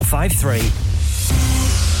153.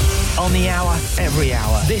 On the hour, every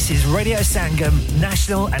hour. This is Radio Sangam,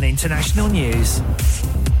 national and international news.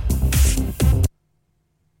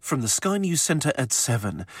 From the Sky News Centre at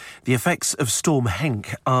 7, the effects of Storm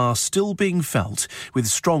Henk are still being felt, with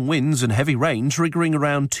strong winds and heavy rain triggering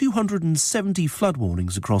around 270 flood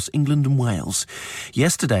warnings across England and Wales.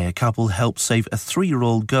 Yesterday, a couple helped save a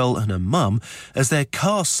 3-year-old girl and her mum as their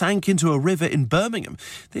car sank into a river in Birmingham.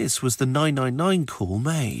 This was the 999 call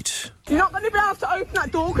made. You're not going to be able to open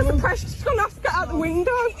that door because the pressure's going to have to get out the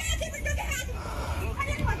window.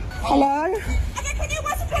 Hello?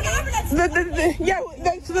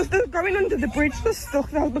 They're going under the bridge. They're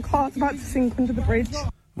stuck. The car's about to sink under the bridge.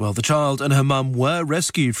 Well, the child and her mum were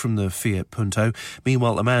rescued from the Fiat Punto.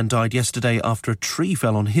 Meanwhile, a man died yesterday after a tree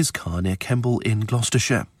fell on his car near Kemble in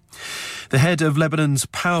Gloucestershire. The head of Lebanon's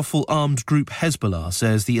powerful armed group Hezbollah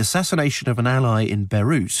says the assassination of an ally in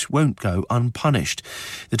Beirut won't go unpunished.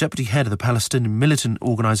 The deputy head of the Palestinian militant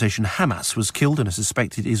organisation Hamas was killed in a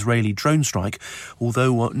suspected Israeli drone strike,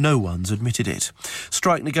 although no one's admitted it.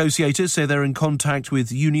 Strike negotiators say they're in contact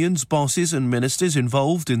with unions, bosses and ministers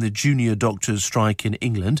involved in the junior doctors' strike in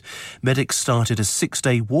England. Medics started a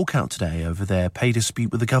 6-day walkout today over their pay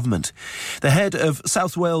dispute with the government. The head of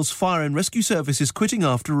South Wales Fire and Rescue Service is quitting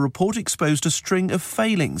after a report exposed a string of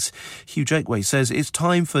failings. Hugh Jakeway says it's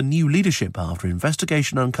time for new leadership after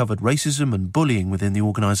investigation uncovered racism and bullying within the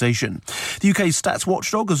organisation. The UK's stats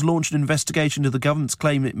watchdog has launched an investigation into the government's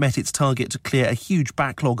claim it met its target to clear a huge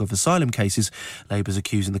backlog of asylum cases. Labour's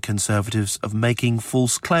accusing the Conservatives of making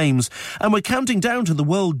false claims. And we're counting down to the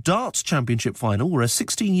World Darts Championship final, where a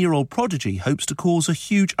 16-year-old prodigy hopes to cause a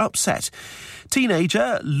huge upset.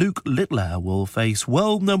 Teenager Luke Littler will face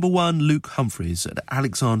world number 1 Luke Humphries at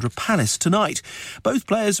Alexandra Palace tonight. Both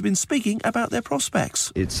players have been speaking about their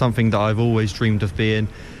prospects. It's something that I've always dreamed of being.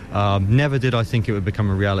 Never did I think it would become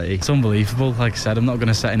a reality. It's unbelievable. Like I said, I'm not going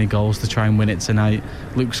to set any goals to try and win it tonight.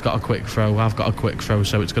 Luke's got a quick throw, I've got a quick throw,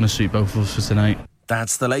 so it's going to suit both of us for tonight.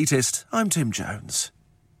 That's the latest. I'm Tim Jones.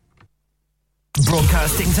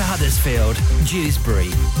 Broadcasting to Huddersfield, Dewsbury,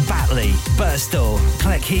 Batley, Birstall,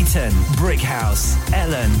 Cleckheaton, Brickhouse,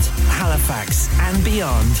 Elland, Halifax and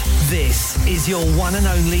beyond. This is your one and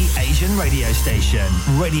only Asian radio station.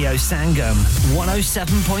 Radio Sangam,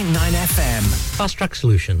 107.9 FM. Fast Track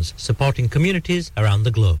Solutions, supporting communities around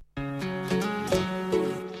the globe.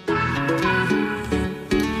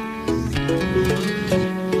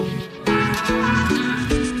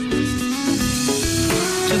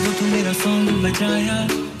 बजाया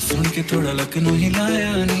सुन के थोड़ा लखनऊ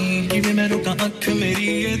हिलाया नी कि मैं रुका आंख मेरी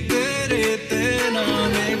ये तेरे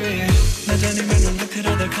नामे में न जाने मैंने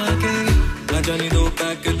नखरा दिखा के न जाने दो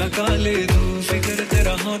पैक लगा ले तू फिकर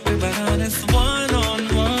तेरा हॉट बहाने one on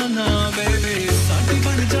one baby साथी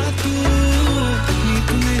बन जा तू नी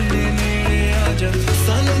तू मेरे नेड़े आजा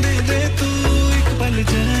सानू दे तू एक पल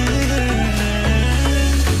जाए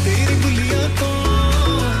तेरी गुलियां तो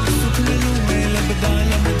सुख मैनू है लगदा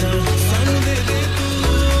सानू दे तू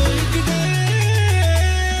एक दे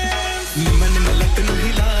मन मलक नू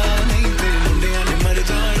हिला नहीं ते मुंडियां ने मर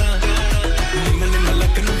जाना मन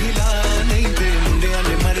मलक नू हिला नहीं ते मुंडियां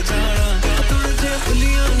ने मर जाना तुझे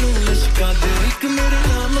फुलियां नू लश्का दे एक मेरे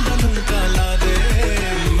नाम दा झुमका ला दे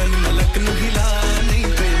मन मलक नू हिला नहीं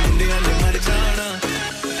ते मुंडियां ने मर जाना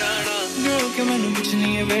जो के मैनू पुछनी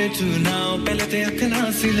है वे तू ना पहले ते अख ना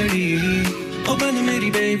सी लड़ी ओ बन मेरी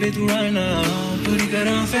बेबी तू आना पूरी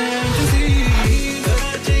करा फैंटेसी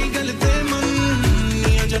करा चाहिए गलते मन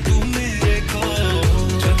आजा तू मेरे को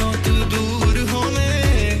जब तू दूर होने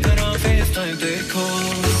करा फेस टाइम देखो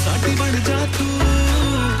साथी बन जा तू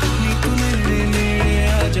नी तू मेरे नेड़े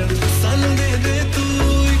आजा सानू दे तू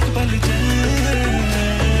एक पल जाए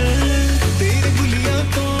तेरी बुलियां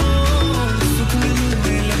तो सुख मैनू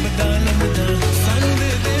लगदा सानू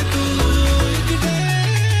दे तू एक दे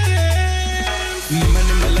मन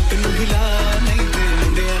मलक नू हिला नहीं ते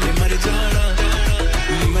मुंडियां ने मर जाना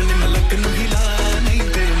मन मलक नू हिला नहीं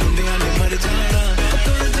ते मुंडियां ने मर जाना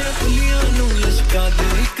तुझे फुलियां नू लश्का दे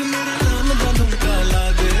एक मेरा नाम दा झुमका ला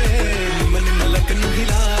दे मन मलक नू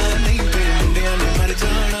हिला नहीं ते मुंडियां ने मर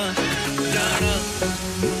जाना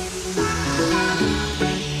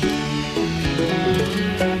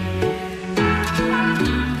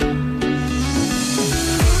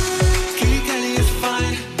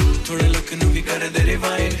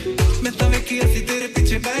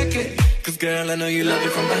Cause girl, I know you love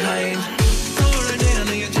it from behind. I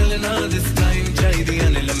know you're chillin' all this time.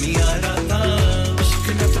 Chahidiyan ne lammiyan raatan. Ishq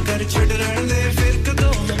na to kar chhod rehne de. Fir kado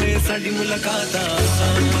hame saadi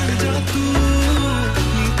mulaqaatan. Ban ja tu,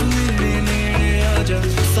 nee tu mere nede aaja.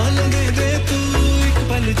 Saanu de tu ek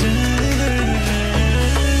pal jaye.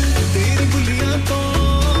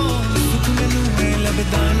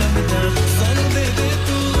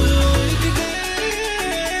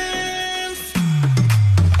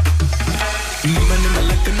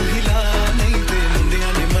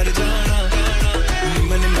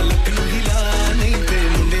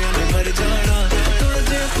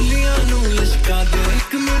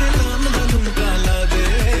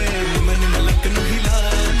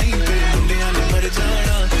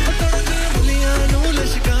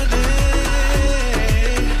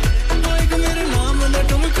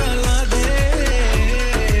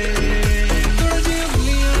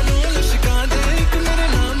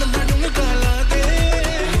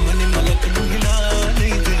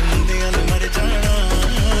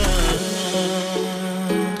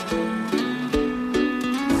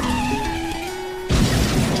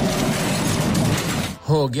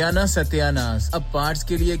 ना सत्यानाश अब parts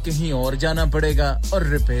के लिए कहीं और जाना पड़ेगा और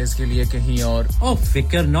रिपेयर्स के लिए कहीं और ओ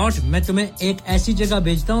फिकर नॉट मैं तुम्हें एक ऐसी जगह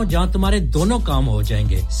भेजता हूं जहां तुम्हारे दोनों काम हो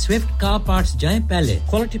जाएंगे स्विफ्ट कार पार्ट्स जाएं पहले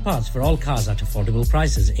quality parts for all cars at affordable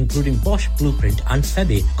prices including Bosch Blueprint and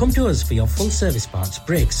Febi come to us for your full service parts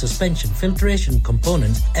brakes suspension filtration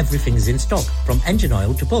components everything is in stock from engine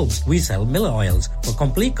oil to bulbs we sell Miller oils for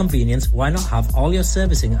complete convenience why not have all your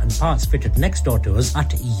servicing and parts fitted next door to us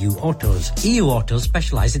at EU Autos EU Autos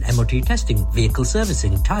specialise in MOT testing vehicle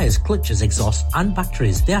servicing tyres clutches exhaust and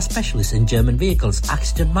batteries they are specialists in German vehicles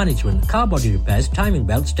accident management car body repairs timing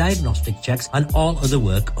belts diagnostic checks and all other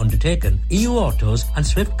work undertaken EU Autos and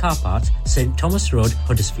Swift Car Parts St Thomas Road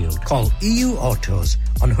Huddersfield call EU Autos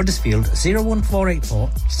on Huddersfield 01484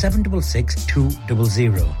 766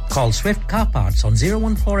 200 call Swift Car Parts on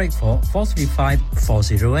 01484 435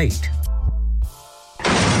 408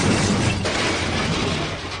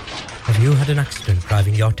 Have you had an accident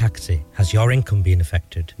driving your taxi? Has your income been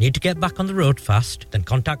affected? Need to get back on the road fast? Then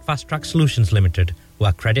contact Fast Track Solutions Limited, who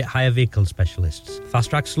are credit hire vehicle specialists. Fast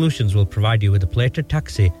Track Solutions will provide you with a plated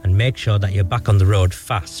taxi and make sure that you're back on the road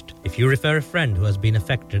fast. If you refer a friend who has been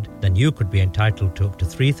affected, then you could be entitled to up to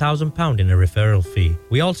 £3,000 in a referral fee.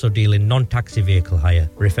 We also deal in non-taxi vehicle hire.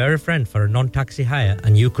 Refer a friend for a non-taxi hire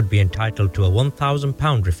and you could be entitled to a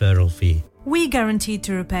 £1,000 referral fee. We guarantee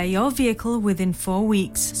to repair your vehicle within 4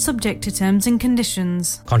 weeks, subject to terms and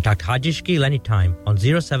conditions. Contact Haji Shkil anytime on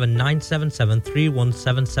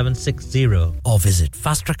 07977317760 or visit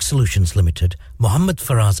Fast Track Solutions Limited, Mohammed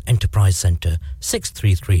Faraz Enterprise Centre,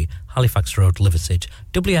 633 Halifax Road, Liversedge,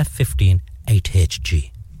 WF15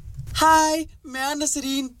 8HG. Hi, मैं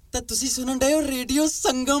नसरीन ते तुसी सुनन दे हो radio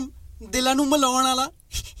संगम दिलां नु मिलाउण वाला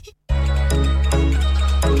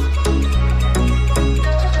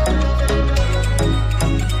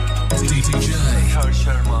DJ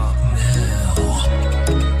Sharma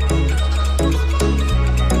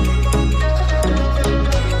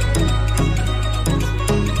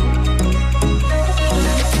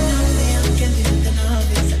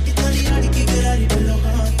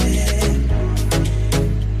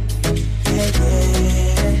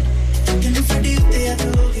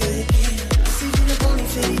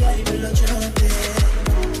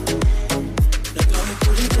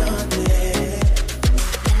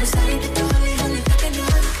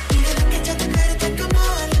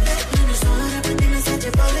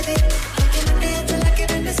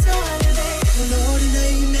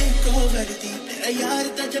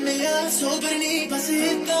सोबरनी बस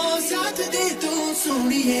तो साथ दे तू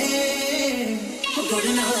सोनिए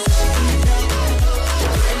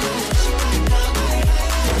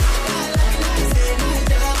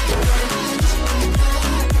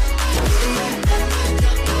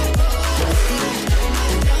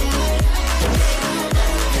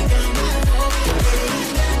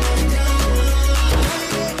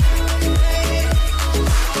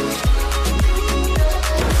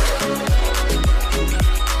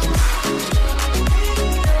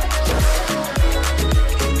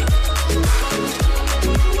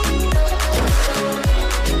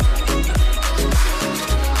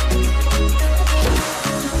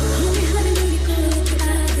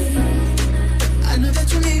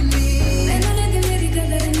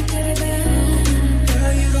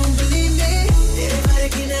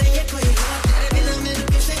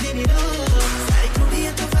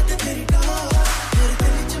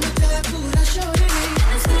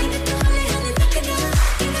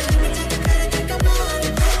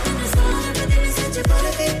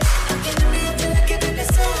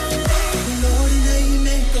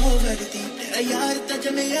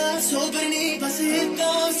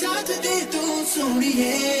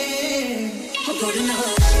गोडना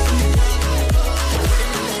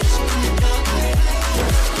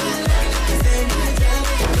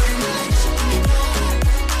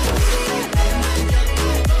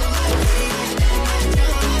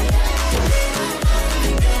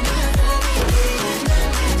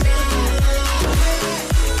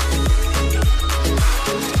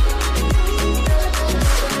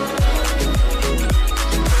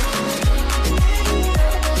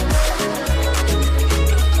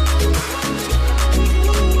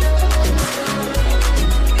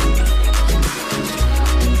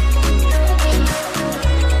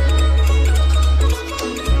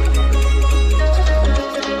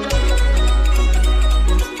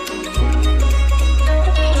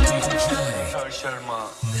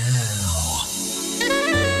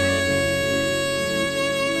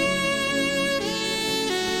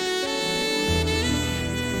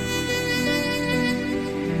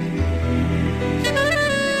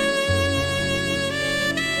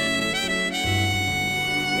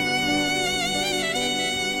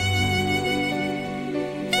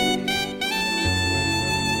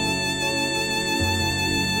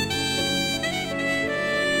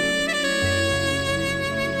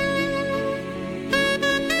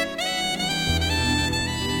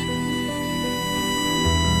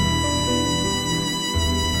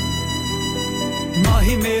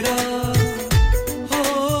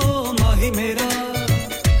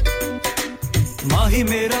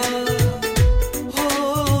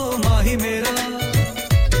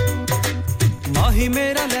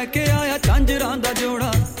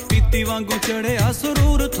चढ़या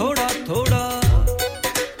सुरूर थोड़ा थोड़ा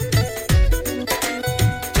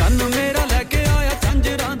चन्न मेरा लेके आया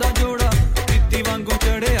झंजरां दा जोड़ा पीती वांगू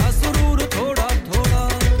चढ़या सुरूर थोड़ा थोड़ा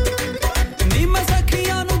नी मैं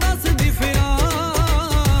सखियां नु दसदी फिरां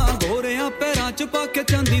गोरियां पैरां च पाके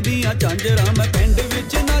चांदी दियां झांजरां मैं पिंड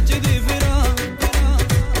विच नचदी फिरां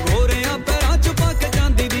गोरियां पैरां च पाके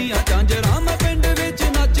चांदी दियां झांजरां मैं पिंड विच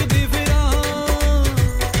नचदी फिरां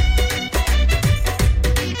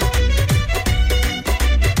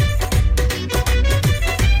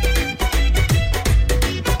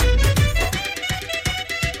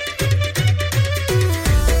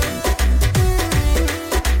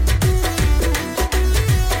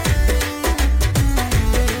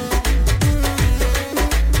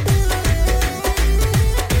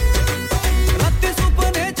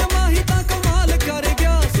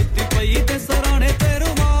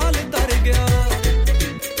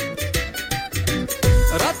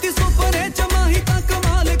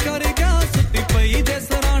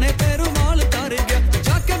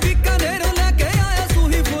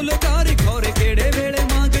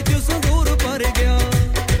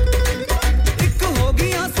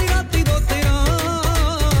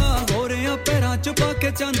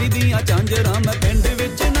चांदी दियां झांजरां मैं पिंड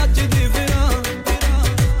विच नचदी फिरां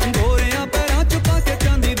गोरियां पैरां च पाके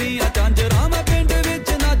चांदी दियां झांजरां मैं पिंड विच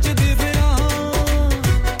नचदी फिरां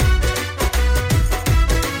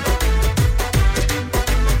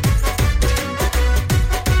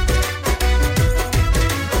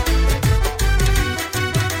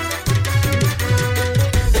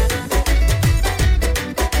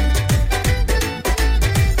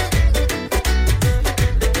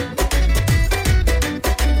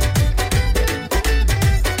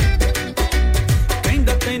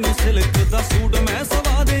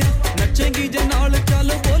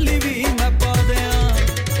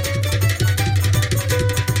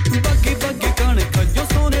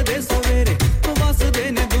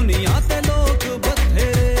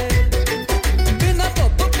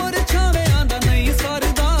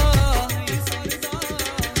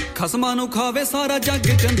ਖਸਮਾਂ ਨੂੰ ਖਾਵੇ ਸਾਰਾ ਜੱਗ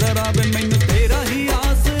ਚੰਦਰਾ ਵੇ ਮੈਨੂੰ ਤੇਰਾ ਹੀ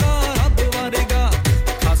ਆਸਰਾ ਰੱਬ ਵਰਗਾ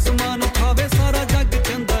ਖਸਮਾਂ ਨੂੰ ਖਾਵੇ ਸਾਰਾ ਜੱਗ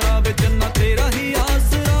ਚੰਦਰਾ ਵੇ ਜੰਨਾ ਤੇਰਾ ਹੀ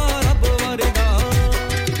ਆਸਰਾ ਰੱਬ ਵਰਗਾ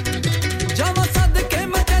ਜਾਵਾਂ ਸਦਕੇ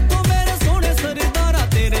ਮੈਂ ਤੈਨੂੰ ਮੇਰੇ ਸੋਹਣੇ ਸਰਦਾਰਾ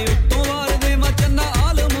ਤੇਰੇ ਉੱਤੋਂ ਵਾਰ ਦੇ ਮੈਂ ਚੰਨਾ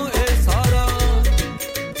ਆਲਮ ਏ ਸਾਰਾ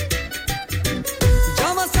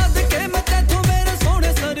ਜਾਵਾਂ ਸਦਕੇ ਮੈਂ ਤੈਨੂੰ ਮੇਰੇ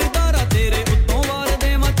ਸੋਹਣੇ ਸਰਦਾਰਾ ਤੇਰੇ ਉੱਤੋਂ ਵਾਰ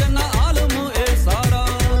ਦੇ ਮੈਂ ਚੰਨਾ ਆਲਮ ਏ ਸਾਰਾ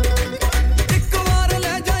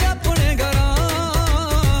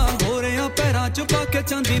ਚੁਪਾ ਕੇ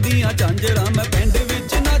ਚਾਂਦੀ ਦੀਆਂ ਝਾਂਜਰਾਂ ਮੈਂ ਪਿੰਡ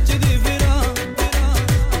ਵਿੱਚ ਨੱਚਦੀ ਫਿਰਾਂ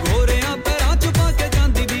ਗੋਰਿਆਂ ਪੈਰਾਂ ਚੁਪਾ ਕੇ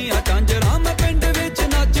ਚਾਂਦੀ ਦੀਆਂ ਝਾਂਜਰਾਂ ਮੈਂ ਪਿੰਡ ਵਿੱਚ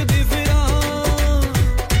ਨੱਚਦੀ ਫਿਰਾਂ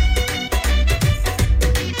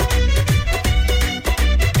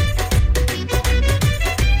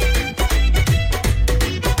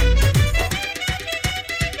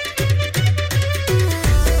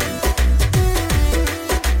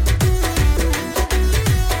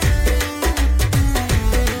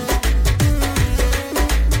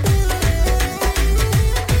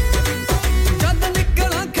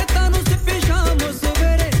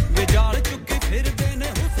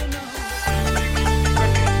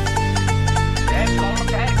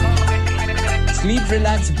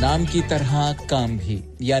रिलैक्स नाम की तरह काम भी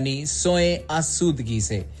यानी सोए आसूदगी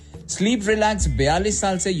से स्लीप रिलैक्स 42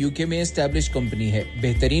 साल से यूके में एस्टैब्लिश कंपनी है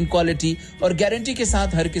बेहतरीन क्वालिटी और गारंटी के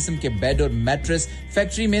साथ हर किस्म के बेड और मैट्रेस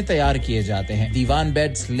फैक्ट्री में तैयार किए जाते हैं divan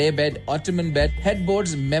bed sleigh bed ottoman bed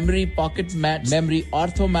headboards memory pocket mat memory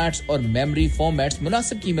ortho mats और मेमोरी फोम मैट्स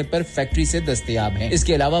मुनासिब कीमत पर फैक्ट्री से दस्तयाब हैं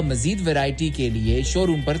इसके अलावा मजीद वैरायटी के लिए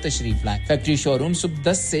शोरूम पर तशरीफ लाएं फैक्ट्री शोरूम सुबह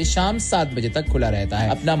 10 से शाम 7 बजे तक खुला रहता है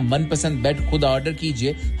अपना मनपसंद बेड खुद ऑर्डर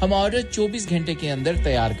कीजिए हम ऑर्डर 24 घंटे के अंदर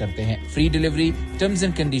तैयार करते हैं free delivery terms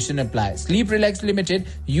and condition apply. Sleep Relax Limited,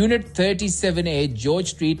 Unit 37A, George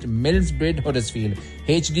Street, Millsbridge, Huddersfield,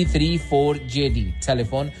 HD34JD.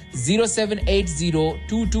 Telephone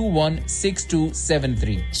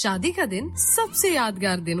 07802216273. शादी का दिन सबसे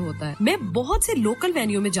यादगार दिन होता है. मैं बहुत से लोकल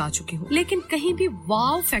वेन्यू में जा चुकी हूँ, लेकिन कहीं भी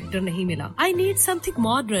वाव फैक्टर नहीं मिला. I need something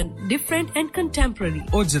modern, different and contemporary.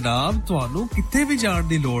 ओ जनाब, तुहानू किथे भी जाण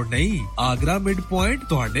दी लोड़ नहीं. आगरा मिड पॉइंट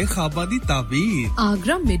तुहाडे ख्वाबां दी ताबीर.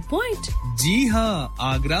 Agra mid point? जी हाँ,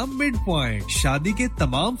 आगरा मिड पॉइंट शादी के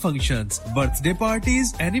तमाम functions, birthday parties,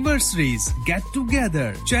 anniversaries, get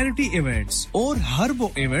together, charity events और हर वो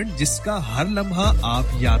इवेंट जिसका हर लम्हा आप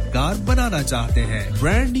यादगार बनाना चाहते हैं.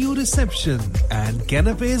 Brand new reception and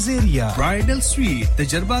canopy area, bridal suite,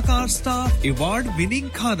 तजर्बाकार स्टाफ, अवार्ड विनिंग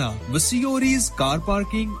खाना, वसीओरीज, कार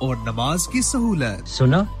पार्किंग और नमाज की सहूलत.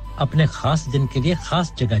 सुना अपने खास दिन के लिए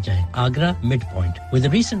खास जगह जाएं Agra Midpoint with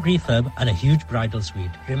a recent refurb and a huge bridal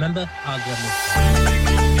suite. Remember Agra Midpoint.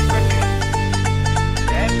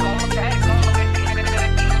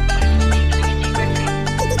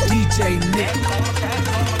 DJ Nick.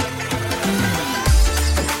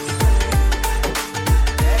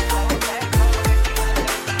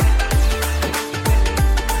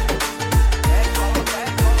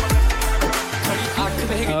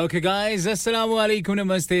 Okay guys, assalamu alaikum,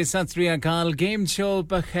 namaste, sat sri akal, game show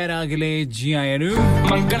pa khair agile ji ayanu.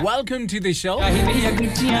 Welcome to the show.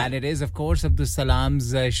 And it is of course Abdul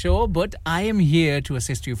Salam's show, but I am here to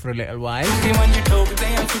assist you for a little while.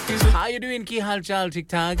 How you doing? Ki hal chal tik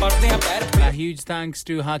tak? A huge thanks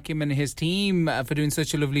to Hakim and his team for doing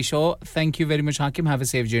such a lovely show. Thank you very much Hakim. Have a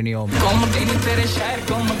safe journey home.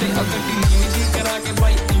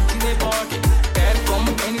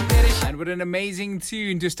 And what an amazing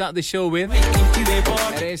tune to start the show with.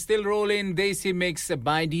 And it's still rolling Desi Mix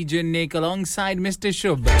by DJ Nick alongside Mr.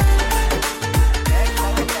 Shub.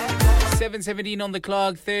 7:17 on the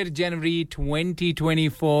clock, 3rd January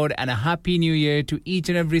 2024, and a happy new year to each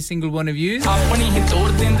and every single one of you.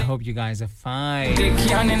 I hope you guys are fine.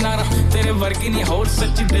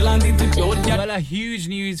 Well, a huge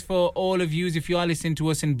news for all of you if you are listening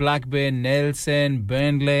to us in Blackburn, Nelson,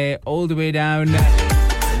 Burnley, all the way down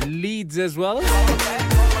Leeds as well.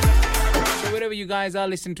 So wherever you guys are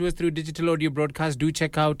listening to us through digital audio broadcast, do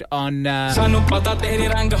check out on our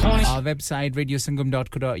website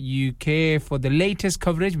radiosangam.co.uk for the latest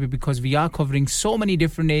coverage, because we are covering so many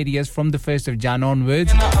different areas from the 1st of Jan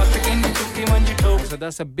onwards. So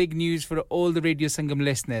that's a big news for all the Radio Sangam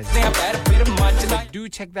listeners. So do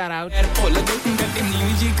check that out. And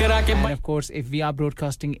of course, if we are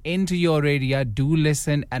broadcasting into your area, do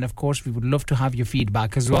listen, and of course we would love to have your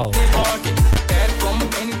feedback as well.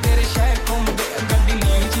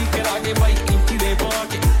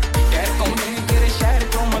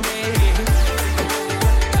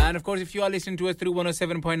 And of course, if you are listening to us through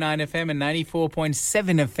 107.9 FM and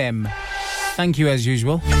 94.7 FM, thank you as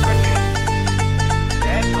usual.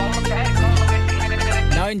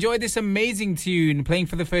 Now enjoy this amazing tune playing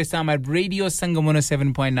for the first time at Radio Sangam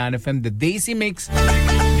 107.9 FM, the Desi Mix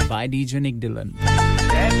by DJ Nick Dillon.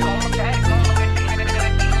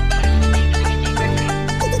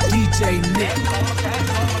 DJ Nick.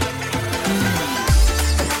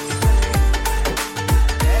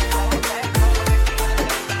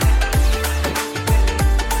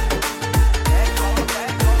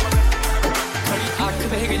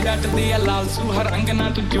 जट दिया लाल सुहर रंग ना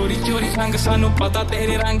तू चोरी चोरी संग सानू पता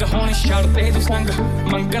तेरे रंग होने छड़ते तू संग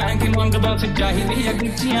मंगना की मंगदा से चाहिदी है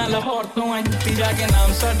गुच्चियां लाहौर तो आई ती जाके नाम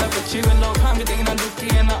साडा पिछे लोग खंग देना दुखी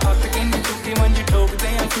है ना अत के नी चुक्की मंजी ठोकदे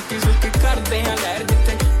हैं सुक्की सुक्की करदे हैं लहर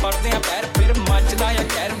जिथे पड़दे हैं पैर फिर मचदा या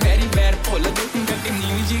कहर वेरी वैर भुल दे गड्डी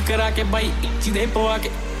नीवी जी करा के बाई इंची दे पवा के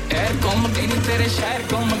ऐर कौम दे नी तेरे शहर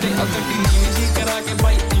कौम दे गड्डी नीवी जी करा के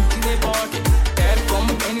बाई इंची दे पवा के ऐर कौम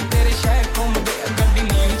दे नी तेरे शहर कौम दे गड्डी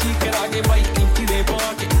नीवी जी करा के बाई इंची दे पवा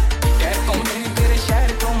के ऐर कौम दे नी तेरे शहर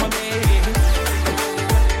कौम दे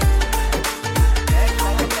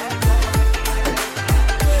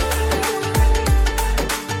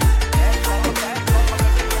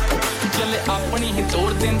अपनी ही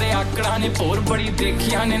तोड़ देंदे आकड़ा ने भोर बड़ी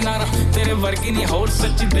देखियां ने नारा तेरे वर्गी नहीं होर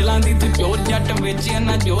सच्ची दिलां दी तू जोर जट वेचे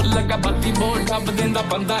ना जोर लगा बत्ती बोल डब देंदा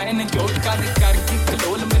बंदा इने चोट कर की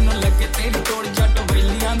कलोल मेनू लगे तेरी तोड़ जट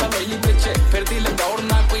वेलियां दा वेली पिछे फिर दिल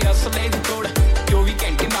दौड़ना कोई असले दी तोड़ 24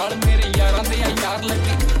 घंटे नाल मेरे यारां दे यार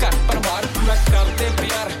लगी घर परिवार पूरा करदे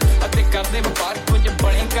प्यार अते करदे व्यापार कुछ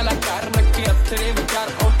बणे कलाकार रखे अथरे विचार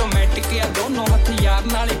ऑटोमैटिक या दोनों हथ यार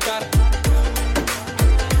नाल कर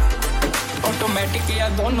ऑटोमैटिक या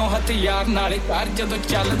दोनों हथियार नाले कार जदों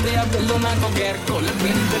चलदे आ बिल्लो ना को गैर खोल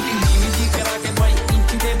मेरी गड्डी नीवी जी करा के बाई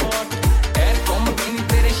इंची दे बॉट ऐर कौम देनी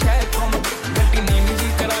तेरे शहर कौम गड्डी नीवी जी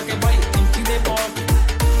करा के बाई इंची दे बॉट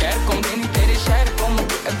ऐर कौम देनी तेरे शहर कौम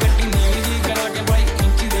गड्डी नीवी जी करा के बाई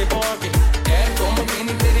इंची दे बॉट ऐर कौम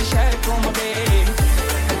देनी तेरे शहर कौम दे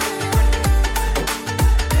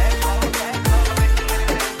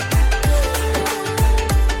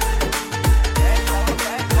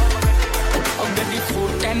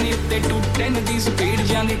ते टू 10 दी स्पीड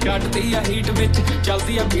जांदी कटदी आ हीट विच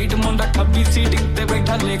चलदी आ बीट मुंडा खब्बी सीट ते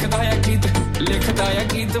बैठा लिखदा आ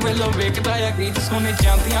गीत वेलो वेखदा आ गीत सुने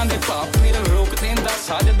ਜਾਂਦੀਆਂ ਦੇ ਭਾਪ ਫਿਰ ਰੋਕ ਦੇਂਦਾ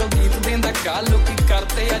ਸਾਜ ਦੋ ਗੀਤ ਦੇਂਦਾ ਗੱਲ ਲੋਕੀ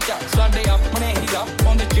ਕਰਦੇ ਆ ਜਾ ਸਾਡੇ ਆਪਣੇ ਹੀ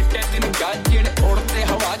ਰਾਪੋਂ ਦੇ ਚਿੱਟੇ ਦਿਨ ਗੱਜ ਜਿਹੜੇ ਉੜਦੇ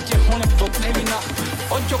ਹਵਾ 'ਚ ਹੁਣ ਬੁੱਕਦੇ ਵੀ ਨਾ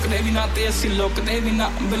ਉਹ ਝੁਕਦੇ ਵੀ ਨਾ ਤੇ ਅਸੀਂ ਲੁਕਦੇ ਵੀ ਨਾ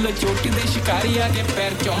ਬਿੱਲੋ ਚੋਟੀ ਦੇ ਸ਼ਿਕਾਰੀ ਆ ਕੇ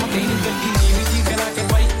ਪੈਰ ਚੁੰਮਦੇ ਨਹੀਂ ਗੱਡੀ ਨੀਵੀਂ ਜੀ ਕਰਾ ਕੇ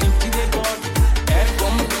ਬਾਈ ਇੰਚੀ ਦੇ ਕੋਟ ਐਰ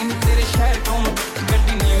ਘੁੰਮ ਤੇਰੇ ਸ਼ਹਿਰ ਘੁੰਮ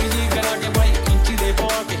ਗੱਡੀ ਨੀਵੀਂ ਜੀ ਕਰਾ ਕੇ ਬਾਈ ਇੰਚੀ ਦੇ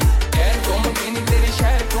ਕੋਟ के खैर घूम के नहीं तेरे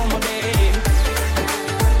शहर घूम दे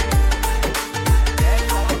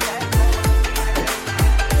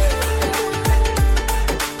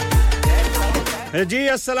जी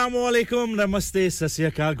अस्सलाम वालेकुम नमस्ते सत श्री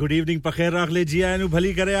अकाल गुड इवनिंग पखेर राखले जी आयनु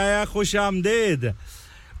भली करे आया खुश आमदीद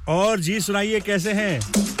और जी सुनाइए कैसे हैं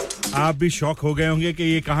आप भी शॉक हो गए होंगे कि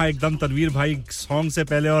ये कहां एकदम तनवीर भाई सॉन्ग से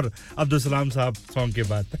पहले और अब्दुल सलाम साहब सॉन्ग के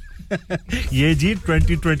बाद ये जी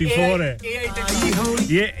 2024 है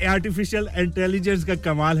ये आर्टिफिशियल इंटेलिजेंस का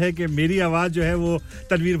कमाल है कि मेरी आवाज जो है वो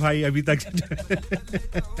तनवीर भाई अभी तक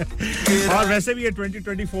और वैसे भी ये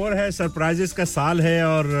 2024 है सरप्राइजेस का साल है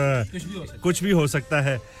और कुछ भी हो सकता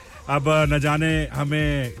है अब न जाने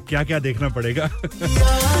हमें क्या-क्या देखना पड़ेगा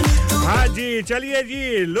हां जी चलिए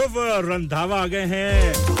जी लुव रंधावा आ गए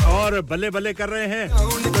हैं और बल्ले-बल्ले कर रहे हैं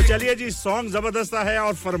तो चलिए जी सॉन्ग जबरदस्त है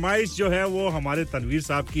और फरमाइश जो है वो हमारे तनवीर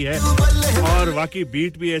साहब की है और वाकई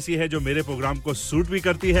बीट भी ऐसी है जो मेरे प्रोग्राम को सूट भी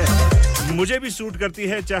करती है मुझे भी सूट करती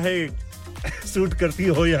है चाहे सूट करती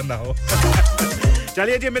हो या ना हो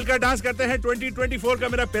चलिए जी मिलकर डांस करते हैं 2024 का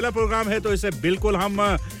मेरा पहला प्रोग्राम है तो इसे बिल्कुल हम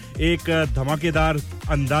एक धमाकेदार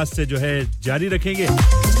अंदाज से जो है जारी रखेंगे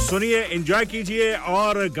सुनिए एंजॉय कीजिए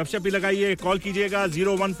और गपशप भी लगाइए कॉल कीजिएगा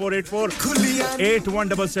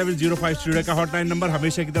 01484817705 स्टूडियो का हॉटलाइन नंबर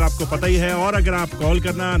हमेशा की तरह आपको पता ही है और अगर आप कॉल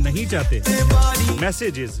करना नहीं चाहते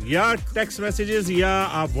मैसेजेस या टेक्स्ट मैसेजेस या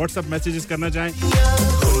आप व्हाट्सएप मैसेजेस करना चाहें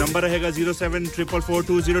तो नंबर रहेगा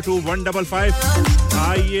 07444202155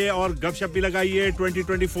 आइए और गपशप भी लगाइए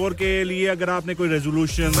 2024 के लिए अगर आपने कोई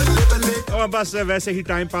रेजोल्यूशन और बस वैसे ही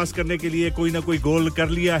टाइम पास करने के लिए कोई ना कोई गोल कर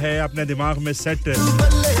लिया है अपने दिमाग में सेट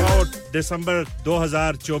और दिसंबर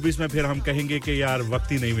 2024 में फिर हम कहेंगे कि यार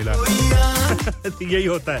वक्त ही नहीं मिला यही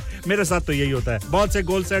होता है मेरे साथ तो यही होता है बहुत से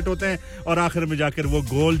गोल सेट होते हैं और आखिर में जाकर वो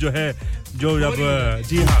गोल जो है जो जब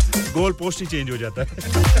जी हां गोल पोस्ट ही चेंज हो जाता है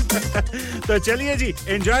तो चलिए जी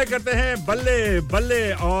एंजॉय करते हैं बल्ले बल्ले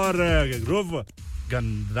और रुव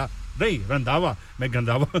गंदा नहीं रंधावा मैं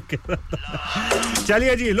गंधावा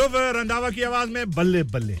चलिए जी लुव रंधावा की आवाज में बल्ले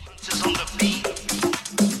बल्ले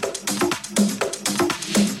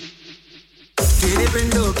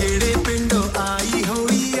केड़े पिंडो आई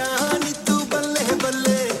होइया नी तू बल्ले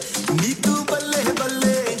बल्ले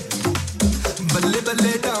बल्ले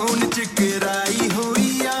बल्ले टाउन चिकराई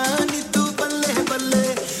होइया नी तू बल्ले बल्ले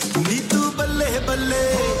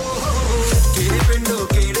केड़े पिंडो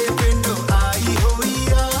आई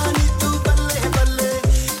होइया नी तू बल्ले बल्ले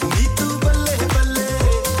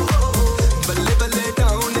बल्ले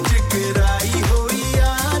टाउन चिकराई होइया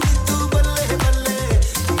नी तू बल्ले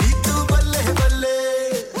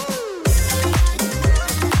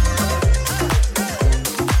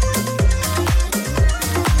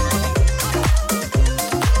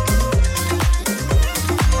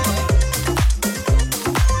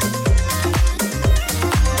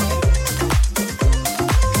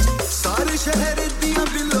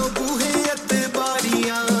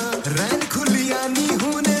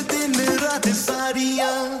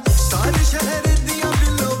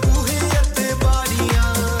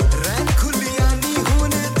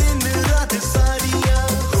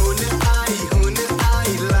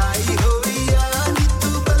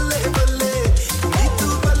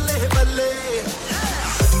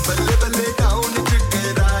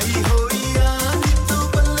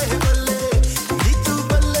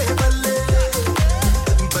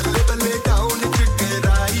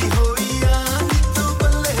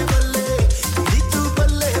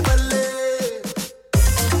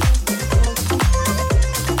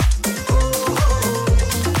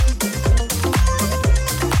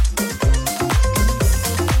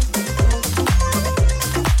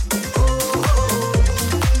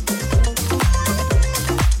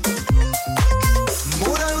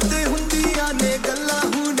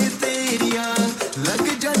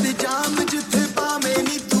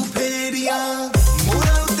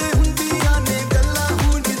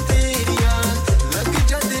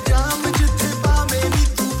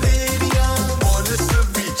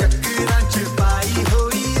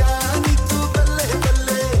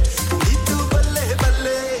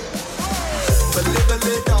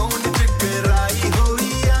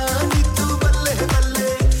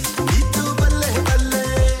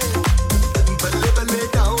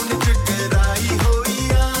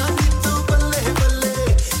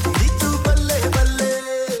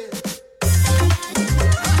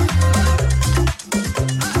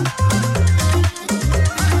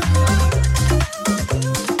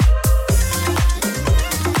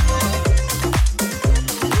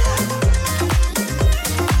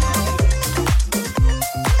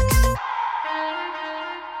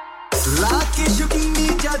ਲਾ ਕੇ ਸ਼ੁਕੀਨੀ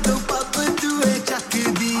ਜਦੋਂ ਪੱਪ ਤੂਏ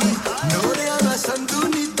ਚੱਕਦੀ ਨੋਰਿਆਂ ਦਾ Sandhu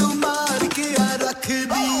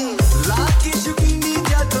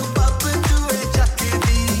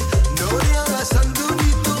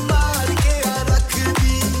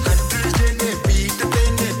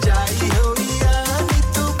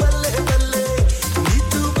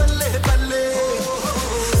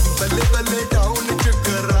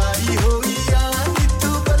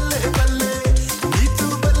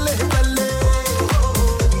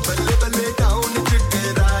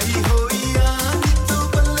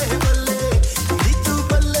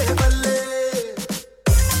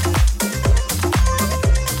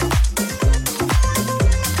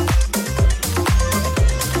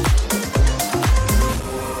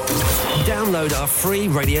free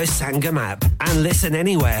Radio Sangam app and listen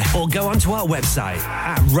anywhere or go onto our website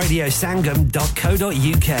at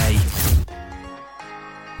radiosangam.co.uk.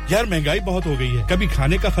 यार महंगाई बहुत हो गई है कभी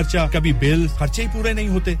खाने का खर्चा कभी बिल खर्चे ही पूरे नहीं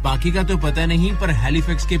होते बाकी का तो पता नहीं पर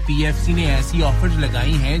हैलिफैक्स के पीएफसी ने ऐसी ऑफर्स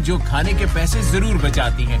लगाई हैं जो खाने के पैसे जरूर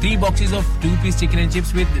बचाती हैं 3 boxes of 2-piece chicken and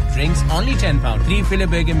chips with drinks only £10 3 filet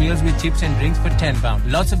burger meals with chips and drinks for £10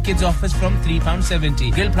 lots of kids offers from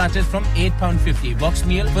 £3.70 grill platters from £8.50 box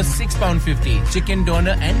meal for £6.50 chicken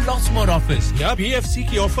doner and lots more offers यार PFC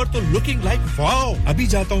की offer तो looking like wow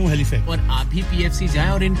अभी जाता हूं Halifax और आप भी PFC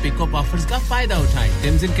जाएं और इन पिकअप ऑफर्स का फायदा उठाएं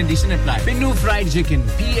terms and condition apply. Pinnu Fried Chicken,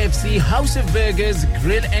 PFC, House of Burgers,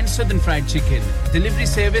 Grill and Southern Fried Chicken. Delivery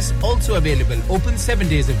service also available. Open 7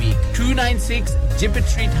 days a week. 296 Gibbet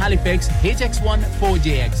Street, Halifax, HX1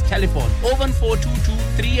 4JX. Telephone 01422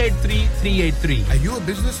 383 383. Are you a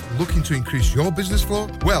business looking to increase your business flow?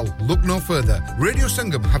 Well, look no further. Radio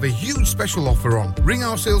Sangam have a huge special offer on. Ring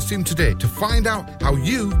our sales team today to find out how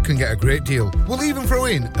you can get a great deal. We'll even throw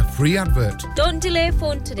in a free advert. Don't delay,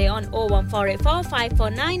 phone today on 01484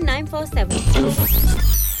 549 947.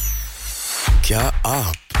 क्या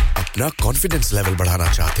आप अपना confidence level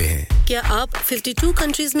बढ़ाना चाहते हैं? क्या आप 52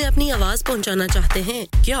 countries में अपनी आवाज पहुंचाना चाहते हैं?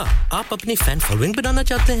 क्या आप अपनी फैन फॉलोइंग बनाना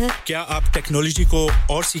चाहते हैं? क्या आप टेक्नोलॉजी को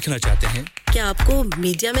और सीखना चाहते हैं? क्या आपको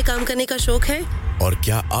मीडिया में काम करने का शौक है? और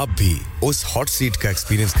क्या आप भी उस हॉट सीट का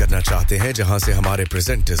एक्सपीरियंस करना चाहते हैं जहां से हमारे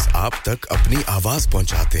प्रेजेंटर्स आप तक अपनी आवाज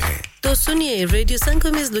पहुंचाते हैं? तो सुनिए, Radio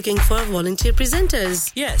Sangam is looking for volunteer presenters.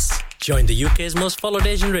 Yes, join the UK's most followed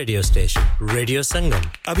Asian radio station, Radio Sangam.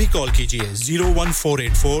 अभी कॉल कीजिए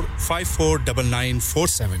 01484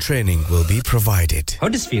 549947. Training will be provided.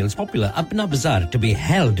 Huddersfield's popular Apna Bazaar to be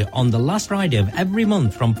held on the last Friday of every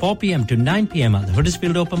month from 4 p.m. to 9 p.m. at the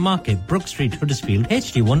Huddersfield Open Market, Brook Street, Huddersfield,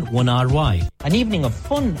 HD1 1RY. An evening of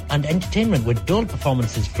fun and entertainment with dual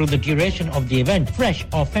performances through the duration of the event. Fresh,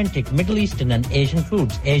 authentic Middle Eastern and Asian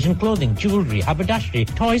foods, Asian clothing, jewellery, haberdashery,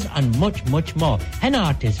 toys and much, much more. Henna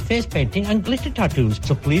artists, face painting and glitter tattoos.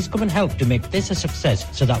 So please come and help to make this a success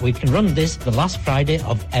so that we can run this the last Friday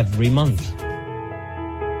of every month.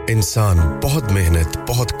 इंसान बहुत मेहनत,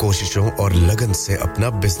 बहुत कोशिशों और लगन से अपना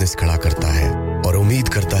business खड़ा करता है और उम्मीद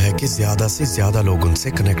करता है कि ज्यादा से ज्यादा लोग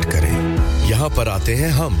उनसे कनेक्ट करें। यहाँ पर आते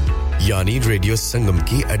हैं हम, यानी रेडियो संगम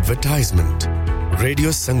की एडवर्टाइजमेंट।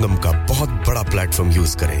 रेडियो संगम का बहुत बड़ा प्लेटफॉर्म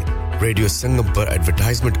यूज करें। रेडियो संगम पर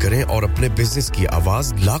एडवर्टाइजमेंट करें और अपने बिजनेस की आवाज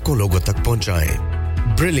लाखों लोगों तक पहुंचाएं।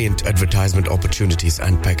 Brilliant advertisement opportunities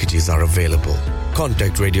and packages are available.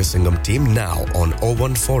 Contact Radio Sangam team now on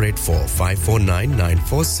 01484 549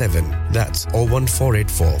 947. That's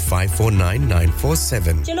 01484 549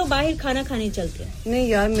 947. चलो बाहर खाना खाने चलते हैं। नहीं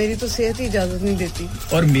यार मेरी तो सेहत ही इजाजत नहीं देती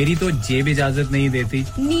और मेरी तो जेब इजाजत नहीं देती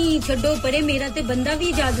नहीं छोड़ो परे मेरा ते बंदा भी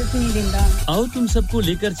इजाजत नहीं देता आओ तुम सबको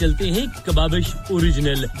लेकर चलते हैं कबाबिश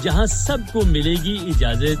ओरिजिनल जहां सबको मिलेगी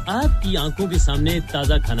इजाजत आपकी आंखों के सामने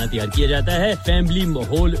ताजा खाना तैयार किया जाता है फैमिली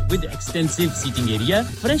माहौल with extensive seating area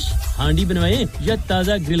fresh हांडी बनवाएं या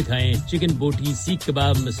ताजा ग्रिल खाएं चिकन बोटी सीख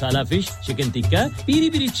कबाब मसाला fish chicken tikka Piri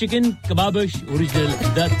Piri chicken Kababish original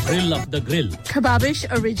the thrill of the grill Kababish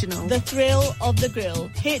Original The Thrill of the Grill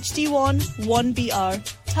HD1 1BR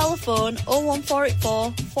Telephone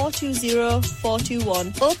 01484 420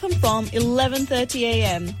 421 Open from 11:30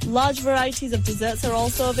 a.m. Large varieties of desserts are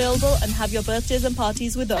also available and have your birthdays and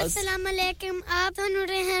parties with us Assalamu alaikum aap sun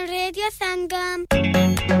rahe hain Radio Sangam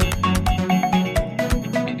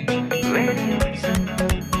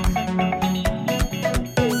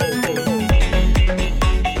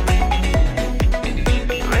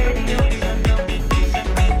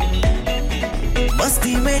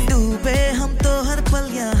मस्ती में डूबे हम तो हर पल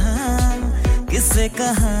यहाँ किस्से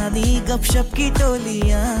कहानी गपशप की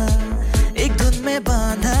टोलियाँ एक धुन में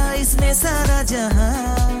बांधा इसने सारा जहां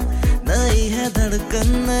नई है धड़कन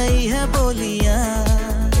नई है बोलियाँ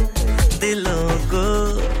दिलों को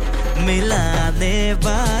मिलाने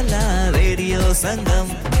वाला रेडियो संगम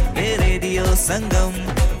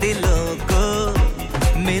दिलों को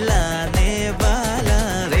मिलाने वाला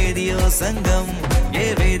रेडियो संगम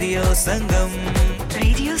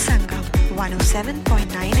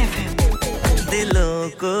 107.9 FM दिलों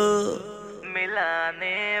को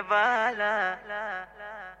मिलाने वाला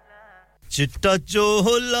चिट्टा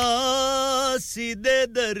चोला सीधे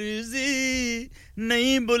दर्जी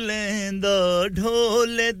नहीं बुलेंदा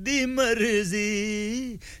ढोले दी मर्जी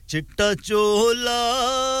चिट्टा चोला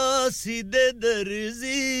सीधे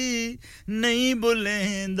दर्जी नहीं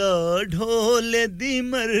बुलेंदा ढोले दी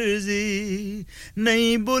मर्जी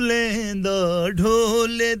नहीं बुलेंदा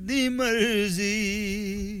ढोले दी मर्जी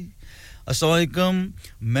अस्सलाम वालेकुम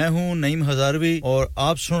मैं हूं नईम हजारवी और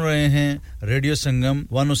आप सुन रहे हैं रेडियो संगम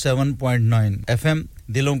 107.9 एफएम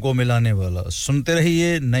दिलों को मिलाने वाला सुनते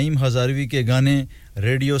रहिए नईम हजारवी के गाने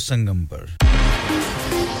रेडियो संगम पर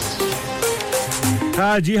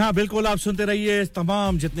जी हां बिल्कुल आप सुनते रहिए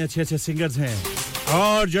तमाम जितने अच्छे-अच्छे सिंगर्स हैं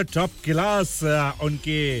और जो टॉप क्लास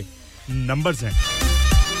उनके नंबर्स हैं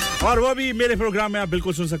और वो भी मेरे प्रोग्राम में आप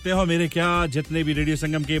बिल्कुल सुन सकते हो मेरे क्या जितने भी रेडियो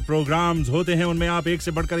संगम के प्रोग्राम्स होते हैं उनमें आप एक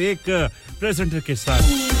से बढ़कर एक प्रेजेंटर के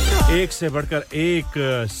साथ एक से बढ़कर एक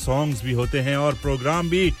सॉन्ग्स भी होते हैं और प्रोग्राम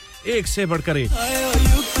भी एक से बढ़कर एक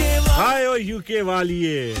आयो यूके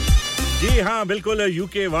वालिए जी हां बिल्कुल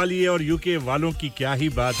यूके वालिए और यूके वालों की क्या ही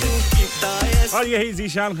बात है और यही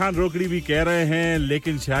ज़ीशान खान रोकड़ी भी कह रहे हैं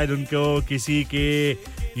लेकिन शायद उनको किसी के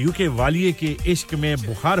यूके वालिए के इश्क में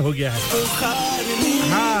बुखार हो गया है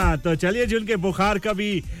हां तो चलिए जी उनके बुखार का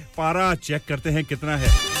भी पारा चेक करते हैं कितना है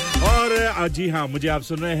और जी हां मुझे आप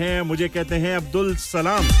सुन रहे हैं मुझे कहते हैं अब्दुल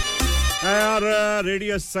सलाम और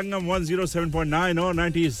रेडियो संगम 107.9 और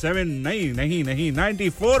 97 नहीं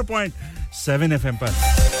 94.7 एफएम पर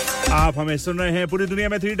आप हमें सुन रहे हैं पूरी दुनिया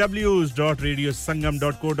में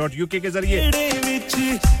www.radiosangam.co.uk के जरिए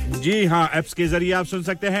जी हां एप्स के जरिए आप सुन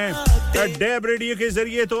सकते हैं डैब रेडियो के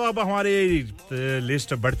जरिए तो अब हमारी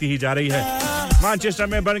लिस्ट बढ़ती ही जा रही है मैनचेस्टर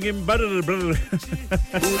में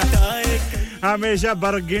हमेशा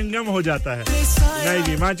बर्मिंघम हो जाता है नहीं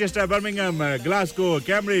जी Manchester Birmingham Glasgow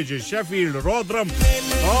Cambridge Sheffield रोथरहम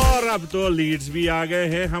और अब तो लीड्स भी आ गए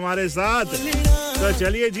हैं हमारे साथ तो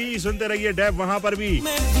चलिए जी सुनते रहिए डैब वहां पर भी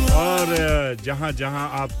और जहां-जहां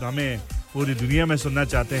आप हमें पूरी दुनिया में सुनना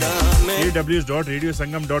चाहते हैं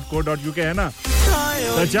www.radiosangam.co.uk है ना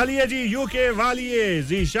तो चलिए जी यूके वालिए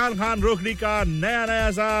ज़ीशान खान रोकड़ी का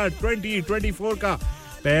नया सा 2024 का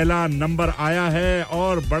पहला नंबर आया है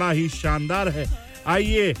और बड़ा ही शानदार है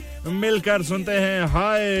आइए मिलकर सुनते हैं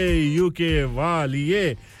हाय यूके वालिए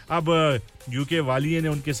अब यूके वालिए ने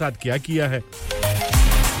उनके साथ क्या किया है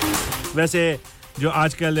वैसे जो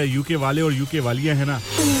आजकल यूके वाले और यूके वालियां हैं ना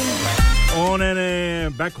उन्होंने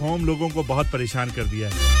बैक होम लोगों को बहुत परेशान कर दिया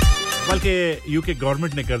है बल्कि यूके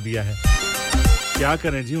गवर्नमेंट ने कर दिया है क्या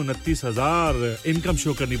करें जी 29,000 इनकम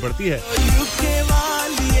शो करनी पड़ती है यूके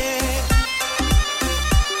वालिए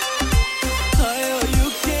आयो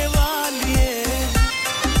यूके वालिए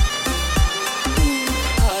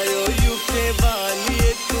आयो यूके वालिए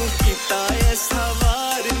तू किता है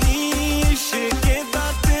सवार नीश के दा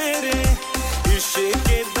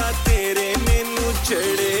तेरे मेनू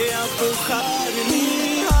चढ़े आ बुखार नी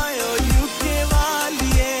आयो यूके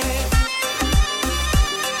वालिए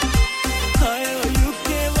आयो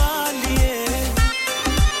यूके वालिए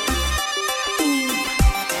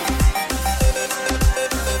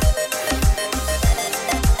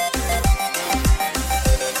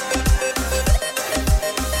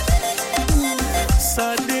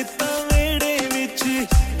साडे तवेड़े विच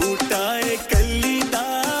बूटा ए कल्ली दा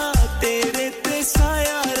तेरे ते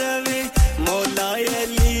साया रवे मौला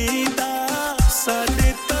अली दा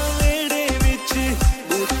साडे तवेड़े विच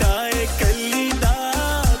बूटा ए कल्ली दा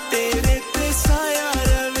तेरे ते साया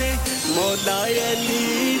रवे मौला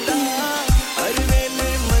अली दा हर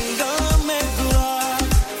वेले मंगा मैं दुआ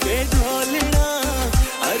के ढोलना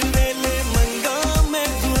हर वेले मंगा मैं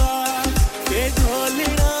दुआ के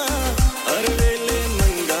ढोलना हर वेले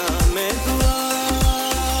मंगा मैं दुआ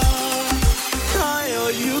आयो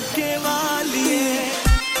यूके वालिए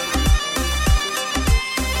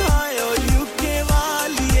आयो यूके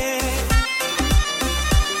वालिए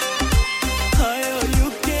आयो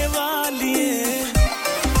यूके वालिए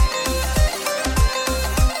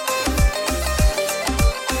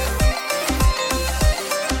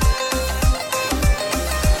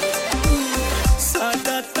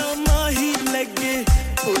सादा तमाही लगे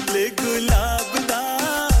फुल गुलाब दा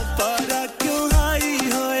पारा क्यों हाई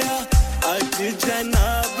होया अज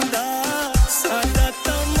जनाब दा सादा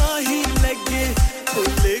तमाही लगे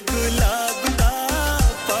फुल गुलाब दा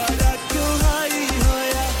पारा क्यों हाई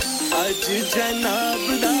होया अज जनाब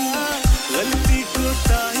दा गलती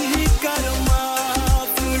कोताही कर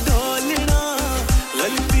माफ ढोलना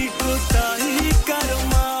गलती कोताही कर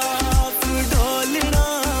माफ ढोलना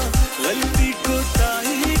गलती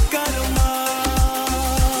कोताही कर माफ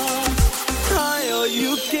आयो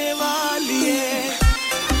यूके वालिए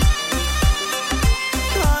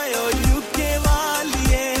आयो यूके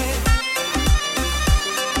वालिए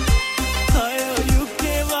आयो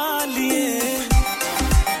यूके वालिए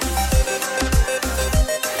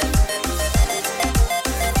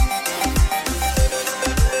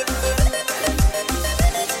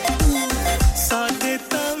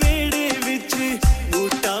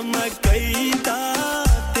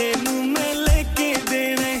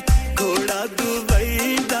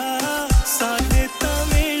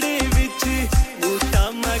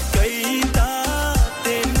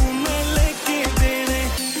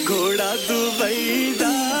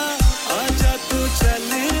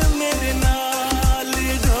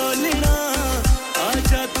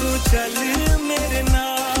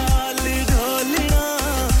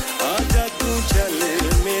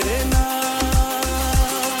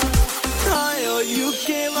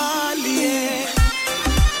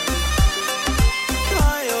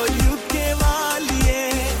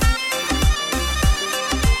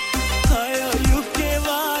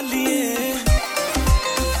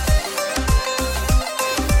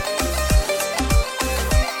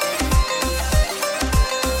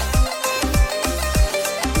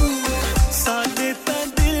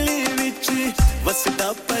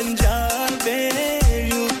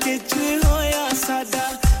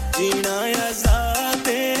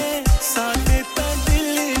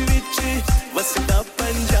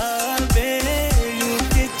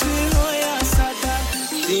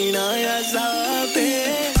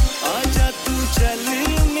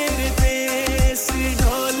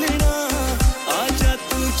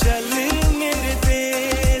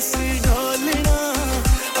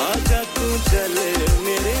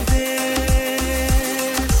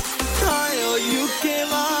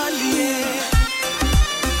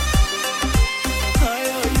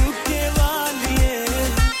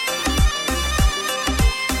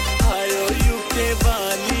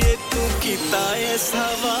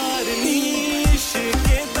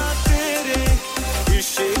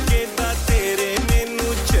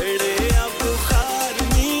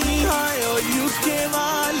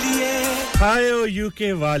हाय ओ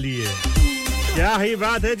यूके वाली है क्या ही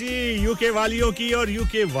बात है जी यूके वालियों की और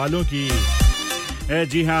यूके वालों की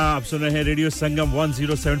जी हां आप सुन रहे हैं रेडियो संगम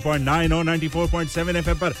 107.9 और 94.7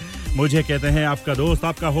 एफएम पर मुझे कहते हैं आपका दोस्त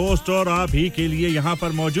आपका होस्ट और आप ही के लिए यहां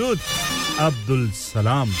पर मौजूद अब्दुल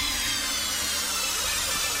सलाम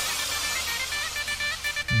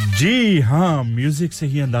जी हां म्यूजिक से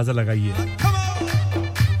ही अंदाजा लगाइए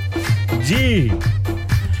जी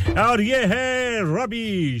और ये है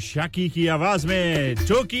रबी शाकी की आवाज में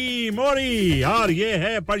चोकी मोरी और ये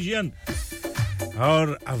है पर्शियन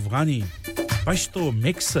और अफगानी पश्तो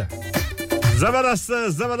मिक्स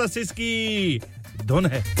जबरदस्त इसकी धुन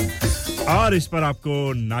है और इस पर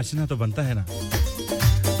आपको नाचना तो बनता है ना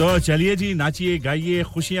तो चलिए जी नाचिए गाइए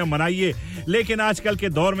खुशियां मनाइए लेकिन आजकल के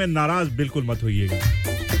दौर में नाराज बिल्कुल मत होइएगा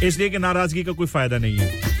इसलिए कि नाराजगी का कोई फायदा नहीं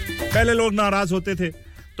है पहले लोग नाराज होते थे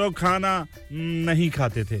तो खाना नहीं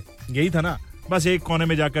खाते थे यही था ना बस एक कोने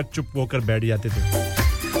में जाकर चुप होकर बैठ जाते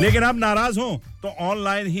थे लेकिन अब नाराज हो तो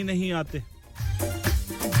ऑनलाइन ही नहीं आते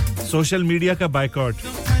सोशल मीडिया का बायकॉट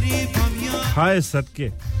हाय सदके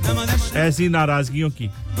ऐसी नाराजगियों की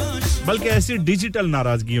बल्कि ऐसी डिजिटल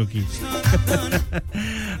नाराजगियों की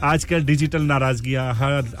आजकल डिजिटल नाराजगियां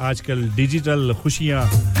आजकल डिजिटल खुशियां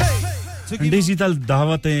डिजिटल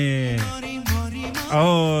दावतें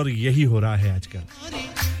और यही हो रहा है आजकल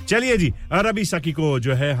चलिए जी रबी साकी को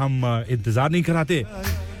जो है हम इंतजार नहीं कराते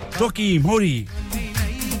तो की मोरी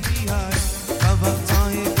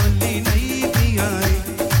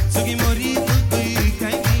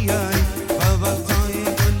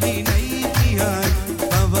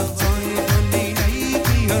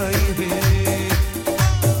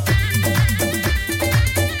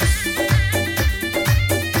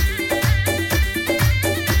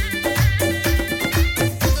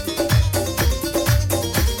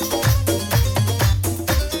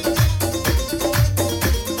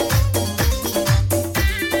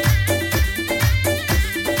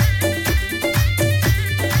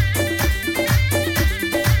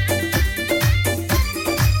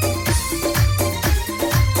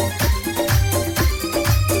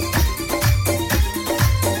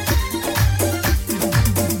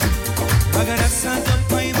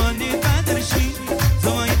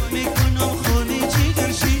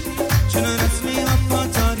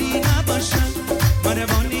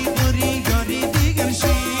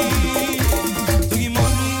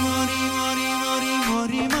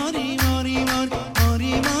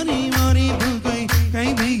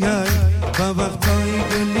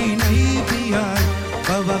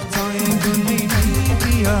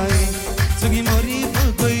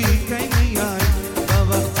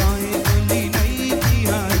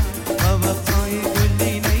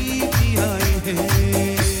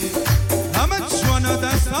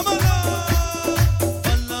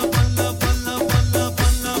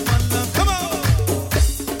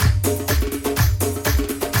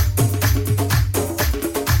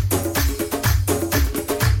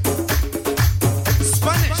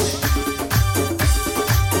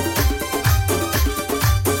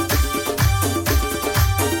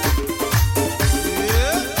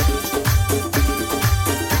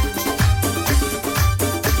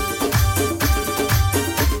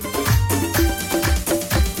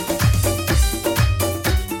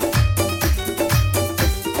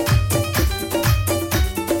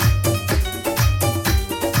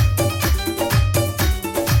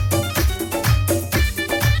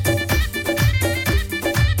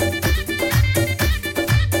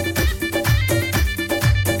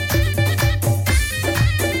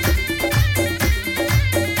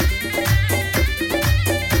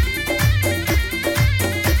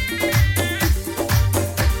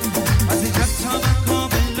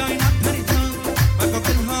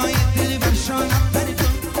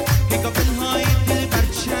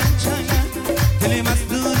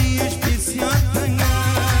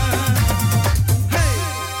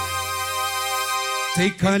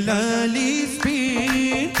Kalali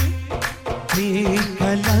speed,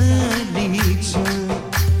 kalali cha,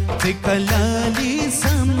 kalali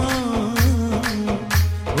sama,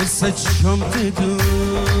 wo sach shamt do,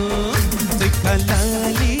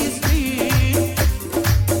 kalali speed,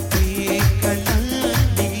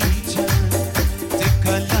 kalali cha,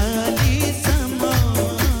 kalali sama,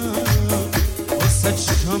 wo sach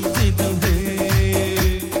shamt do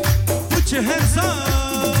hai, put your hands up.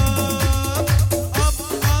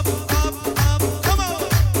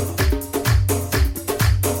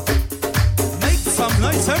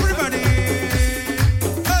 Everybody hey.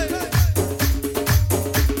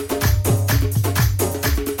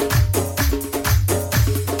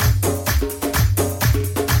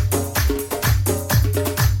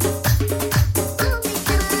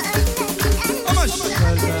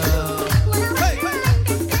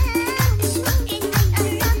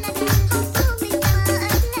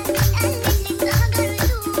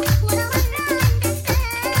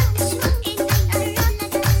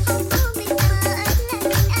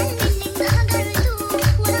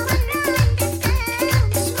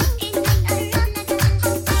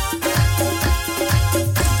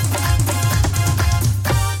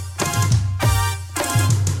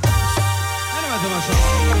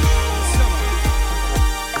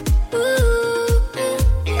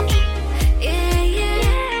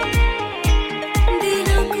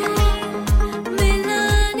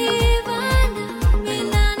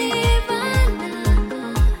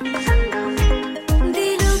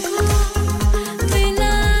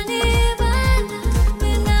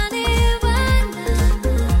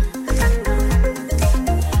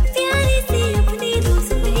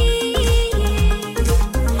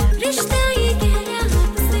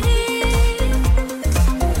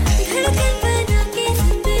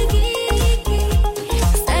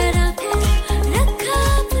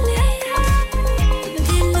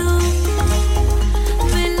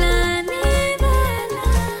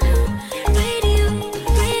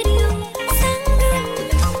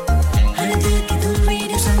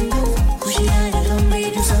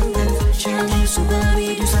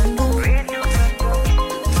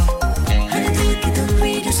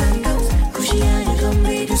 खुशियाँ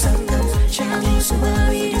रेडियो संगम शामों सुबह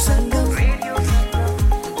रेडियो संगम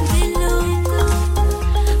दिलों को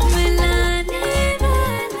मिलाने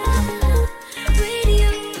वाला रेडियो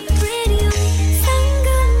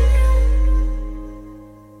संगम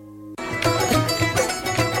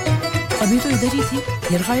अभी तो इधर ही थी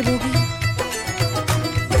फिर गायब हो गई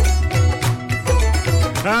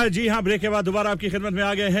जी हाँ ब्रेक के बाद दोबारा आपकी खिदमत में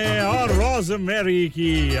आ गए हैं और रोज़मेरी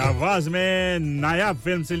की आवाज में नायाब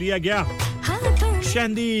फिल्म से लिया गया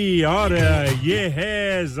शहदी और ये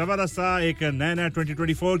है जबरदस्त एक नया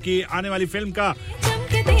 2024 की आने वाली फिल्म का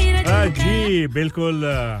जी बिल्कुल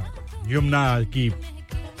यमुना की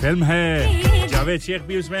फिल्म है जावेद शेख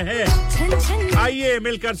भी उसमें है आइए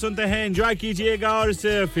मिलकर सुनते हैं एंजॉय कीजिएगा और इस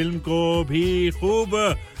फिल्म को भी खूब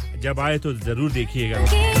जब आए तो जरूर देखिएगा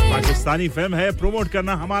पाकिस्तानी फिल्म है प्रमोट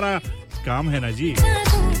करना हमारा काम है ना जी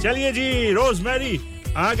चलिए जी रोज़मेरी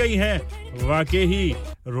आ गई हैं वाकई ही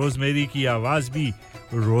रोज़मेरी की आवाज भी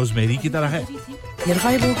रोज़मेरी की तरह है फिर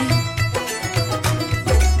गायब हो गई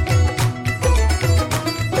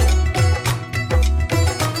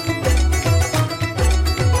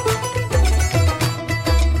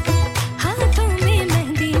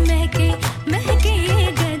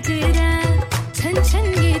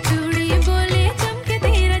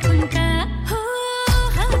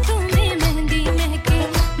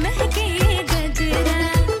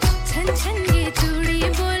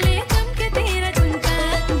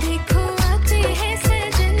देखो आते हैं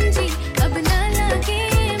सजन जी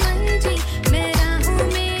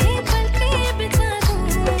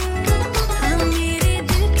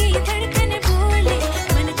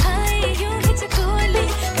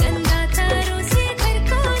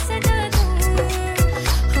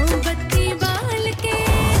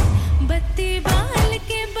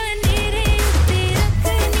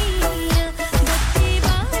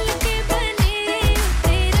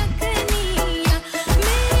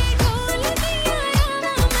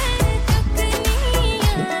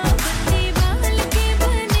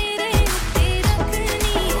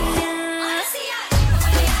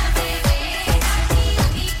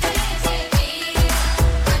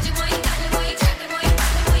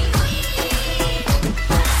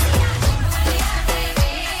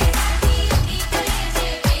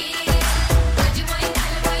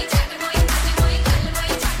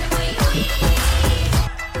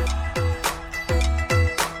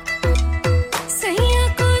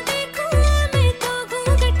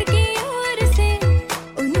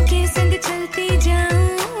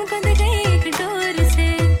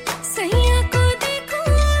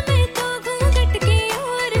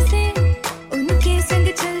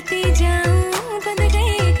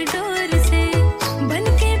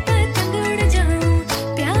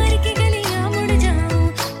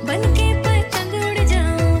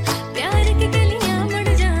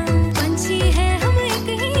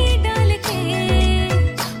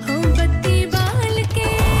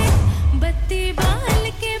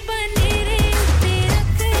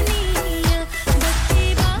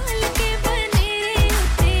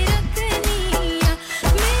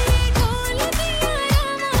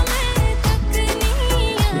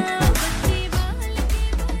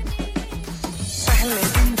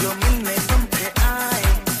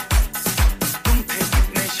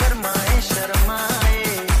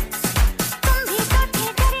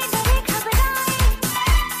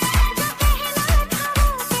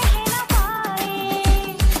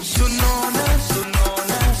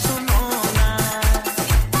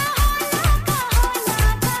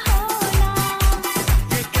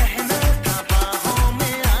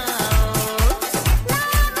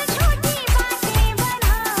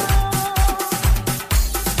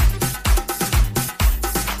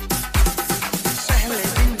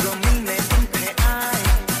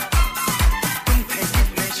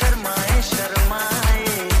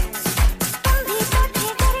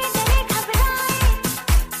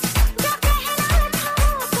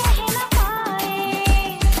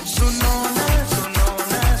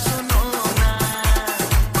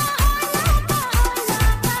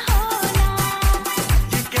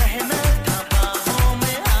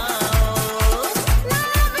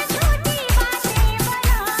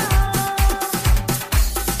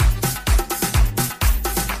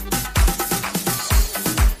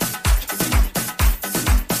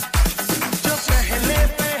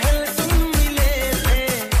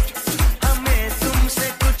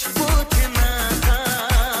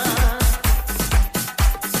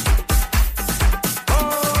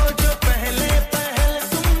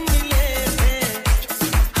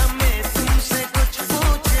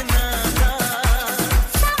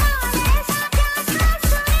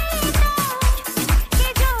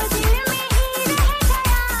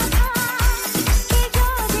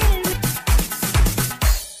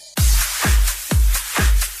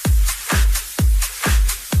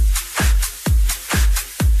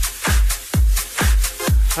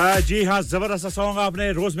जी हाँ जबरदस्त सॉन्ग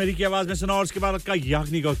आपने रोजमेरी की आवाज में सुना और उसके बाद का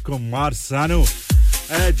याग्निक कुमार सानू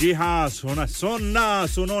जी हाँ सुनो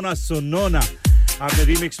ना आपने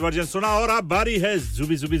रीमिक्स वर्जन सुना और अब बारी है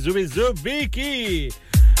जुबी की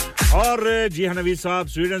और जी हाँ नवीद साहब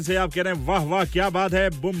स्वीडन से आप कह रहे हैं वाह क्या बात है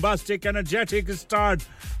bombastic energetic start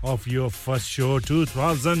of your first show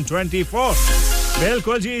 2024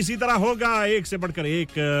 बिल्कुल जी इसी तरह होगा एक से बढ़कर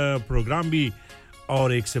एक प्रोग्राम भी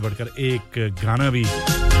और एक से बढ़कर एक गाना भी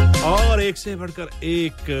और एक से बढ़कर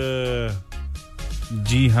एक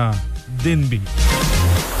जी हाँ दिन भी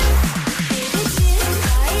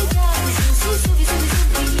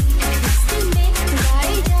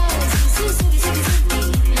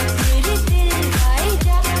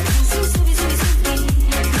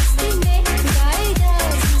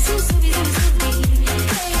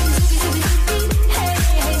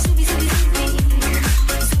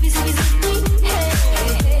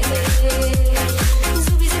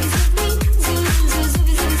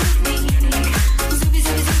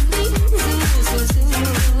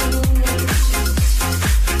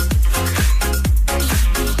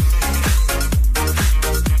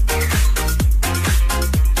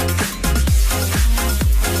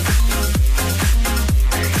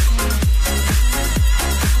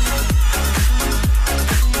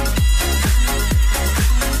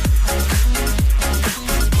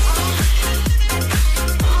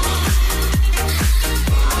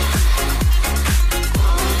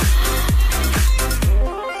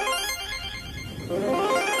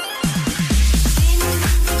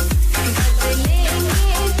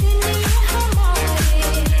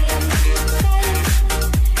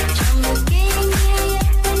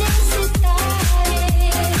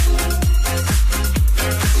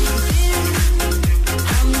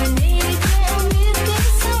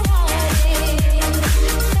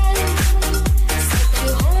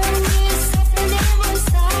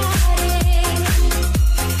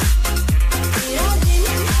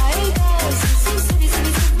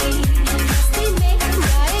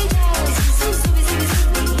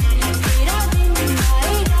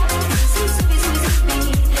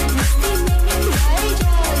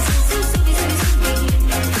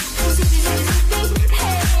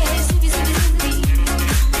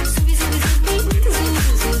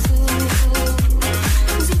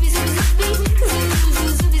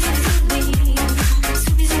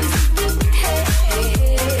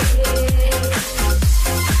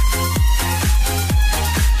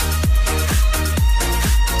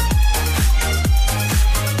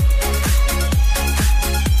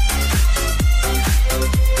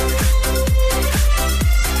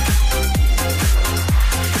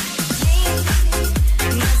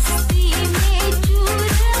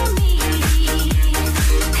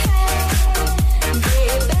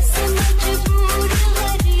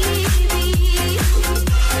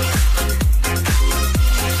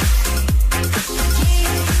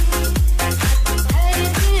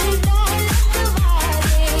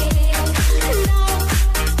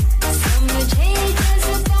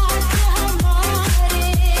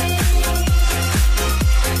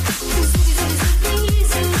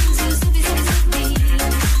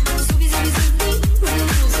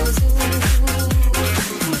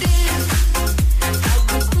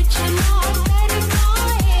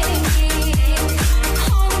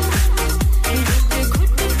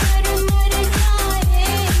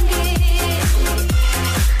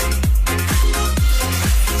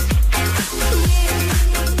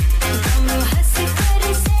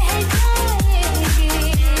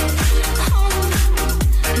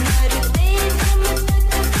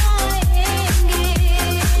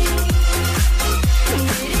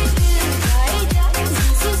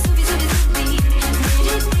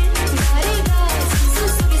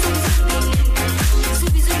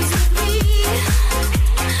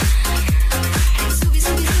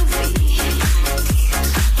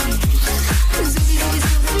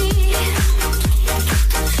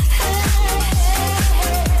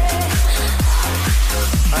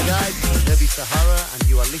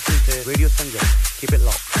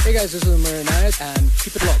guys, this is Marinayat and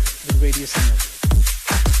keep it locked with Radio Salam.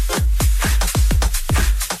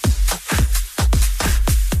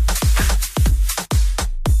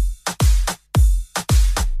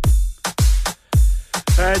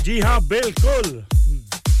 जी हाँ बिल्कुल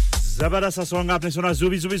जबरदस्त सा सॉन्ग आपने सुना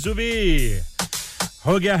जुबी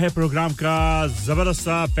हो गया है प्रोग्राम का जबरदस्त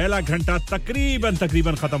सा पहला घंटा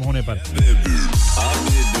तकरीबन खत्म होने पर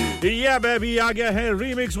या बेबी आ गया है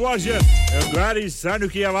रीमिक्स वर्जन गारी सानू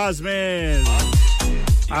की आवाज में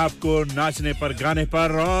आपको नाचने पर गाने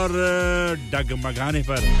पर और डगमगाने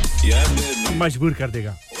पर मजबूर कर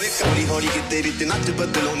देगा ਹੌਲੀ ਹੌਲੀ ਕਿਤੇ ਵਿੱਚ ਨੱਚ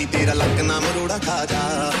ਬਦਲੋ ਨੀ ਤੇਰਾ ਲੱਕ ਨਾ ਮਰੋੜਾ ਖਾ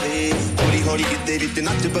ਜਾਵੇ ਹੌਲੀ ਹੌਲੀ ਕਿਤੇ ਵਿੱਚ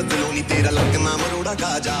ਨੱਚ ਬਦਲੋ ਨੀ ਤੇਰਾ ਲੱਕ ਨਾ ਮਰੋੜਾ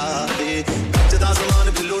ਖਾ ਜਾਵੇ ਕੱਚ ਦਾ ਸਮਾਨ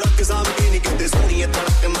ਬਿੱਲੋ ਰੱਖ ਸਾਂਭ ਕੇ ਨੀ ਕਿਤੇ ਸੋਹਣੀਏ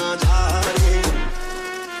ਤੜਕ ਨਾ ਜਾਵੇ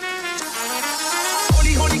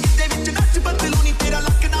ਹੌਲੀ ਹੌਲੀ ਕਿਤੇ ਵਿੱਚ ਨੱਚ ਬਦਲੋ ਨੀ ਤੇਰਾ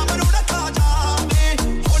ਲੱਕ ਨਾ ਮਰੋੜਾ ਖਾ ਜਾਵੇ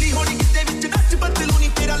ਹੌਲੀ ਹੌਲੀ ਕਿਤੇ ਵਿੱਚ ਨੱਚ ਬਦਲੋ ਨੀ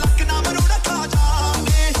ਤੇਰਾ ਲੱਕ ਨਾ ਮਰੋੜਾ ਖਾ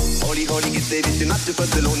ਜਾਵੇ ਹੌਲੀ ਹੌਲੀ ਕਿਤੇ ਵਿੱਚ ਨੱਚ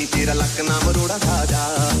ਬਦਲੋ ਨੀ ਤੇਰਾ ਲੱਕ ਨਾ ਮਰੋੜਾ ਖਾ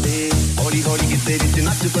ਜਾਵੇ ਹੌਲੀ ਹੌਲੀ ਕਿਤੇ ਵਿੱਚ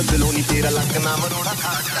ਨੱਚ ਬਦਲੋ ਨੀ ਤੇਰਾ ਲੱਕ ਨਾ ਮਰੋੜਾ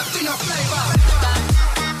ਖਾ ਜਾਵੇ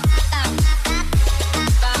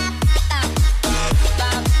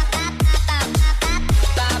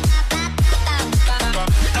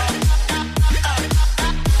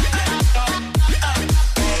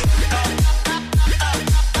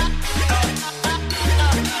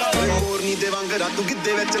ਤੂੰ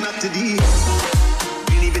ਗਿੱਧੇ ਵਿੱਚ ਨੱਚਦੀ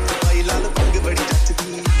ਪੀਣੀ ਵਿੱਚ ਪਾਈ ਲਾਲ ਪੰਗ ਬੜੀ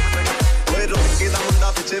ਜੱਚਦੀ ਓਏ ਰੋਕੇ ਦਾ ਮੁੰਡਾ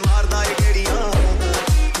ਪਿੱਛੇ ਮਾਰਦਾ ਏ ਗੇੜੀਆਂ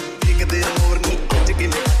ਇੱਕ ਦੇ ਮੋਰਨੀ ਅੱਜ ਕਿਵੇਂ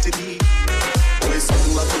ਨੱਚਦੀ ਓਏ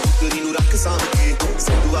ਸੰਦੂਆ ਕੁੱਤਰੀ ਨੂੰ ਰੱਖ ਸਾਂਭ ਕੇ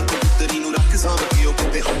ਸੰਦੂਆ ਕੁੱਤਰੀ ਨੂੰ ਰੱਖ ਸਾਂਭ ਕੇ ਉਹ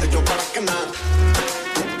ਕਿਤੇ ਹੱਥ ਚੋਂ ਪੜਕਣਾ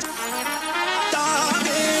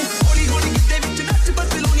ਤਾਵੇ ਹੌਲੀ ਹੌਲੀ ਗਿੱਧੇ ਵਿੱਚ ਨੱਚ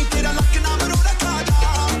ਬਦਲੋ ਨੀ ਤੇਰਾ ਲੱਕ ਨਾ ਮਰੋੜਾ ਖਾ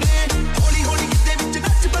ਜਾਵੇ ਹੌਲੀ ਹੌਲੀ ਗਿੱਧੇ ਵਿੱਚ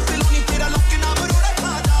ਨੱਚ ਬਦਲੋ ਨੀ ਤੇਰਾ ਲੱਕ ਨਾ ਮਰੋੜਾ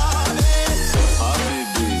ਖਾ ਜਾਵੇ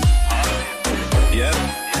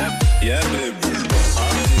Yeah, baby.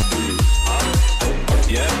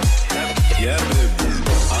 Yeah, baby.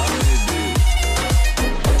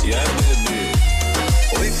 Yeah, baby.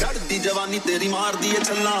 ਓਏ ਕੱਢਦੀ ਜਵਾਨੀ ਤੇਰੀ ਮਾਰਦੀ ਏ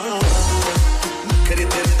ਛੱਲਾ ਨਖਰੇ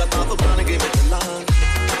ਤੇਰੇ ਦਾ ਤਾਪ ਬਣ ਗਏ ਮੈਂ ਚੱਲਾ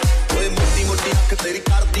ਓਏ ਮੋਟੀ ਮੋਟੀ ਅੱਖ ਤੇਰੀ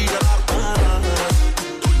ਕਰਦੀ ਜਰਾਰਤਾਂ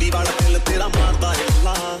ਟੁੱਡੀ ਵਾਲਾ ਦਿਲ ਤੇਰਾ ਮਾਰਦਾ ਏ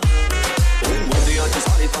ਅੱਲਾ ਓਏ ਮੁੰਡਿਆਂ 'ਚ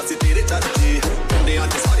ਸਾਰੇ ਪਾਸੇ ਤੇਰੇ ਚਰਚੇ ਮੁੰਡਿਆਂ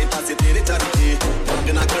 'ਚ ਸਾਰੇ ਪਾਸੇ ਤੇਰੇ ਚਰਚੇ ਰੰਗ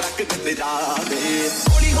ਨਾ ਕੜਕ ਕਿਤੇ ਜਾਵੇ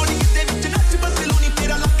ਹੌਲੀ ਹੌਲੀ ਕਿਤੇ ਵਿੱਚ ਨੱਚ ਬਦਲੋ ਨੀ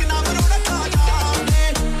ਤੇਰਾ ਲੱਕ ਨਾ ਮਰੋੜਾ ਖਾ ਜਾਵੇ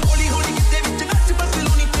ਹੌਲੀ ਹੌਲੀ ਕਿਤੇ ਵਿੱਚ ਨੱਚ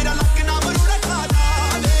ਬਦਲੋ ਨੀ ਤੇਰਾ ਲੱਕ ਨਾ ਮਰੋੜਾ ਖਾ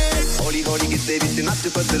ਜਾਵੇ ਹੌਲੀ ਹੌਲੀ ਕਿਤੇ ਵਿੱਚ ਨੱਚ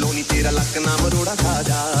ਬਦਲੋ ਨੀ ਤੇਰਾ ਲੱਕ ਨਾ ਮਰੋੜਾ ਖਾ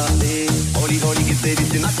ਜਾਵੇ ਹੌਲੀ ਹੌਲੀ ਕਿਤੇ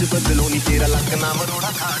ਵਿੱਚ ਨੱਚ ਬਦਲੋ ਨੀ ਤੇਰਾ ਲੱਕ ਨਾ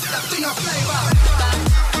ਮਰੋੜਾ ਖਾ ਜਾਵੇ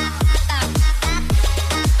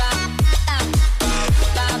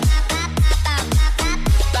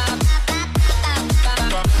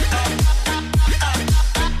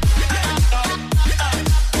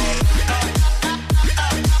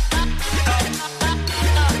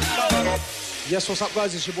Yes, what's up,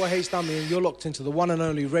 guys? It's your boy Hayes Dummy, and you're locked into the one and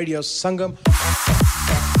only Radio Sangam.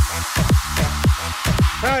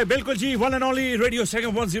 Hey, बिल्कुल जी, one and only Radio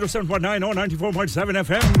Sangam 107.9 और 94.7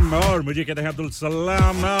 FM और मुझे कहते हैं अब्दुल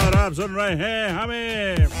सलाम और आप सुन रहे हैं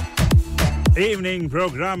हमें इवनिंग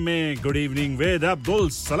प्रोग्राम में good evening with Abdul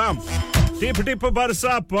Salam टिप टिप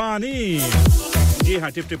बरसा पानी जी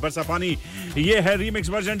हाँ टिप टिप बरसा पानी ये है रीमिक्स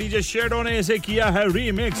वर्जन डीजे शेडो ने इसे किया है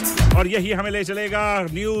रीमिक्स और यही हमें ले चलेगा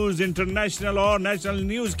न्यूज़ इंटरनेशनल और नेशनल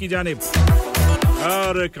न्यूज़ की जानिब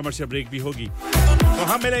और कमर्शियल ब्रेक भी होगी तो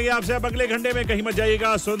हम मिलेंगे आपसे अब अगले घंटे में कहीं मत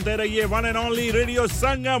जाइएगा सुनते रहिए one and only radio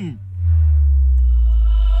Sangam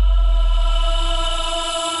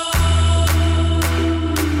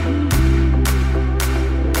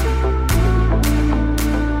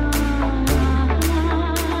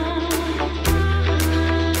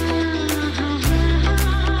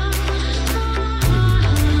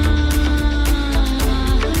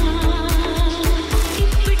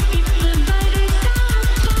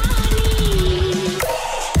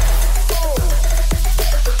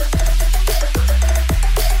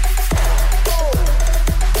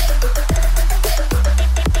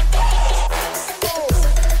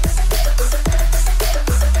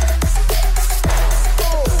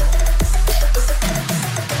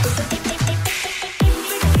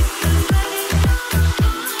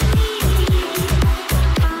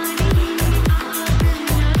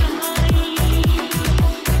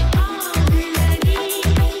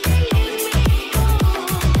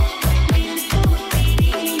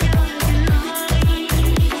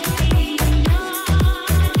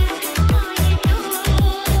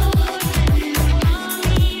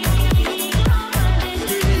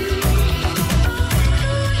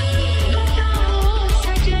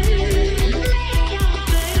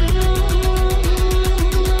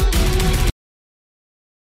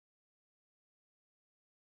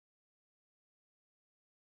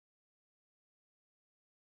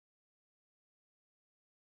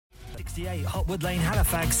Hotwood Lane,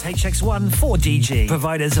 Halifax, HX1 4DG.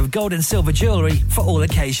 Providers of gold and silver jewellery for all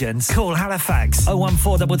occasions. Call Halifax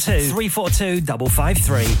 01422 342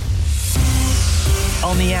 553.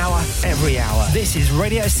 On the hour, every hour. This is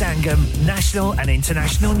Radio Sangam, national and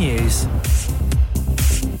international news.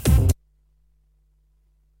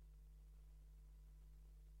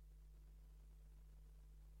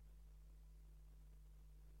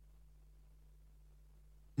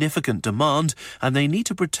 significant demand and they need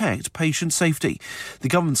to protect patient safety. The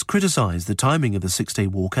government's criticised the timing of the 6-day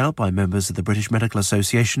walkout by members of the British Medical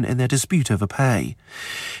Association in their dispute over pay.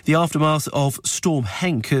 The aftermath of Storm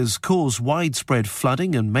Henk has caused widespread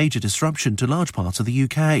flooding and major disruption to large parts of the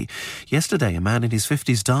UK. Yesterday, a man in his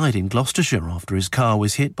 50s died in Gloucestershire after his car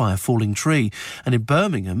was hit by a falling tree. And in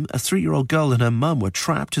Birmingham, a 3-year-old girl and her mum were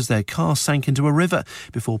trapped as their car sank into a river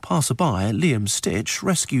before passerby Liam Stitch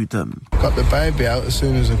rescued them. Got the baby out as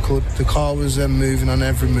soon as I could. The car was moving on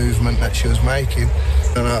every movement that she was making.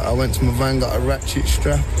 And I went to my van, got a ratchet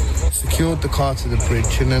strap, secured the car to the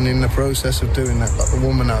bridge, and then in the process of doing that, got the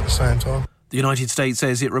woman out at the same time. The United States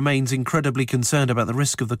says it remains incredibly concerned about the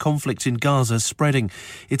risk of the conflict in Gaza spreading.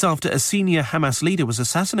 It's after a senior Hamas leader was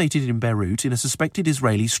assassinated in Beirut in a suspected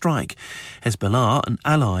Israeli strike. Hezbollah, an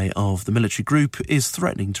ally of the military group, is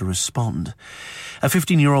threatening to respond. A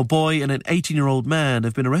 15-year-old boy and an 18-year-old man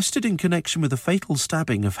have been arrested in connection with the fatal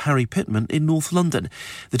stabbing of Harry Pittman in North London.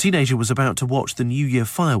 The teenager was about to watch the New Year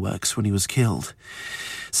fireworks when he was killed.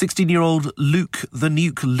 16-year-old Luke the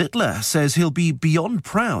Nuke Littler says he'll be beyond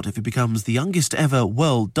proud if he becomes the youngest ever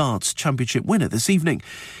World Darts Championship winner this evening.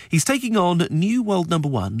 He's taking on new world number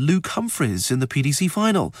 1 Luke Humphries in the PDC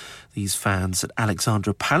final. These fans at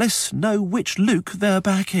Alexandra Palace know which Luke they're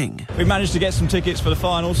backing. We managed to get some tickets for the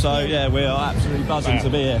final, so yeah, we are absolutely buzzing to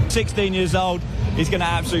be here. 16 years old, he's going to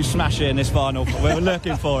absolutely smash it in this final. We're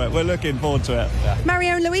looking for it. We're looking forward to it. Yeah.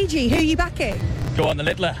 Mario and Luigi, who are you backing? Go on the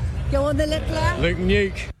Littler. Go on the Littler. Luke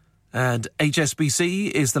Nuke. And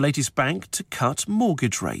HSBC is the latest bank to cut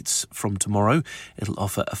mortgage rates. From tomorrow, it'll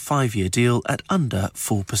offer a 5-year deal at under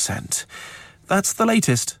 4%. That's the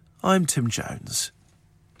latest. I'm Tim Jones.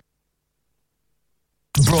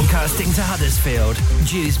 Broadcasting to Huddersfield,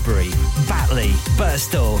 Dewsbury, Batley,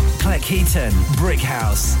 Birstall, Cleckheaton,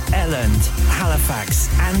 Brickhouse, Elland, Halifax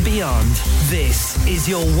and beyond. This is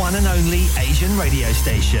your one and only Asian radio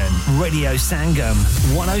station. Radio Sangam,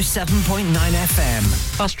 107.9 FM.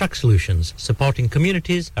 Fast Track Solutions, supporting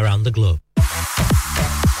communities around the globe.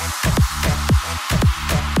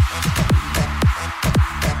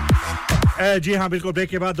 जी हाँ बिल्कुल break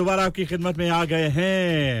के बाद दोबारा आपकी खिदमत में आ गए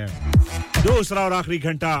हैं दूसरा और आखिरी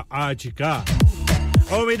घंटा आज का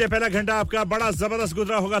उम्मीद है पहला घंटा आपका बड़ा जबरदस्त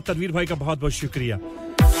गुजरा होगा तनवीर भाई का बहुत-बहुत शुक्रिया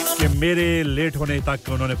कि मेरे लेट होने तक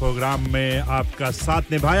उन्होंने प्रोग्राम में आपका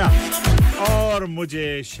साथ निभाया और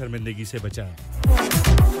मुझे शर्मिंदगी से बचाया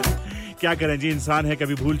क्या करें जी इंसान है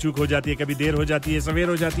कभी भूल चूक हो जाती है कभी देर हो जाती है सवेर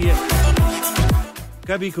हो जाती है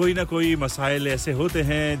कभी कोई ना कोई मसाइल ऐसे होते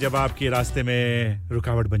हैं जब आपके रास्ते में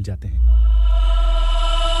रुकावट बन जाते हैं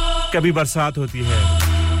कभी बरसात होती है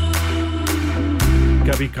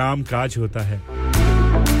कभी काम काज होता है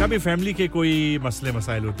कभी फैमिली के कोई मसले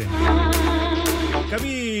मसाइल होते हैं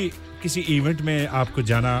कभी किसी इवेंट में आपको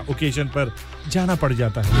जाना ओकेजन पर जाना पड़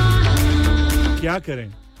जाता है क्या करें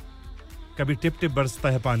कभी टिप टिप बरसता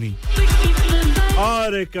है पानी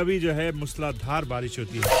और कभी जो है मूसलाधार बारिश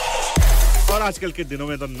होती है और आजकल के दिनों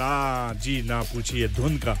में तो ना जी ना पूछिए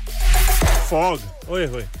धुंध का फॉग ओए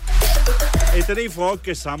होए इतनी फॉग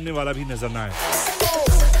के सामने वाला भी नजर ना आए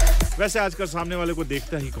वैसे आजकल सामने वाले को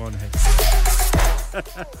देखता ही कौन है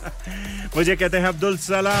मुझे कहते हैं अब्दुल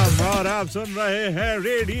सलाम और आप सुन रहे हैं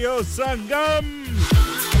रेडियो संगम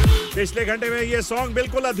पिछले घंटे में ये सॉन्ग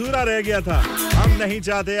बिल्कुल अधूरा रह गया था हम नहीं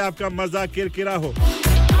चाहते आपका मजा किरकिरा हो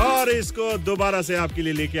और इसको दोबारा से आपके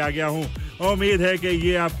लिए लेके आ गया हूं उम्मीद है कि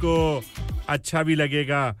ये आपको अच्छा भी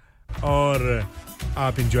लगेगा और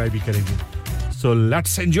आप एंजॉय भी करेंगे सो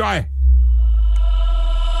लेट्स एंजॉय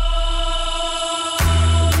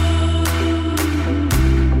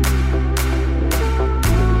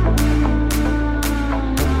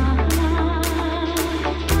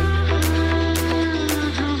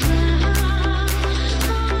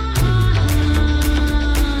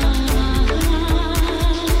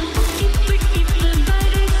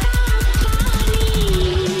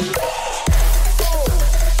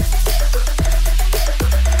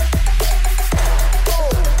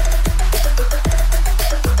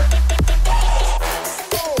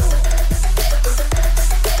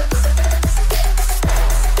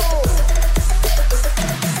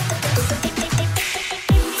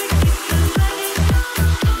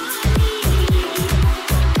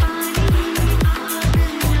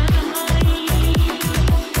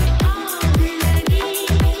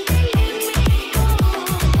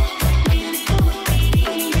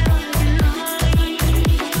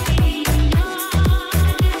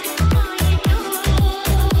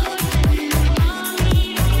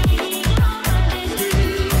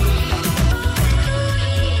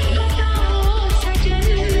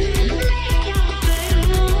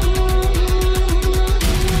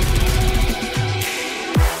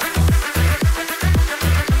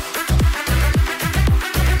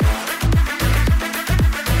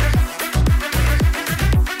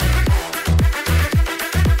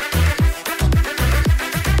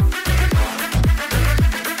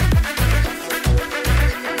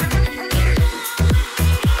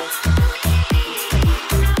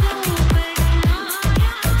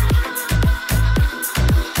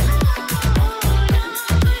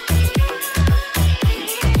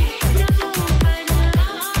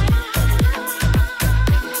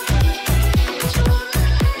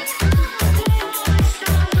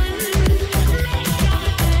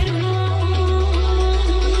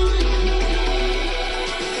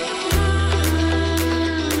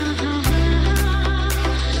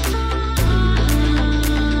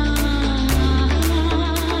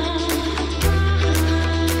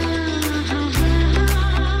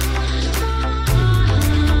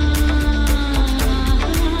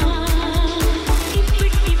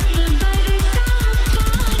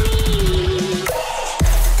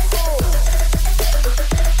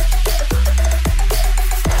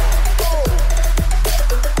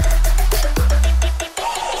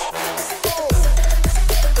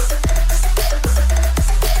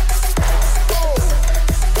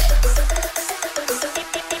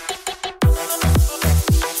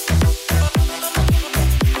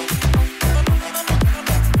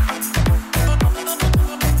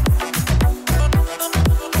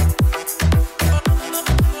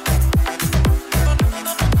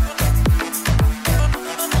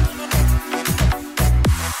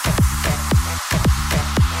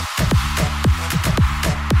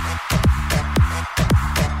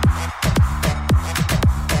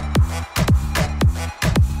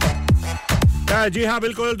जी हां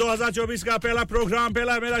बिल्कुल 2024 का पहला प्रोग्राम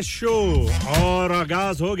पहला मेरा शो और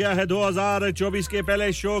आगाज हो गया है 2024 के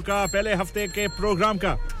पहले शो का पहले हफ्ते के प्रोग्राम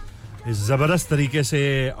का इस जबरदस्त तरीके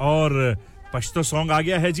से और पश्तो सॉन्ग आ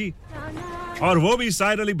गया है जी और वो भी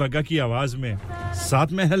साहिर अली भग्गा की आवाज में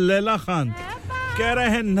साथ में है लैला खान कह रहे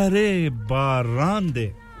हैं नरे बारान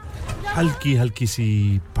दे हल्की हल्की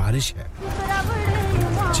सी बारिश है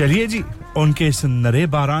चलिए जी उनके इस नरे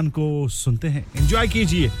बारान को सुनते हैं एंजॉय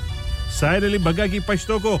कीजिए साहिर अली भग्गा की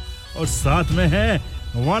पश्तो को और साथ में है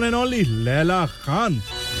one and only Laila Khan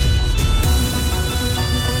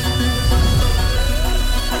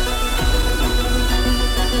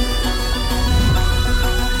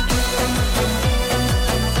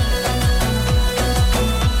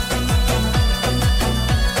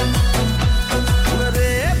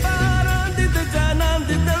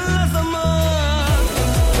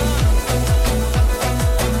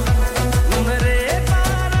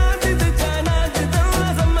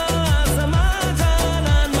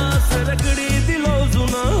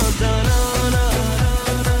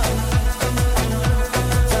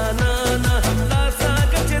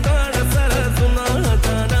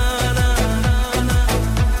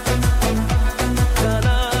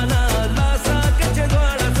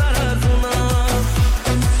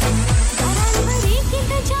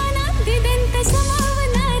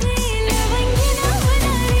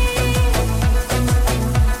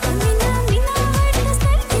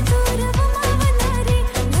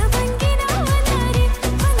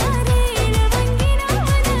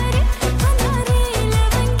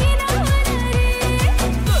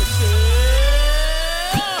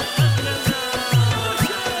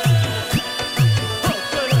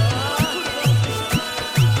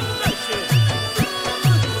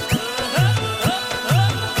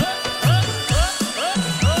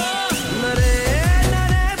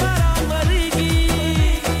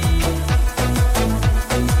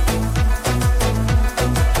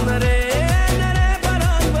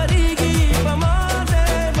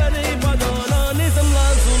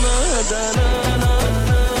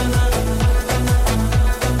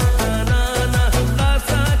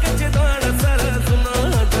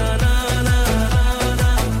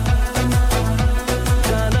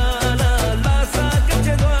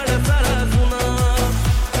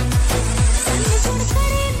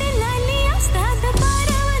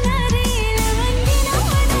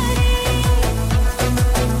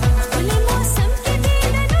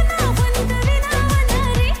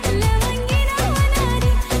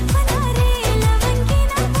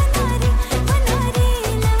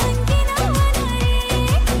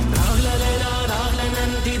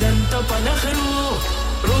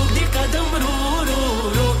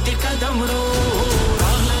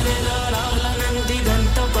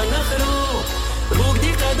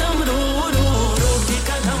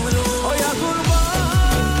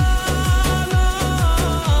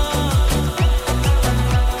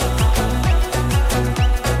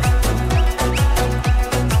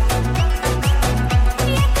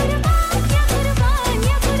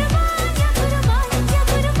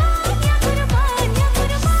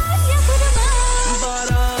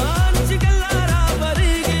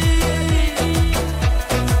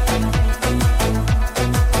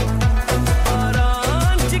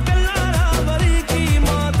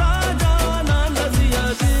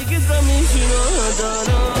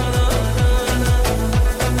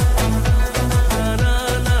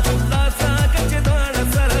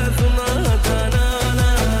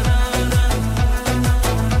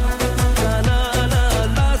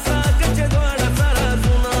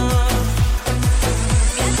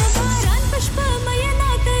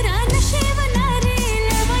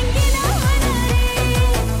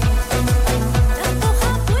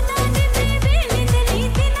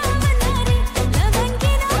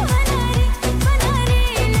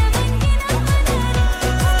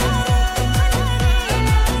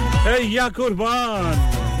या कुर्बान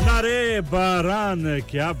नारे बारान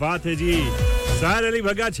क्या बात है जी साहिर अली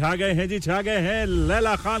भग्गा छा गए हैं जी छा गए हैं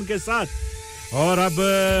लैला खान के साथ और अब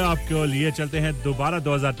आपको लिए चलते हैं दोबारा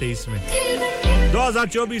 2023 में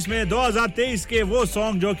 2024 में 2023 के वो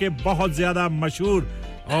सॉन्ग जो कि बहुत ज्यादा मशहूर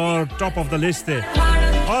और टॉप ऑफ द लिस्ट थे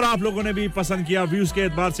और आप लोगों ने भी पसंद किया व्यूज के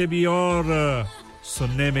एतबार से भी और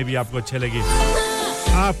सुनने में भी आपको अच्छे लगे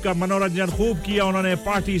आपका मनोरंजन खूब किया उन्होंने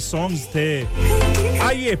पार्टी सॉन्ग्स थे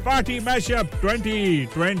आइए पार्टी मैशअप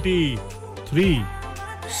 2023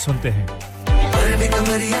 सुनते हैं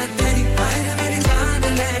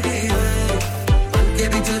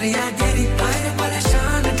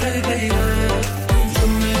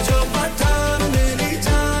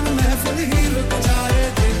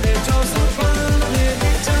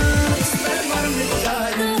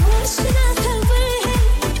Shut up.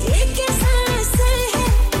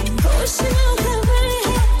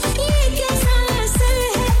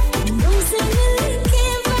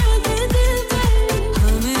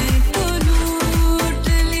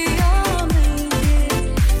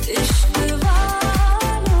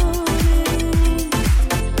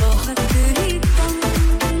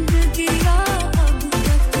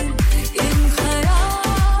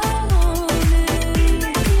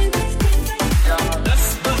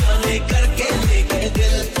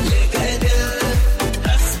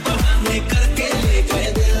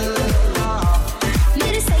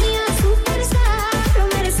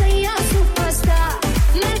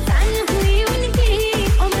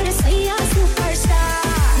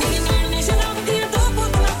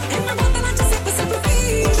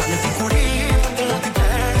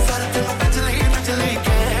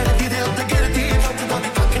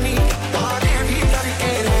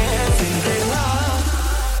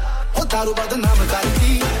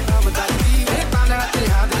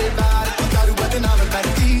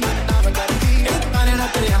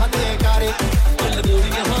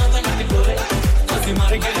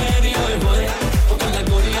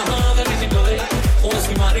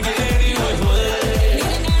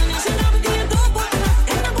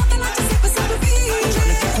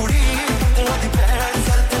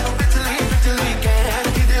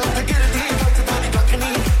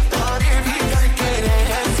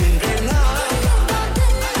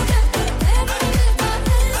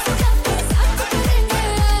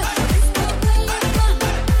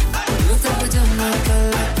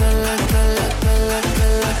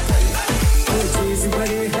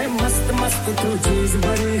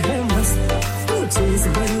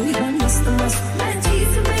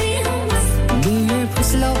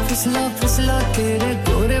 फिसला फिसला तेरे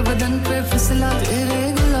गोरे बदन पे फिसला तेरे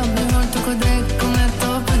गुलाबी होंठ को देख मैं तो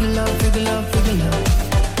पिघला पिघला पिघला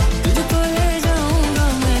तुझको ले जाऊंगा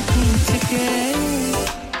मैं खींच के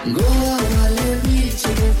गोवा वाले बीच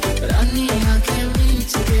पे रानी आंखें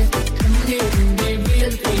बीच के ठंडे ठंडे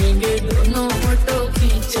बियर पिएंगे दोनों फोटो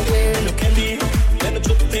खींच के कहती मैंने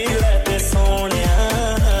छुट्टी लेते सोनिया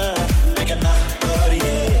मैं कहना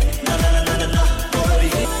करिए ना ना ना ना ना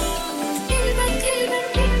करिए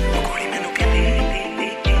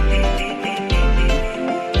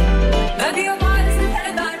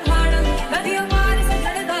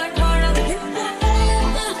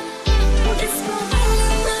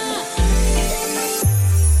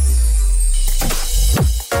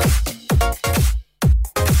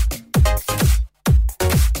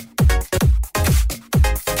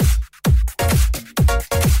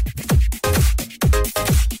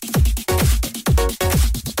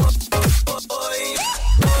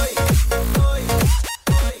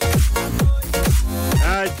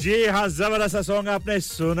जी हाँ जबरदस्त सा सॉन्ग आपने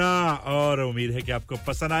सुना और उम्मीद है कि आपको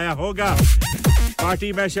पसंद आया होगा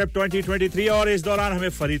पार्टी मैशअप 2023 और इस दौरान हमें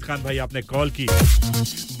फरीद खान भाई आपने कॉल की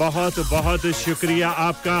बहुत बहुत शुक्रिया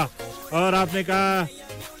आपका और आपने कहा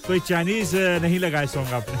कोई चाइनीज नहीं लगाए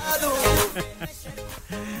सॉन्ग आपने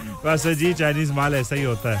बस जी चाइनीज माल ऐसा ही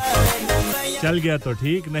होता है चल गया तो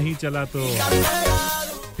ठीक नहीं चला तो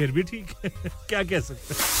फिर भी ठीक क्या कह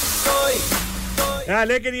सकते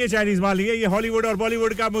लेकिन ये चाइनीज माल नहीं है ये हॉलीवुड और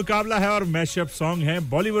बॉलीवुड का मुकाबला है और मैशअप सॉन्ग है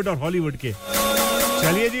बॉलीवुड और हॉलीवुड के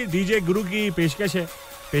चलिए जी डीजे गुरु की पेशकश है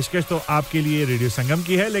पेशकश तो आपके लिए रेडियो संगम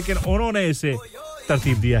की है लेकिन उन्होंने इसे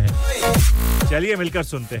तरतीब दिया है चलिए मिलकर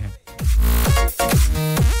सुनते हैं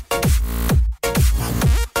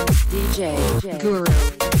डीजे गुरु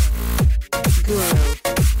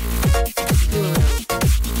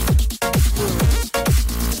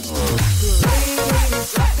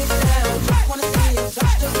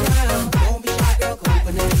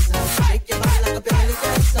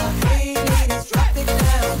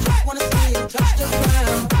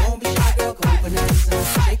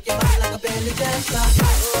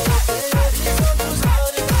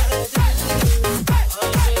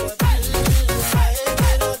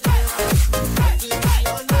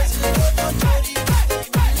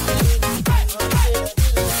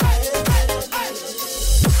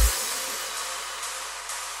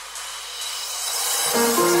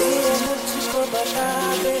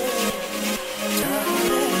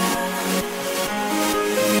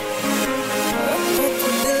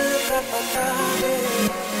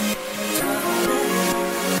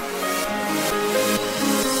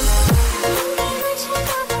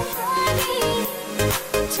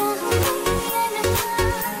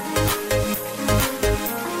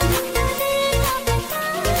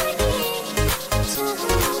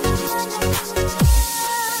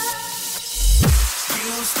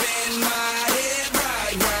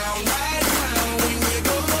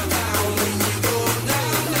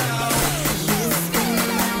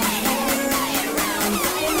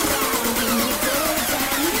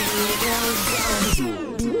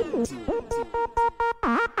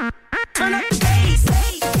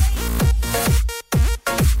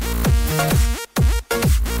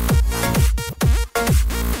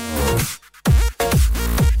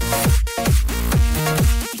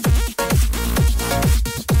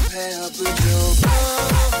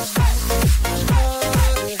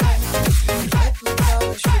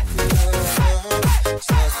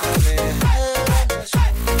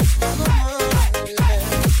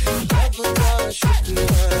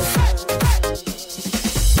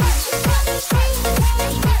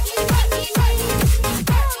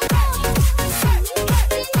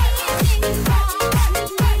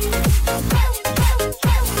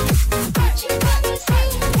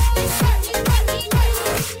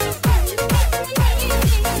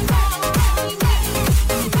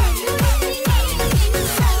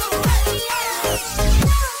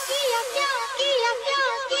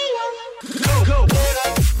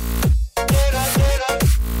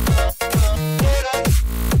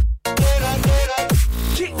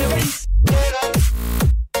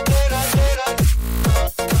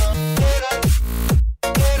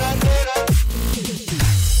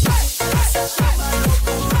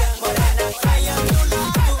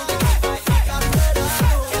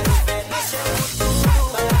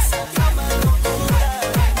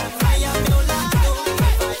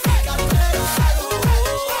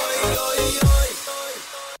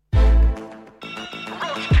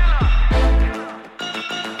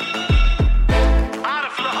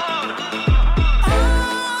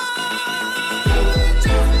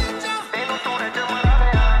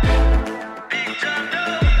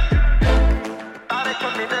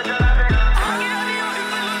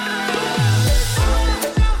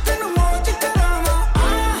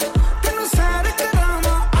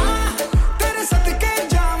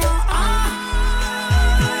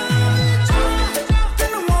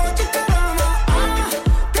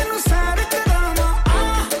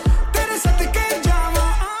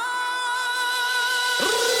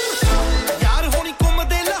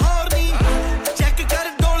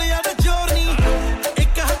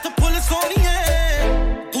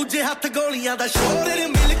ਕੁੜੀਆਂ ਦਾ ਸ਼ੋਰ ਤੇਰੇ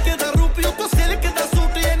ਮਿਲਕ ਦਾ ਰੂਪਿਓ ਤੋਂ ਸਿਲਕ ਦਾ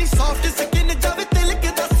ਸੂਟ ਐਨੀ ਸੌਫਟ ਸਕਿਨ ਜਾਵੇ ਤਿਲਕ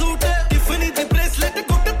ਦਾ ਸੂਟ ਟਿਫਨੀ ਦੀ ਬ੍ਰੇਸਲੇਟ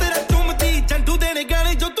ਗੁੱਟ ਤੇਰਾ ਚੁੰਮਦੀ ਜੰਡੂ ਦੇਣੇ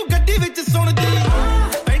ਗਾਣੇ ਜੋ ਤੂੰ ਗੱਡੀ ਵਿੱਚ ਸੁਣਦੀ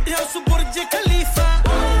ਪੈਂਟ ਹਾਊਸ ਬੁਰਜ ਖਲੀਫਾ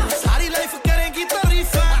ਸਾਰੀ ਲਾਈਫ ਕਰੇਗੀ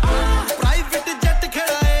ਤਾਰੀਫਾਂ ਪ੍ਰਾਈਵੇਟ ਜੈਟ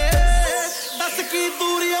ਖੜਾਏ ਦੱਸ ਕੀ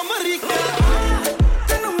ਦੂਰੀ America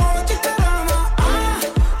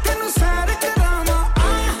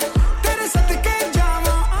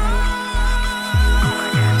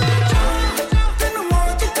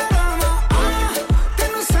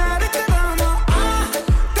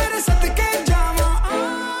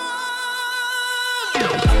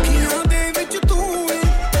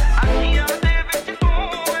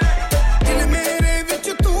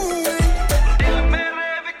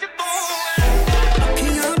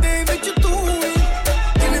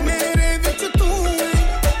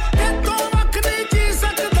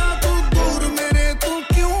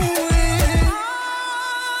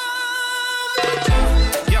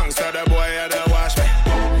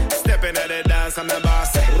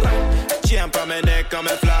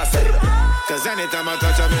Cause anytime I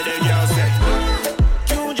touch up with the girl say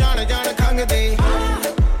Kyun jaane jaane khangde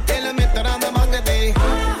Dil mein taran mangde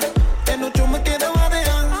Tenu chum ke dawa de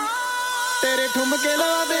Tere thum ke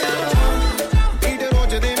la de Beat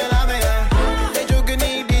roj de mila de Te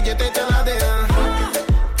jugni DJ te chala de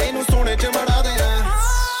Tenu sone ch bada de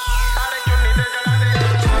Sare chunni te jala de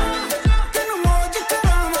Tenu moj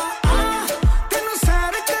karama Tenu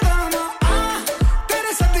sare karama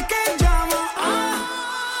Tere sadke jawa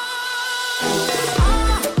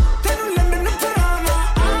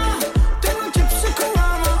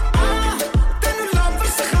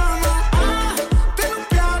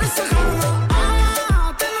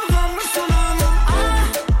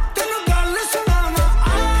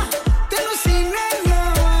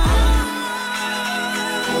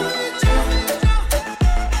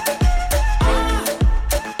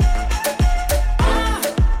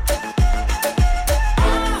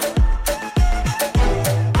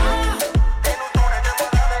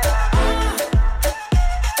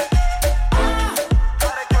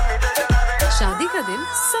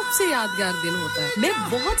यादगार दिन होता है मैं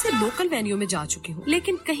बहुत से local venue में जा चुकी हूँ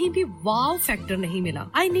लेकिन कहीं भी वाव फैक्टर नहीं मिला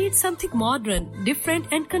I need something modern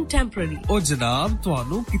different and contemporary ओ जनाब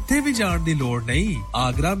ਤੁਹਾਨੂੰ ਕਿੱਥੇ ਵੀ ਜਾਣ ਦੀ ਲੋੜ ਨਹੀਂ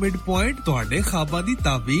ਆਗਰਾ ਮਿਡ ਪੁਆਇੰਟ ਤੁਹਾਡੇ ਖਾਬਾਂ ਦੀ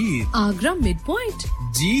ਤਾਬੀਰ आगरा मिड पॉइंट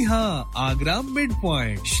जी हाँ आगरा मिड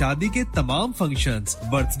पॉइंट शादी के तमाम functions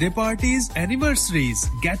birthday parties anniversaries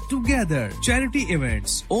get together charity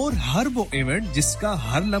events और हर वो इवेंट जिसका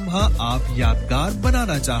हर लम्हा आप यादगार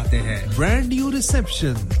बनाना चाहते हैं brand new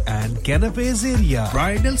reception and canopy area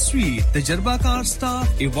bridal suite तजर्बाकार स्टाफ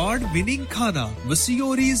अवार्ड विनिंग खाना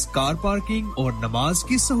वसीओरीज कार पार्किंग और नमाज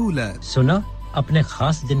की सहूलत सुना अपने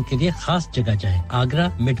खास दिन के लिए खास जगह जाएं Agra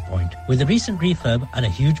mid point with a recent refurb and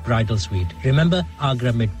a huge bridal suite remember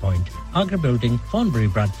Agra Mid Point Agra Building Thornbury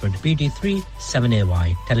Bradford BD3 7AY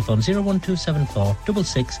telephone 01274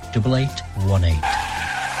 668818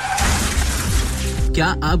 क्या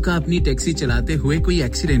आपका अपनी टैक्सी चलाते हुए कोई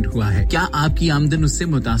एक्सीडेंट हुआ है क्या आपकी आमदन उससे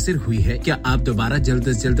मुतासिर हुई है क्या आप दोबारा जल्द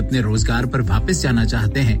से जल्द अपने रोजगार पर वापस जाना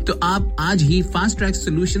चाहते हैं तो आप आज ही फास्ट ट्रैक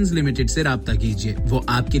सॉल्यूशंस लिमिटेड से राब्ता कीजिए वो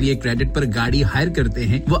आपके लिए क्रेडिट पर गाड़ी हायर करते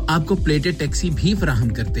हैं वो आपको प्लेटेड टैक्सी भी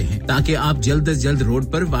फराहम करते हैं ताकि आप जल्द से जल्द रोड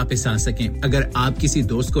पर वापस आ सकें अगर आप किसी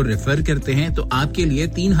दोस्त को रेफर करते हैं तो आपके लिए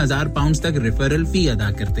 3000 पाउंड तक रेफरल फी अदा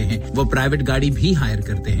करते हैं वो प्राइवेट गाड़ी भी हायर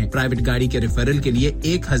करते हैं प्राइवेट गाड़ी के रेफरल के लिए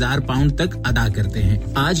 1000 पाउंड तक अदा करते हैं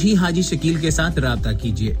आज ही हाजी शकील के साथ राब्ता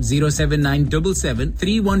कीजिए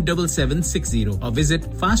 07977317760 और visit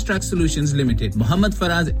fast track solutions limited Mohammad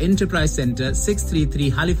Faraz enterprise centre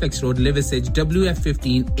 633 Halifax road Liversedge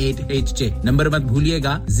WF15 8HJ number मत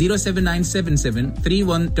भूलिएगा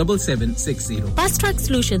 07977317760 Fast Track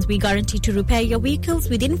Solutions we guarantee to repair your vehicles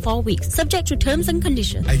within 4 weeks subject to terms and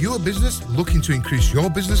conditions. Are you a business looking to increase your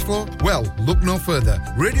business flow? Well, look no further.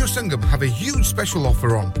 Radio Sangam have a huge special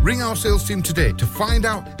offer on. Ring our sales team today to find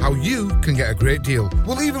out how you can get a great deal.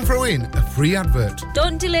 We'll even throw in a free advert.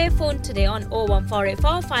 Don't delay, phone today on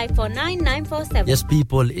 01484 549 947. Yes,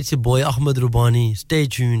 people, it's your boy Ahmed Rubani. Stay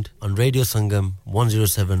tuned on Radio Sangam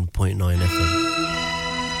 107.9 FM.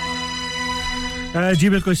 जी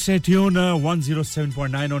बिल्कुल stay tune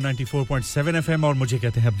 107.9 और 94.7 FM और मुझे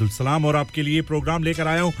कहते हैं अब्दुल सलाम और आपके लिए programme लेकर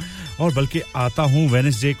आया हूं और बल्कि आता हूं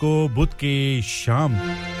वेडनेसडे को बुध के शाम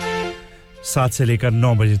 7 से लेकर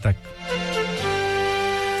 9 बजे तक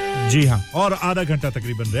जी हां और आधा घंटा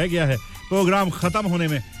तकरीबन रह गया है प्रोग्राम खत्म होने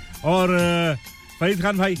में और फरीद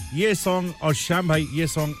खान भाई ये सॉन्ग और श्याम भाई ये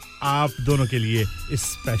सॉन्ग आप दोनों के लिए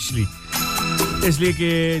स्पेशली इसलिए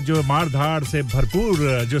कि जो मार-धाड़ से भरपूर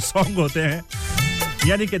जो सॉन्ग होते हैं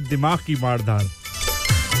यानी कि दिमाग की मार-धाड़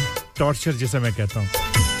टॉर्चर जिसे मैं कहता हूं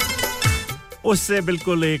उससे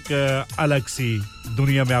बिल्कुल एक अलग सी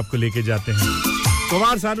दुनिया में आपको लेके जाते हैं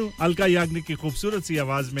कुमार सानू अलका याग्निक की खूबसूरत सी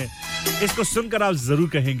आवाज में इसको सुनकर आप जरूर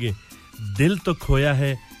कहेंगे दिल तो खोया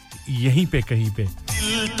है यहीं पे कहीं पे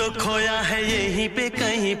दिल तो खोया है यहीं पे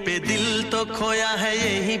कहीं पे दिल तो खोया है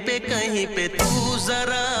यहीं पे कहीं पे तू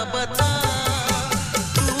जरा बता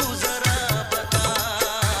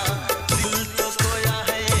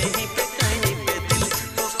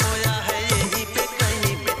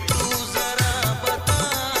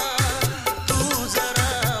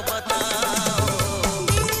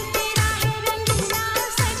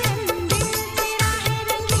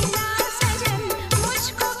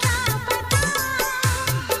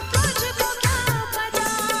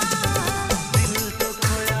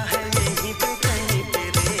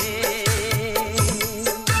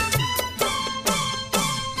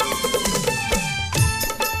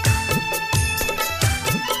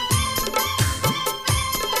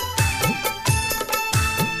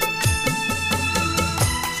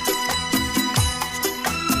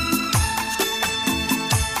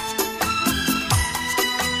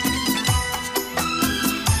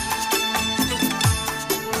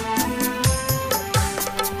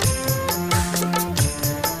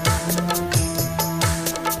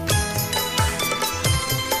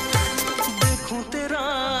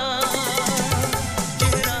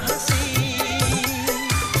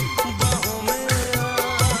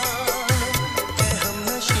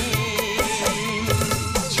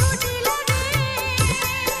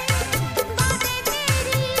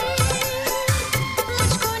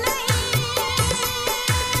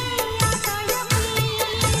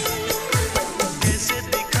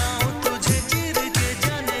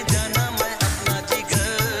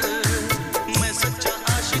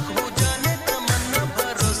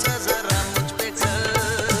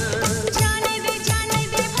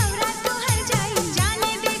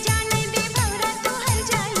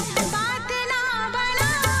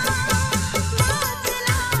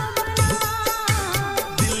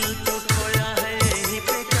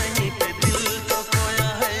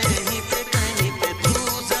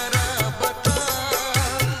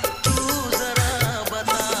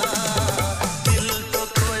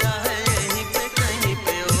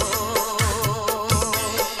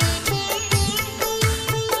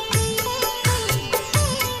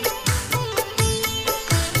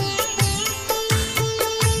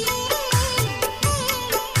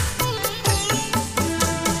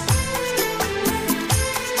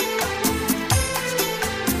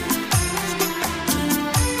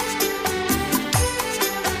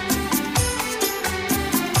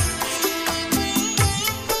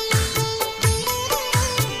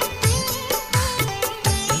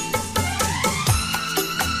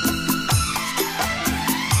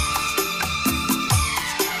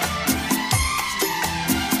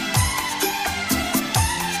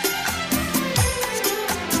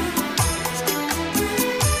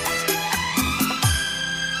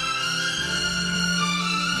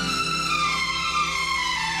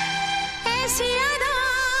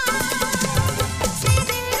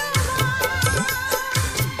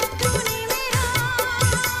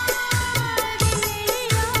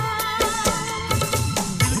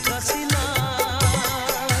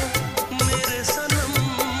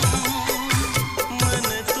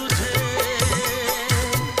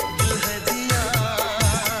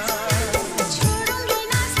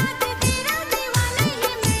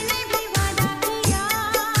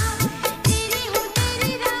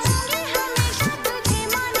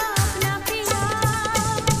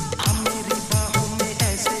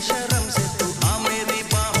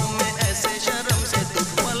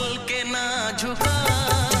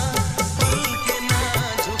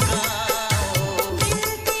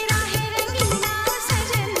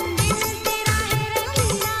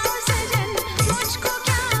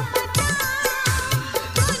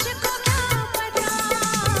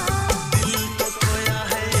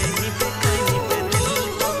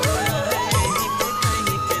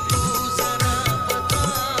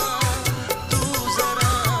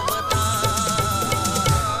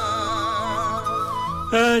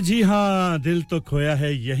जी हाँ दिल तो खोया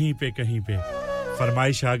है यहीं पे कहीं पे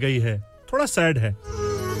फरमाइश आ गई है थोड़ा सैड है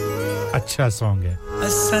अच्छा सॉन्ग है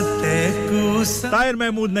ताहिर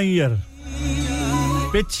महमूद नैयर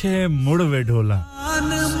पीछे मुड़ वे ढोला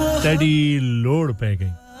तेरी लोड़ पे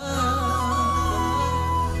गई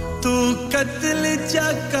तू कत्ल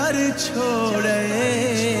चकर छोड़े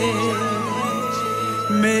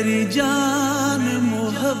मेरी जान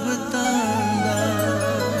मोहब्बतां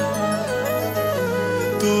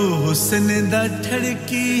तू हुस्न दा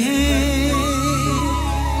ठड़की है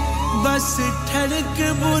बस ठड़क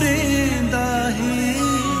बुरेंदा है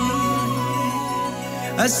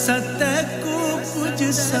असते को कुछ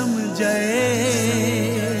समझे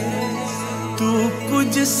तू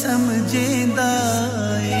कुछ समझेंदा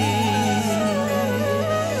है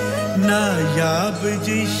नायाब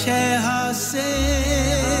जी शहा से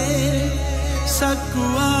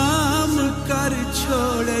सकवाम कर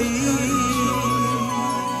छोड़ई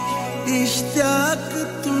इश्तियाक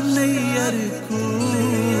तू नैयर को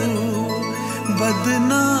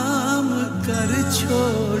बदनाम कर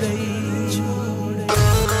छोड़ई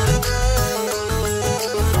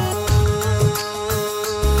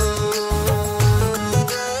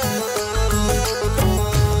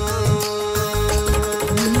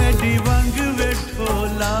मेरी वंग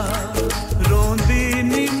वेठोला रोंदी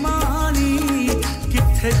निमानी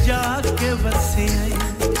किथे जाके वसे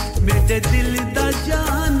मेरे दिल दा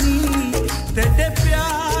जानी तेरे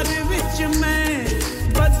प्यार विच मैं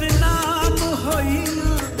बदनाम होई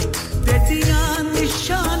तेरियां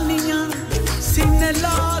निशानियां सीने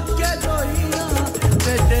ला के रोईया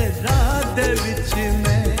तेरे राह दे विच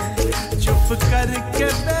मैं चुप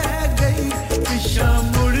करके बह गई पिछा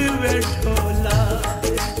मुड़ बैठोला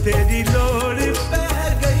तेरी लोड़ पै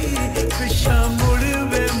गई पिछा मुड़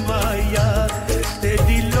वे माया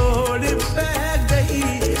तेरी लोड़ पै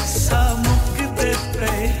गई सामुक दे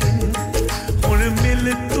प्रेम हुण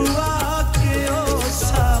मिल तू आके ओ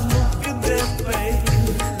सामुक दे प्रेम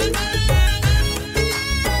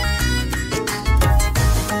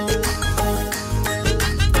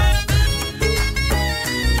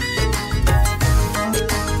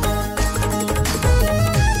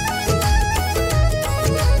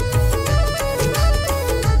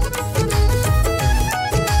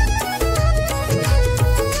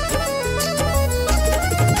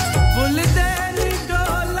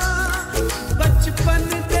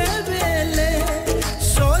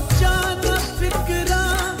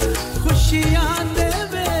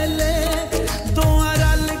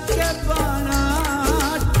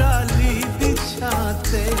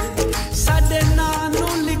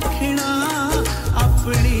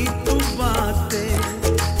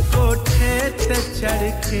चढ़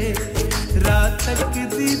के रात तक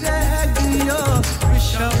दी रह गयो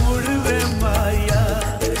पिछा मुड़ वे माया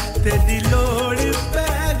तेरी लोड़ पै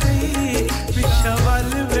गई पिछा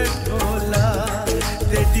वल वे ढोला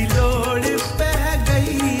तेरी लोड़ पै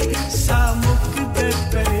गई सामुक दे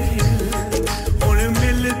पहल हुण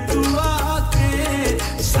मिल तू आके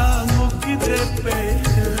सामुक दे पहल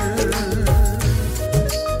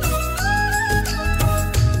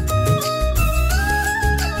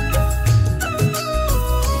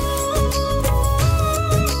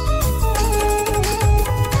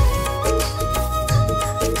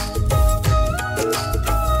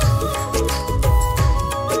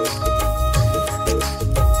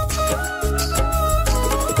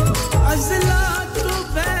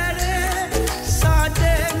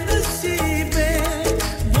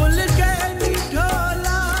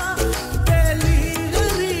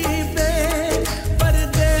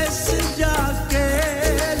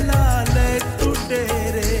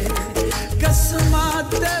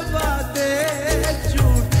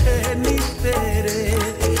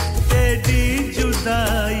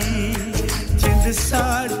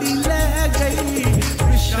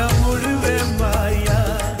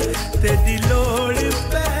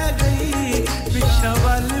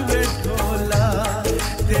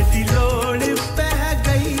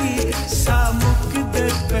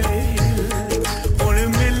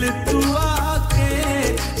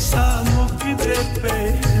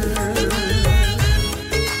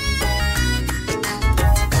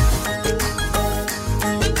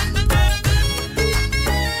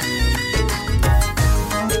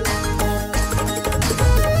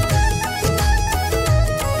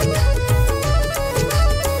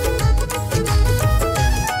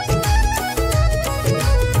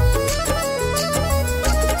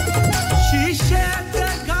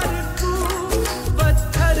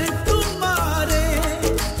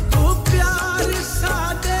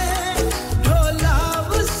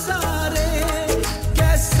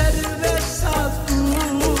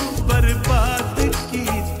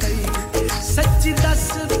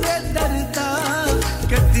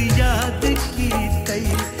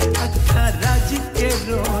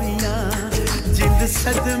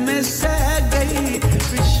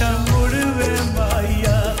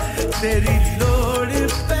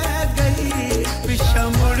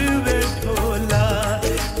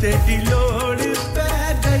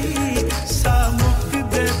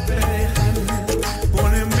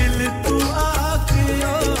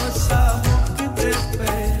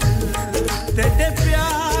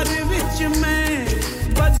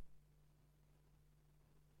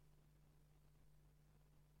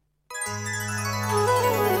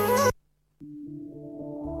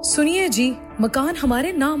जी मकान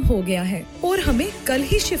हमारे नाम हो गया है और हमें कल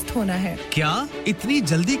ही शिफ्ट होना है क्या इतनी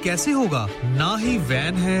जल्दी कैसे होगा ना ही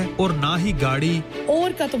वैन है और ना ही गाड़ी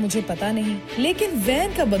और का तो मुझे पता नहीं लेकिन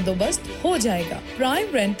वैन का बंदोबस्त हो जाएगा प्राइम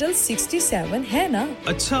रेंटल 67 है ना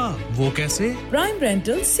अच्छा वो कैसे प्राइम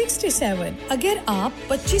रेंटल 67 अगर आप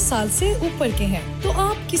 25 साल से ऊपर के हैं तो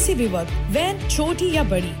आप किसी भी वक्त वैन छोटी या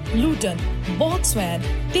बड़ी Lutan box van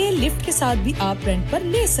tell lift के साथ भी आप रेंट पर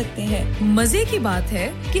ले सकते हैं मजे की बात है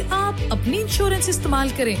कि आप अपनी इंश्योरेंस इस्तेमाल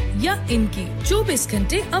करें या इनकी 24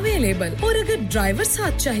 घंटे अवेलेबल और अगर ड्राइवर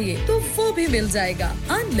साथ चाहिए तो वो भी मिल जाएगा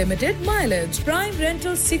अनलिमिटेड माइलेज प्राइम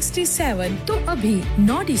रेंटल 67 तो अभी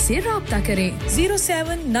नॉडी से राब्ता करें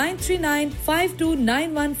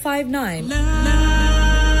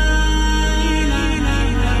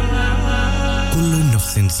 07939529159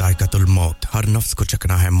 नफ्सिन जायकातुल मौत हर नफ्स को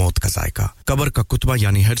चखना है मौत का जायका कब्र का कुतबा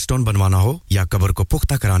यानी हेडस्टोन बनवाना हो या कब्र को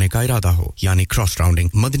पुख्ता कराने का इरादा हो यानी cross rounding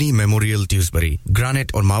Madani memorial ट्यूसबरी granite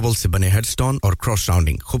और मार्बल से बने हेडस्टोन और क्रॉस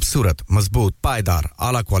राउंडिंग खूबसूरत मजबूत पायदार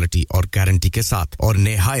आला क्वालिटी और गारंटी के साथ और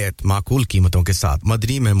निहायत माकूल कीमतों के साथ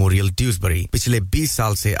मदनी मेमोरियल ट्यूसबरी पिछले 20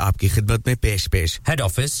 साल से आपकी खिदमत में पेश head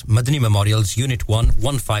office Madni memorials unit 1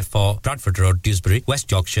 154 Bradford road Dewsbury West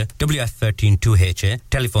Yorkshire WF13 2HA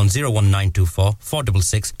telephone 01924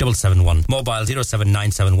 466 mobile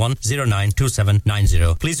 07971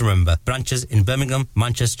 092790 please remember branches in Birmingham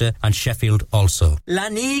Manchester and Sheffield also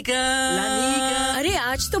लानिका अरे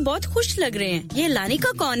आज तो बहुत खुश लग रहे हैं ये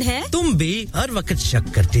लानिका कौन है तुम भी हर वक्त शक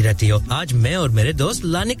करती रहती हो आज मैं और मेरे दोस्त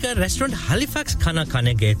लानिका रेस्टोरेंट हैलिफैक्स खाना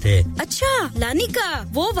खाने गए थे अच्छा लानिका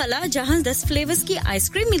वो वाला जहां 10 फ्लेवर्स की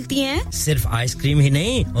आइसक्रीम मिलती है सिर्फ आइसक्रीम ही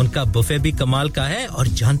नहीं उनका बुफे भी कमाल का है और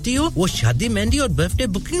जानती हो वो शादी मेहंदी और बर्थडे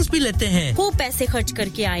बुकिंग्स भी लेते हैं खूब पैसे खर्च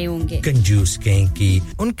करके आए होंगे कंजूस कहीं की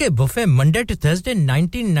उनके buffet Monday to Thursday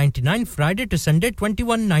 1999 Friday to Sunday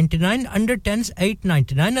 2199 under 10s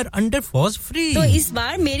 899 और अंडर 4s फ्री तो इस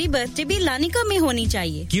बार मेरी बर्थडे भी लानिका में होनी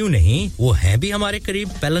चाहिए क्यों नहीं वो है भी हमारे करीब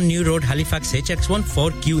पेलन new road Halifax HX1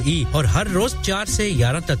 4QE और हर रोज 4 से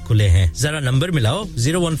 11 तक खुले हैं जरा नंबर मिलाओ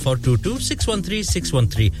 01422 613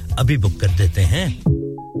 613 अभी बुक कर देते हैं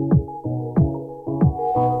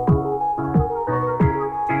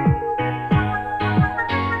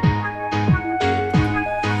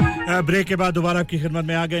ब्रेक के बाद दोबारा आपकी खिदमत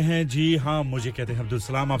में आ गए हैं जी हां मुझे कहते हैं अब्दुल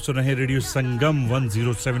सलाम आप सुन रहे हैं रेडियो संगम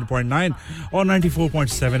 107.9 और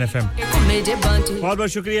 94.7 FM बहुत-बहुत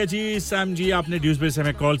शुक्रिया जी सैम जी आपने ड्यूसबरी से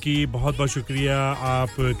हमें कॉल की बहुत-बहुत शुक्रिया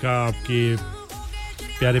आपका आपकी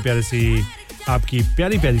प्यारी-प्यारी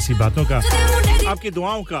सी बातों का आपकी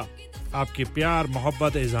दुआओं का आपके प्यार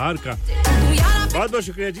मोहब्बत इजहार का बहुत-बहुत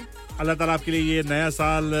शुक्रिया जी अल्लाह ताला आपके लिए ये नया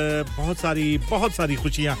साल बहुत सारी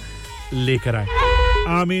खुशियां लेकर आए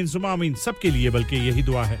आमीन सुमा आमीन सबके लिए बल्कि यही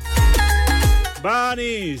दुआ है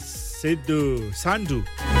बानी सिद्धू सांडू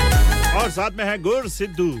और साथ में है गुर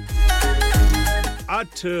सिद्धू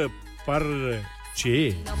 8 पर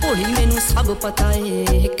 6 होली मेनू सब पता है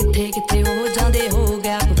किथे किथे हो जांदे हो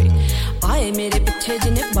गया आए मेरे पीछे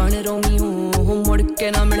जिने बन रोमी हूं मुड़ के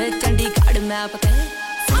ना मिले चंडीगढ़ मैप ते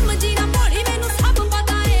समझी ना पड़ी मेनू सब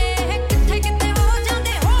पता है किथे किथे हो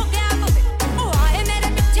जांदे हो गया ओ आए मेरे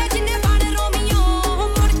पीछे जिने बन रोमी हूं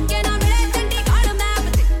मुड़ के ना मिले चंडीगढ़ मैप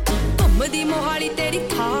ते घुमदी मोहाली तेरी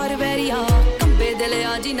थार वैरिया कंबे दिल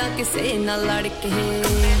आजी ना किसे ना लड़के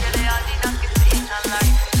दिल आजी ना किसे ना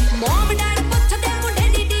लड़के mom dad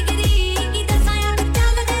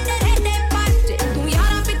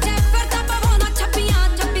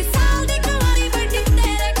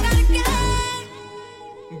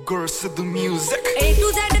the music A to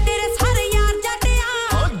Z तेरे सारे यार जटिया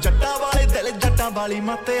ओ जट्टा वाले दिल जट्टा वाली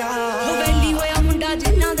मातिया हो वेली होया मुंडा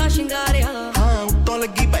जिन्ना दा शिंगारिया हां उत्तों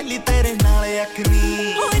लगी पहली तेरे नाल अखनी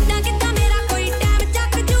हो इतना कितना मेरा कोई टाइम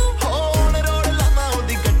चक जू हो ऑन रोड लामा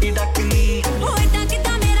ओदी गड्डी डकनी हो इतना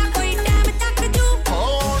कितना मेरा कोई टाइम चक जू हो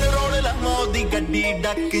ऑन रोड लामा ओदी गड्डी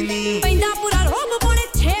डकनी पैंदा पूरा रोब पौने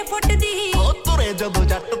 6 फुट दी हो तुरे जदों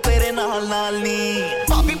जट तेरे नाल नी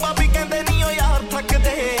पापी पापी कहंदे नी ओ यार थक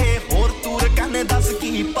दे दस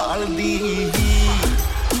की पालदी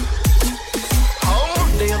हां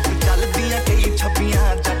मुंडे उत्ते चलदियां कई छब्बियां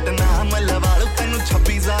जट नाम लवालू तैनू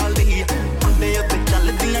 26 साल दी मुंडे उत्ते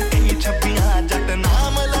चलदियां कई छब्बियां जट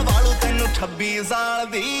नाम लवालू तैनू 26 साल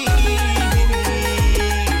दी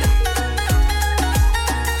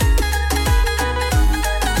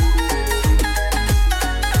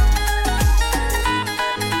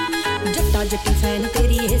जट्टी फैन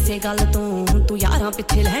तेरी ऐसे गल तू यारां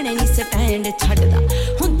पिछे लहणे नहीं स्टैंड छड्डदा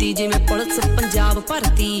हुंदी जिवें पुलिस पंजाब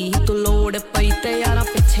भरती तू लोड़ पई ते यारां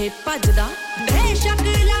पिछे भजदा बेशक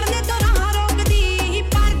लड़ने तो राह रोकदी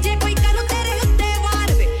पर जे कोई करू तेरे उत्ते वार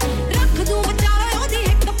वे रख दूं बचावे ओदी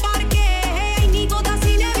एक पार के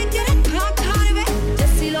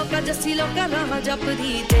दिलों का राह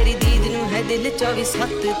जपदी तेरी दीद नु है दिल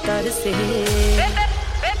 24/7 तरसे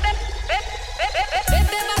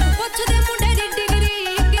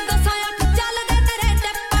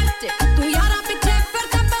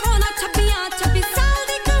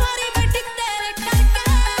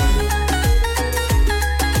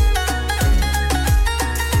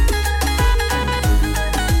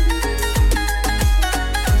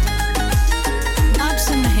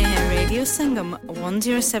संगम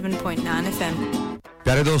 107.9 FM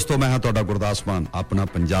प्यारे दोस्तों मैं हां ਤੁਹਾਡਾ ਗੁਰਦਾਸ ਮਾਨ ਆਪਣਾ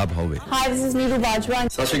ਪੰਜਾਬ ਹੋਵੇ hi this is Neeru Bajwa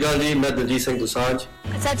सत श्री अकाल जी मैं दलजीत सिंह दोसांझ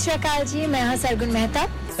सत श्री अकाल जी मैं हां सरगुन मेहता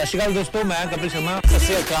सत श्री अकाल दोस्तों मैं कपिल शर्मा सत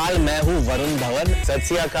श्री अकाल मैं हूं वरुण धवन सत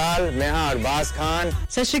श्री अकाल मैं हां अरबाज खान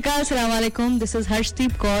सत श्री अकाल अस्सलाम वालेकुम this is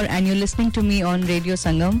Harshdeep Kaur and you are listening to me on radio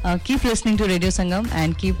Sangam keep listening to radio Sangam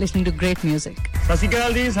and keep listening to great music सत श्री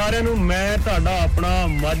अकाल जी साਰਿਆਂ ਨੂੰ मैं ਤੁਹਾਡਾ ਆਪਣਾ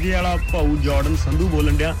ਮਾਝੇ ਵਾਲਾ ਭਾਊ ਜਾਰਡਨ ਸੰਧੂ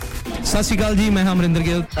ਬੋਲਣ ਡਿਆ सत श्री अकाल जी मैं हां अमरिंदर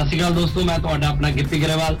गिल सत श्री अकाल दोस्तों मैं ਤੁਹਾਡਾ ਆਪਣਾ ਗਿੱਪੀ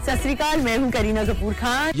ਗਰੇਵਾਲ सत श्री अकाल मैं हूं Kareena Kapoor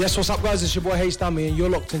Khan Yes, what's up guys, it's your boy Haystami and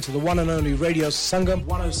you're locked into the one and only Radio Sangam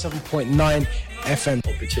 107.9 FM.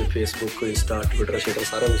 पीछे फेसबुक को इंस्टा ट्विटर शेयर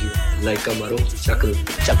सारा कुछ लाइक का मारो चक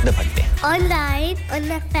दे फटते online on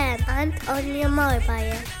the fan and on your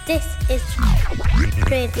mobile. This is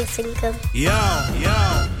Radio Sangam. Yo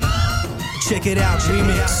check it out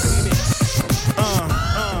remix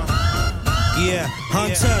yeah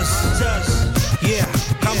hunters yeah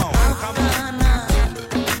come on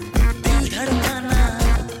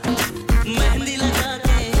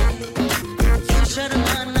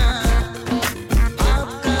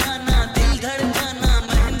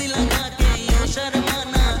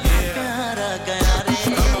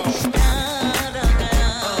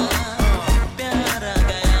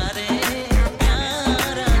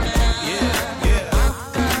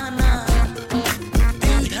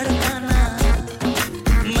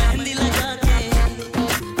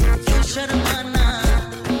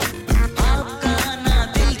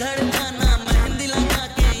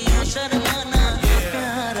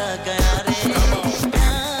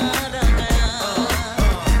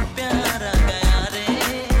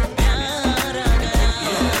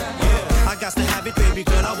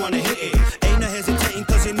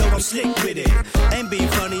slick with it. Ain't being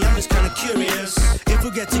funny, I'm just kinda curious. If we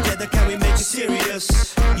get together, can we make it serious?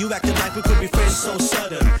 You acting like we could be friends so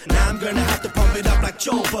sudden. Now I'm gonna have to pump it up like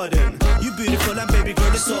Joe Budden. You beautiful and baby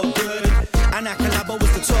girl, it's all good. And I collabo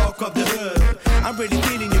with the talk of the hood. I'm really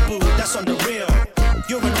feeling you, boo, that's on the real.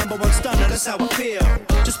 You're a number one stunner, that's how I feel.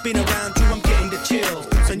 Just being around you, I'm getting the chills.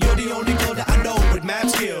 And you're the only girl that I know with mad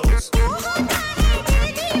skills.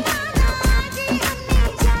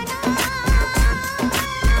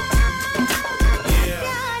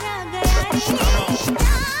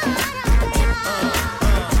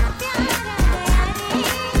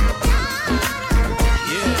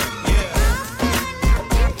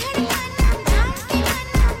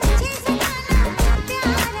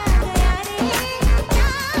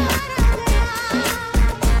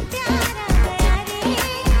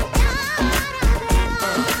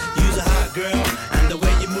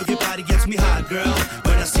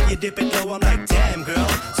 Dip it low, I'm like, damn girl.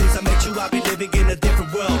 Since I met you, I've been living in a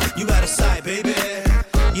different world. You out of sight, baby.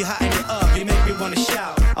 You hotting it up, you make me wanna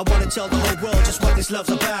shout. I wanna tell the whole world just what this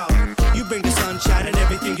love's about. You bring the sunshine and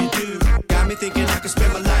everything you do. Got me thinking I could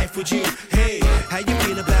spend my life with you. Hey, how you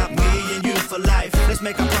feel about me and you for life? Let's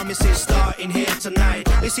make our promises starting here tonight.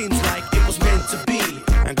 It seems like it was meant to be.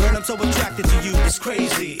 And girl, I'm so attracted to you, it's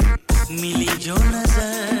crazy. Mili jo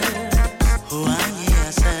nazar hua ye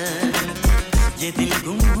asar ye dil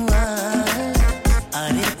gum hua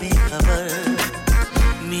are bekhabar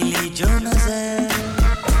mili jo nazar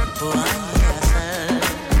hua ye asar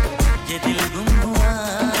ye dil gum hua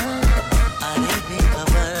are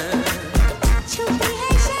bekhabar chupi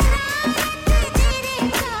hai shararat tere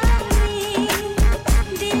kaani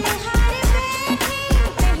dil har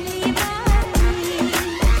baithe pehli baar mein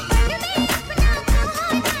pan mein apna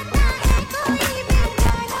kho jata hai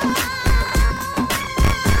koi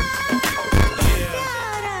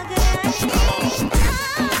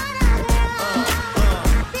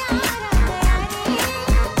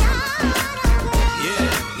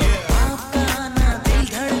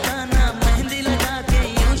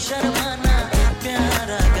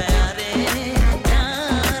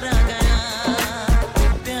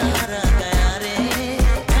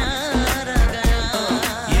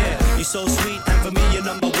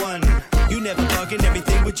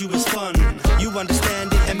you is fun. You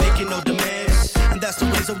understand it and making no demands. And that's the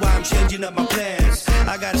reason why I'm changing up my plans.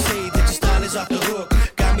 I gotta say that your style is off the hook.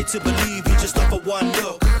 Got me to believe you just off of one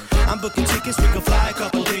look. I'm booking tickets, we can fly a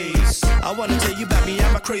couple days. I wanna tell you about me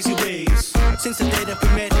and my crazy ways. Since the day that we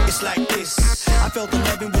met, it's like this. I felt the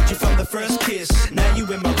loving with you from the first kiss. Now you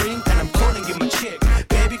in my ring and I'm calling you my chick.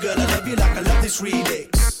 Baby girl, I love you like I love this remix.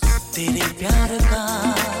 तेरे प्यार का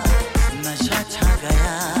नशा छा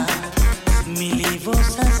गया, मिली वो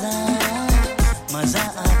सजा, मजा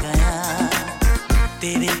आ गया.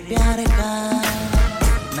 तेरे प्यार का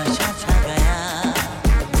नशा छा गया,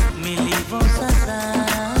 मिली वो सजा.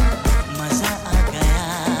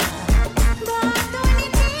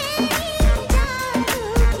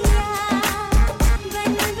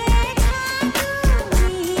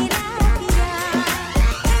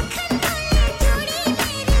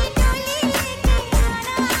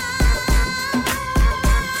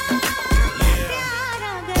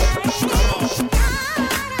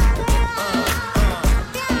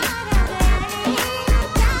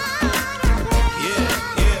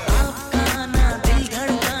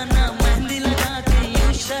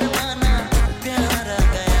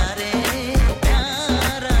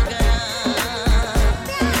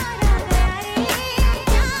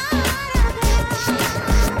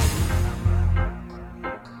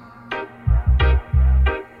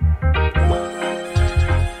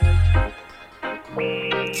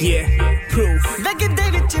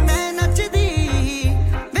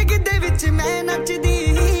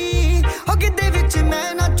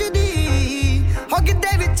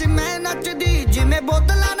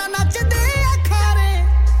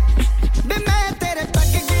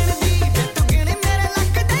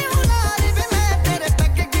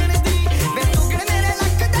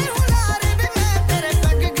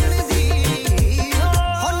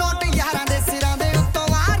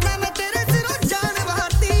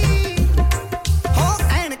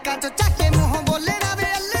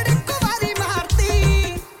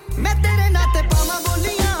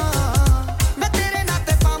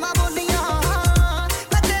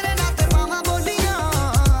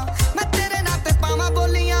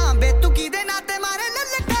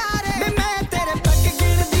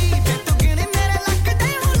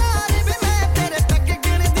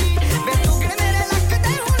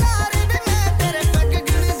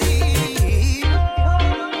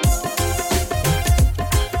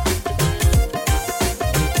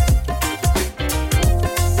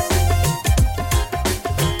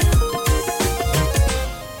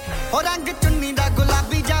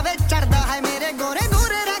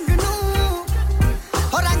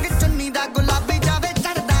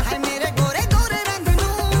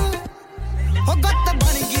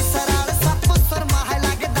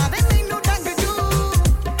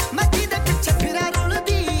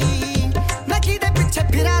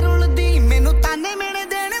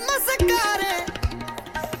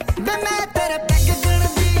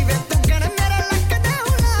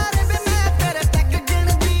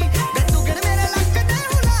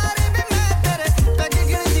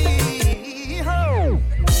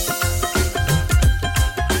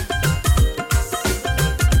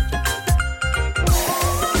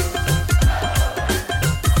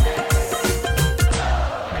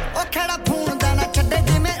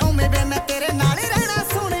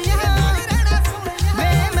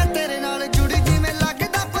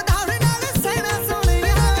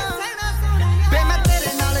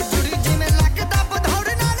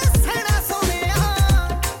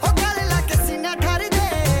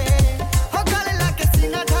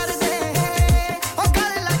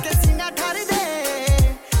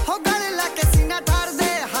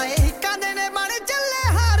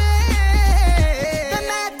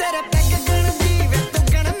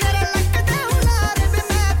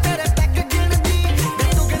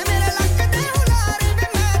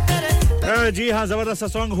 जी हाँ जबरदस्त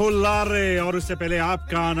सॉन्ग हो लारे और उससे पहले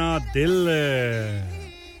आपका आना दिल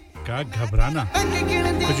का घबराना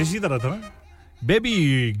कुछ इसी तरह था ना बेबी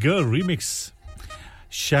गर्ल रीमिक्स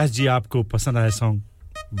शायद जी आपको पसंद आया सॉन्ग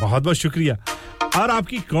बहुत बहुत शुक्रिया और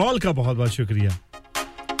आपकी कॉल का बहुत बहुत शुक्रिया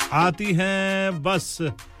आती हैं बस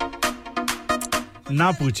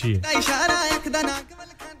ना पूछिए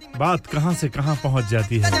बात कहां से कहां पहुंच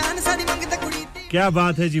जाती है क्या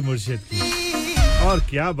बात है जी मुर्शिद की और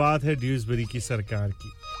क्या बात है ड्यूसबरी की सरकार की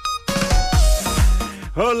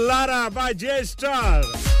हो लारा बाय जे स्टार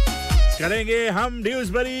करेंगे हम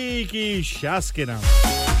ड्यूसबरी की शास के नाम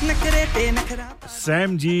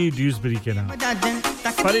सैम जी ड्यूसबरी के नाम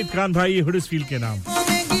फरीद खान भाई हुडर्सफील्ड के नाम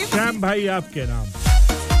श्याम भाई आपके नाम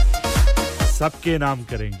सबके नाम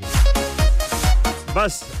करेंगे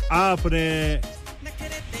बस आपने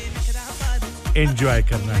एंजॉय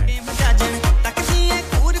करना है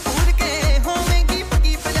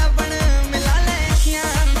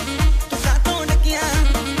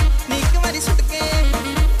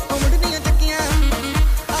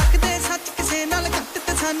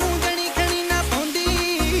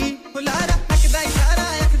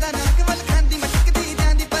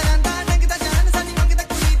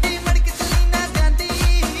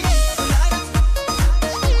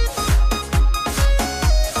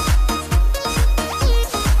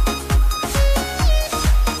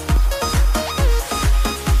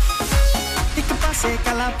ਪਾਸੇ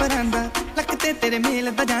ਕਲਾ ਪਰਾਂਦਾ ਲੱਕ ਤੇ ਤੇਰੇ ਮੇਲ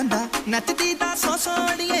ਦਾ ਜਾਂਦਾ ਨੱਚਦੀ ਦਾ ਸੋ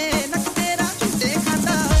ਸੋੜੀਏ ਨੱਕ ਤੇਰਾ ਝੂਟੇ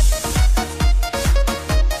ਖਾਂਦਾ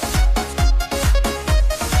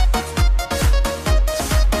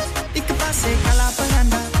ਇੱਕ ਪਾਸੇ ਕਲਾ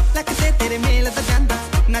ਪਰਾਂਦਾ ਲੱਕ ਤੇ ਤੇਰੇ ਮੇਲ ਦਾ ਜਾਂਦਾ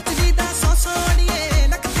ਨੱਚਦੀ ਦਾ ਸੋ ਸੋੜੀਏ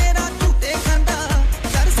ਨੱਕ ਤੇਰਾ ਝੂਟੇ ਖਾਂਦਾ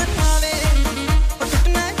ਕਰ ਸਕਾਵੇ ਉਹ ਟੁੱਟ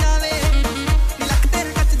ਨਾ ਜਾਵੇ ਲੱਕ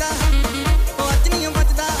ਤੇਰਾ ਕੱਚਦਾ ਉਹ ਅੱਜ ਨਹੀਂ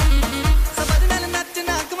ਬਚਦਾ ਸਬਰ ਨਾਲ ਨੱਚ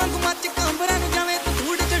ਨਾਕ ਵਾਂਗ ਮੱਚ ਕੰਬਰਾਂ ਨੂੰ ਜਾਵੇਂ ਤੂੰ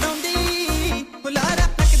ਧੂੜ ਚੜਾਉਂਦੀ ਹੁਲਾਰਾ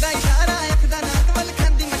ਨੱਕਦਾ ਇਸ਼ਾਰਾ ਅੱਖ ਦਾ ਨਾਕ ਵੱਲ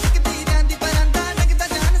ਖਾਂਦੀ ਮਟਕਦੀ ਜਾਂਦੀ ਪਰਾਂਦਾ ਨੱਕਦਾ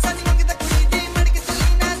ਜਾਨ ਸਾਡੀ ਮੰਗਦਾ ਕੁੜੀ ਦੀ ਮੜਕ ਚਲੀ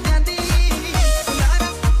ਨਾ ਜਾਂਦੀ ਹੁਲਾਰਾ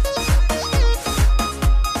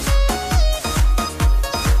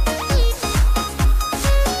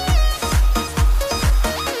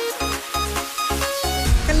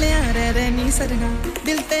ਕੱਲਿਆਂ ਰਹਿ ਨੀ ਸਰਨਾ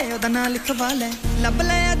ਦਿਲ ਤੇ ਉਹਦਾ ਨਾਂ ਲਿਖਵਾ ਲੈ ਲੱਭ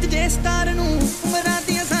ਲੈ ਅੱਜ ਜੇ ਸਟਾਰ ਨੂੰ ਉਮਰਾਂ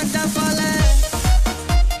ਦੀਆਂ ਸਾਂਝਾਂ ਪਾ ਲੈ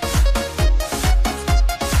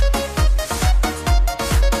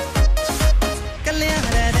ਕੱਲਿਆਂ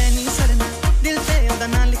ਰਹਿ ਨੀ ਸਰਨਾ ਦਿਲ ਤੇ ਉਹਦਾ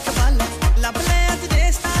ਨਾਂ ਲਿਖਵਾ ਲੈ ਲੱਭ ਲੈ ਅੱਜ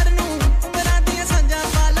ਜੇ ਸਟਾਰ ਨੂੰ ਉਮਰਾਂ ਦੀਆਂ ਸਾਂਝਾਂ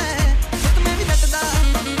ਪਾ ਲੈ ਮੁੱਤ ਮੈਂ ਵੀ ਲੱਟਦਾ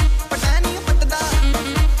ਪਟਾ ਨਹੀਂ ਪੱਟਦਾ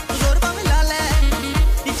ਜ਼ੋਰ ਭਾਵੇਂ ਲਾ ਲੈ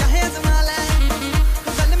ਇਹ ਚਾਹੇ ਅਜ਼ਮਾ ਲੈ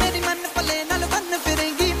ਗੱਲ ਮੇਰੀ ਮਨ ਪੱਲੇ ਨਾਲ ਬੰਨ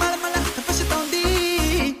ਫਿਰੇਂਗੀ ਮਲ ਮਲ ਹੱਥ ਪਛਤਾਉਂਦੀ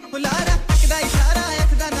ਹੁਲਾਰਾ ਅੱਖਦਾ ਇਸ਼ਾਰਾ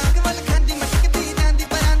ਅੱਖ ਦਾ ਨਾਕ ਵੱਲ ਖਾਂਦੀ ਮਟਕਦੀ ਜਾਂਦੀ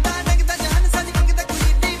ਪਰਾਂਦਾ ਡਗਦਾ ਜਾਨ ਸਾਡੀ ਮੰਗਦਾ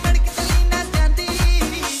ਕੁੜੀ ਦੀ ਮੜਕ ਚਲੀ ਨਾ ਜਾਂਦੀ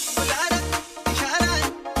ਹੁਲਾਰਾ ਇਸ਼ਾਰਾ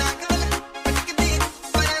ਨਾਕ ਵੱਲ ਮਟਕਦੀ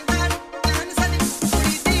ਪਰਾਂਦਾ ਜਾਨ ਸਾਡੀ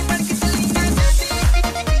ਕੁੜੀ ਦੀ ਮੜਕ ਚਲੀ ਨਾ ਜਾਂਦੀ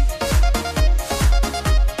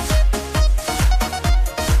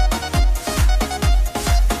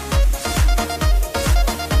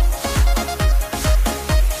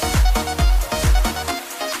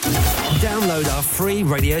Download our free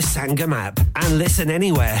Radio Sangam app and listen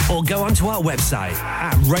anywhere or go onto our website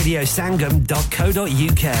at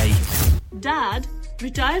radiosangam.co.uk. Dad,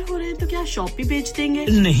 retire हो रहे हैं तो क्या शॉप भी बेच देंगे?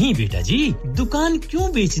 नहीं बेटा जी, दुकान क्यों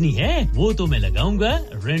बेचनी है? वो तो मैं लगाऊंगा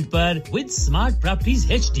रेंट पर with smart properties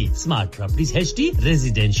HD. Smart properties HD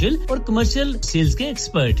residential और कमर्शियल सेल्स के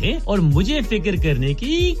एक्सपर्ट हैं और मुझे फिक्र करने की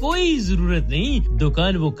कोई जरूरत नहीं।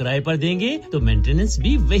 दुकान वो किराए पर देंगे तो मेंटेनेंस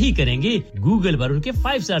भी वही करेंगे। गूगल पर उनके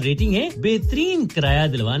 5 स्टार रेटिंग है, बेहतरीन किराया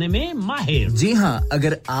दिलवाने में माहिर। जी हां,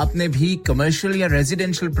 अगर आपने भी कमर्शियल या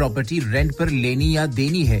रेजिडेंशियल प्रॉपर्टी रेंट पर लेनी या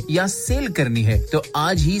देनी है या सेल करनी है तो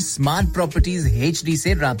आज ही स्मार्ट प्रॉपर्टीज एचडी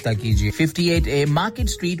से राब्ता कीजिए 58A market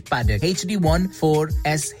street Paddock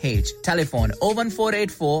HD14SH telephone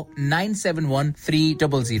 01484 971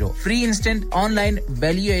 300 free instant online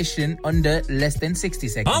valuation under less than 60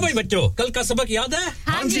 seconds. हां भाई बच्चों, कल का सबक याद है?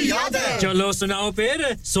 हां जी याद है। चलो सुनाओ फिर।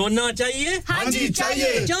 सोना चाहिए? हां जी चाहिए।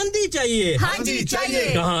 चांदी चाहिए? हां जी चाहिए।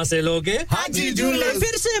 कहां से लोगे? हाजी जूलर्स।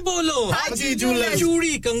 फिर से बोलो। हाजी जूलर्स।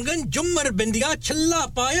 चूड़ी, कंगन, झुमर, बिंदिया, छल्ला,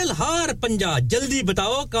 पायल, हार, पंजा, जल्दी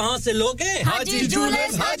बताओ कहां से लोगे? हाजी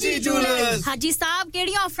जूलर्स। हाजी जूलर्स। हाजी साहब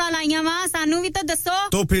केड़ी ऑफर लाईया वा सानू भी तो दसो।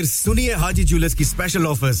 तो फिर सुनिए हाजी जूलर्स की स्पेशल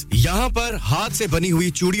ऑफर्स। यहाँ पर हाथ से बनी हुई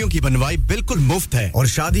चूड़ियों की बनवाई बिल्कुल मुफ्त है और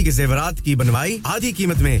शादी के जेवरात की बनवाई आधी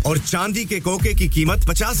कीमत में और चांदी के कोके की कीमत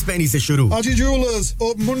 50 पैसे से शुरू। Haji Jewelers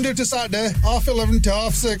open Monday to Saturday, 11:30 to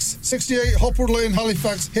 6:30, 68 Hopwood Lane,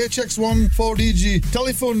 Halifax, HX1 4DG.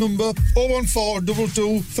 Telephone number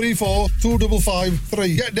 01422 34 2553.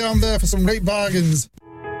 Get down there for some great bargains.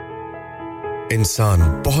 इंसान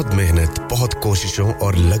बहुत मेहनत, बहुत कोशिशों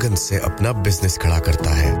और लगन से अपना बिजनेस खड़ा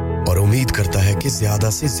करता है और उम्मीद करता है कि ज्यादा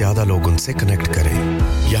से ज्यादा लोग उनसे कनेक्ट करें।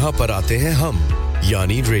 यहाँ पर आते हैं हम,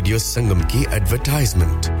 यानी रेडियो संगम की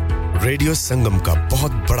एडवर्टाइजमेंट। रेडियो संगम का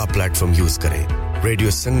बहुत बड़ा प्लेटफॉर्म यूज करें।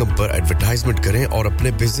 रेडियो संगम पर एडवर्टाइजमेंट करें और अपने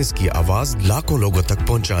बिजनेस की आवाज लाखों लोगों तक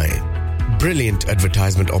पहुंचाएं। Brilliant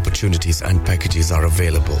advertisement opportunities and packages are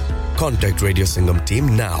available. Contact Radio Sangam team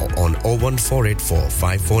now on 01484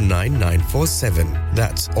 549 947.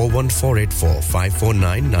 That's 01484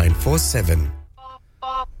 549 947.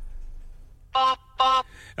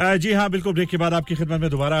 जी हाँ बिल्कुल ब्रेक के बाद आपकी खिदमत में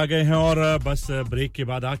दोबारा आ गए हैं और बस ब्रेक के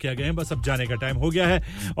बाद आके आ गए हैं बस अब जाने का टाइम हो गया है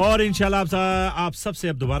और इंशाल्लाह आप सबसे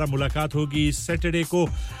अब दोबारा मुलाकात होगी सैटरडे को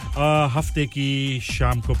हफ्ते की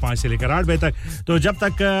शाम को 5 से लेकर 8 बजे तक तो जब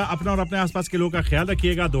तक अपना और अपने आसपास के लोगों का ख्याल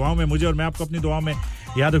रखिएगा दुआओं में मुझे और मैं आपको अपनी दुआओं में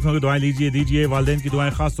याद रखूंगा दुआएं लीजिए दीजिए वालिदैन की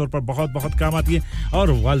दुआएं खास तौर पर बहुत बहुत काम आती हैं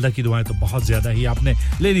और वालिदा की दुआएं तो बहुत ज्यादा ही आपने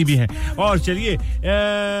लेनी भी हैं और चलिए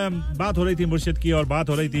बात हो रही थी मुर्शिद की और बात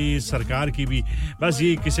हो रही थी सरकार की भी बस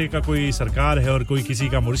ये किसी का कोई सरकार है और कोई किसी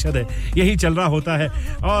का मुर्शिद है यही चल रहा होता है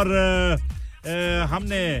और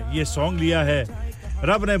हमने ये सॉन्ग लिया है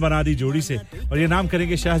रब ने बना दी जोड़ी से और ये नाम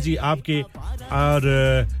करेंगे शाह जी आपके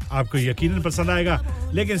और आपको यकीनन पसंद आएगा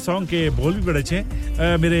लेकिन सॉन्ग के बोल भी बड़े अच्छे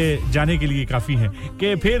हैं मेरे जाने के लिए काफी हैं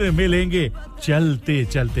कि फिर मिलेंगे चलते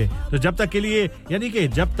चलते तो जब तक के लिए यानी कि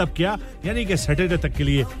जब तक क्या यानी कि सैटरडे तक के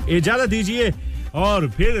लिए इजाजत दीजिए और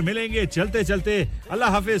फिर मिलेंगे चलते चलते अल्लाह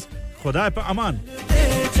हाफिज खुदा पे अमान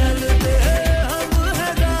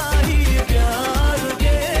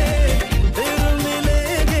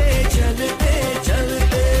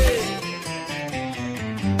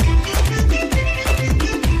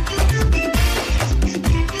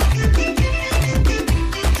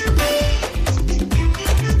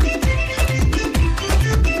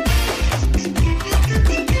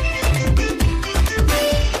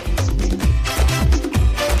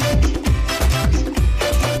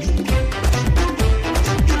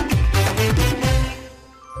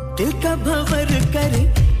दिल का भंवर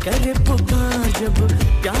करे पुकार जब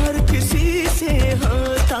प्यार किसी से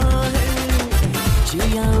होता है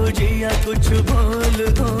जिया कुछ बोल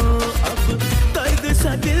दो अब दर्द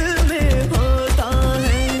सा दिल में होता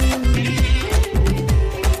है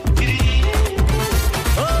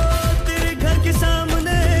ओ तेरे घर के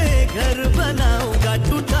सामने घर बनाऊंगा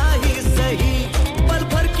टूटा ही सही पल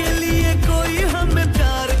भर के लिए कोई हमें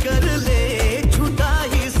प्यार कर ले झूठा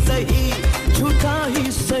ही सही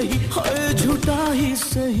हाय झूठा ही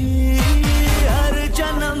सही हर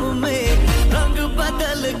जन्म में रंग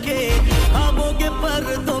बदल के ख्वाबों के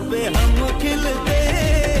पर्दों पे हम खिलते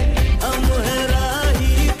हम हैं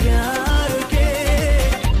राही प्यार के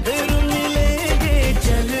फिर मिलेंगे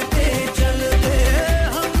चलते चलते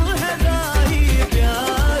हम हैं राही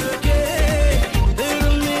प्यार के फिर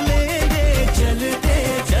मिलेंगे चलते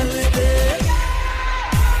चलते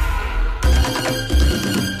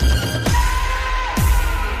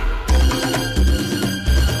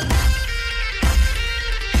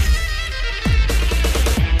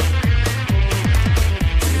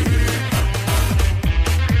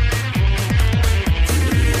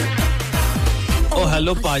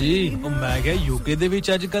हेलो पाजी मैं क्या यूके ਦੇ ਵਿੱਚ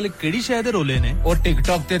ਅੱਜ ਕੱਲ ਕਿਹੜੀ ਸ਼ਹਿਰ ਦੇ ਰੋਲੇ ਨੇ ਉਹ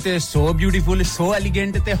ਟਿਕਟੌਕ ਤੇ ਸੋ ਬਿਊਟੀਫੁਲ ਸੋ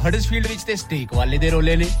ਐਲੀਗੈਂਟ ਤੇ ਹਡਸਫੀਲਡ ਵਿੱਚ ਤੇ ਸਟੇਕ ਵਾਲੇ ਦੇ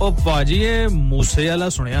ਰੋਲੇ ਨੇ ਉਹ ਪਾਜੀ ਇਹ ਮੂਸੇ ਵਾਲਾ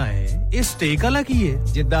ਸੁਣਿਆ ਹੈ ਇਹ ਸਟੇਕ ਵਾਲਾ ਕੀ ਹੈ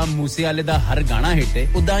ਜਿੱਦਾਂ ਮੂਸੇ ਵਾਲੇ ਦਾ ਹਰ ਗਾਣਾ ਹਿੱਟ ਹੈ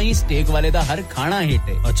ਉਦਾਂ ਹੀ ਸਟੇਕ ਵਾਲੇ ਦਾ ਹਰ ਖਾਣਾ ਹਿੱਟ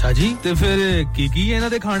ਹੈ ਅੱਛਾ ਜੀ ਤੇ ਫਿਰ ਕੀ ਹੈ ਇਹਨਾਂ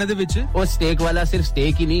ਦੇ ਖਾਣੇ ਦੇ ਵਿੱਚ ਉਹ ਸਟੇਕ ਵਾਲਾ ਸਿਰਫ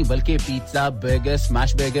ਸਟੇਕ ਹੀ ਨਹੀਂ ਬਲਕਿ ਪੀਜ਼ਾ 버ਗਰ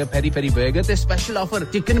ਸਮੈਸ਼ 버ਗਰ ਪੈਰੀ ਪੈਰੀ 버ਗਰ ਤੇ ਸਪੈਸ਼ਲ ਆਫਰ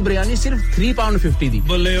ਚਿਕਨ ਬਿਰਿਆਨੀ ਸਿਰਫ £3.50 ਦੀ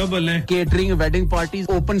ਬੱਲੇ ਉਹ ਬੱਲੇ catering wedding parties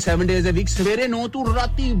open 7 days ਅ ਵੀਕ ਸਵੇਰੇ 9 ਤੋਂ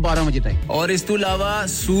ਰਾਤੀ 12 ਵਜੇ ਤੱਕ ਔਰ ਇਸ ਤੋਂ ਇਲਾਵਾ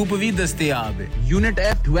ਸੂਪ ਵੀ ਦਸਤਿਆਬ ਹੈ ਯੂਨਿਟ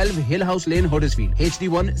F12 ਹਿਲ house lane Huddersfield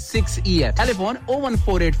HD1 6EF telephone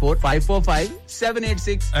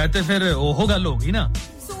 01484545786 ਐ ਤੇ ਫਿਰ ਉਹ ਗੱਲ ਹੋ ਗਈ ਨਾ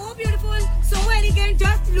so beautiful so elegant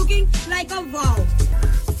just looking like a wow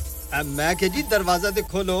मैं के जी दरवाजा दे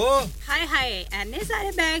खोलो हाय हाय एने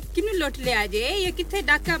सारे बैग किनु लुट ले आजे ये किथे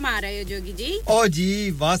डाका मार रहे हो जोगी जी ओ जी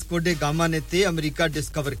वास्को डे गामा ने ते अमेरिका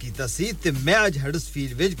डिस्कवर कीता सी ते मैं आज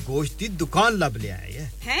हडर्सफील्ड विच गोश्त दी दुकान लब ले आया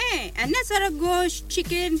है एने सारा गोश्त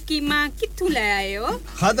चिकन कीमा किथु ले आए हो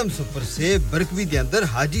खादम सुपर से बरकवी दे अंदर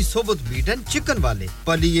हाजी सोबत मीट एंड चिकन वाले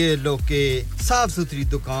पलिए लोके साफ सुथरी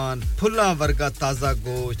दुकान फुल्ला वर्गा ताजा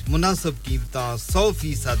गोश्त मुनासिब कीमतां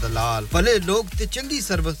 100% दलाल भले लोग ते चंगी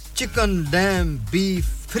service chicken lamb beef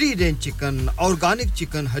free range chicken organic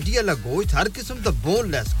chicken हड्डी वाला गोश्त हर किस्म दा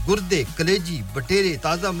बोनलेस गुर्दे कलेजी बटेरे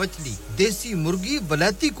ताजा मछली देसी मुर्गी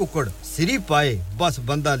बलाती कुकड़ सिरी पाए बस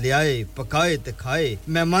बंदा ले आए पकाए ते खाए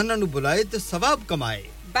मेहमानां नु बुलाए ते सवाब कमाए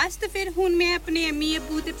बस तो फिर हुन मैं अपने अम्मी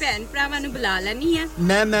अब्बू ते भैन भरावां नु बुला लनी है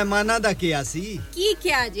मैं मेहमानां दा किया सी की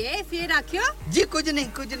क्या जे फिर आखियो जी कुछ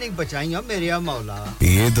नहीं बचाइयो मेरे मौला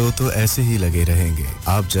ये दो तो ऐसे ही लगे रहेंगे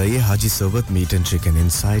आप जाइए हाजी सोबत meat and chicken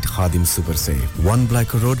inside Khadim super से 1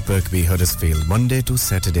 Black Road Birkby Huddersfield Monday to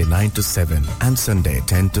Saturday 9 to 7 and Sunday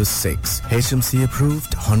 10 to 6 HMC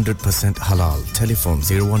approved 100% halal telephone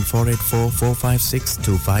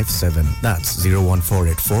 01484456257 that's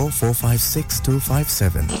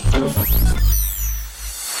 01484456257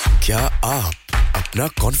 क्या आप अपना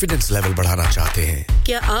कॉन्फिडेंस लेवल बढ़ाना चाहते हैं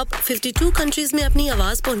क्या आप 52 कंट्रीज में अपनी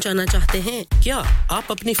आवाज पहुंचाना चाहते हैं क्या आप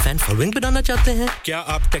अपनी फैन फॉलोइंग बनाना चाहते हैं क्या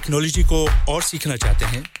आप टेक्नोलॉजी को और सीखना चाहते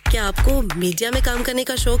हैं क्या आपको मीडिया में काम करने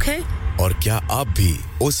का शौक है और क्या आप भी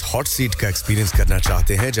उस हॉट सीट का एक्सपीरियंस करना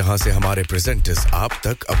चाहते हैं जहां से हमारे प्रेजेंटर्स आप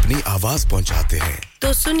तक अपनी आवाज पहुंचाते हैं तो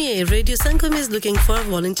सुनिए radio Sangam is looking for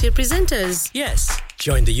volunteer presenters yes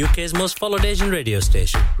join the UK's most followed Asian radio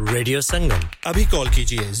station Radio Sangam abhi call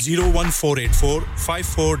kijiye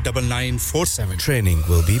 01484549947 training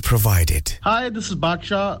will be provided hi this is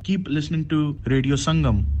Baksha keep listening to Radio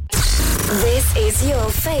Sangam This is your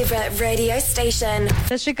favorite radio station.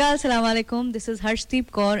 Sat Shri Akal, Salam Alaikum. This is Harshdeep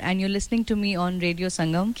Kaur and you're listening to me on Radio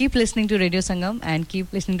Sangam. Keep listening to Radio Sangam and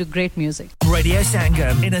keep listening to great music. Radio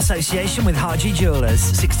Sangam in association with Haji Jewellers,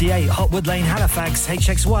 68 Hotwood Lane, Halifax,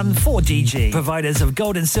 HX1 4DG. Providers of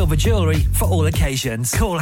gold and silver jewellery for all occasions. Call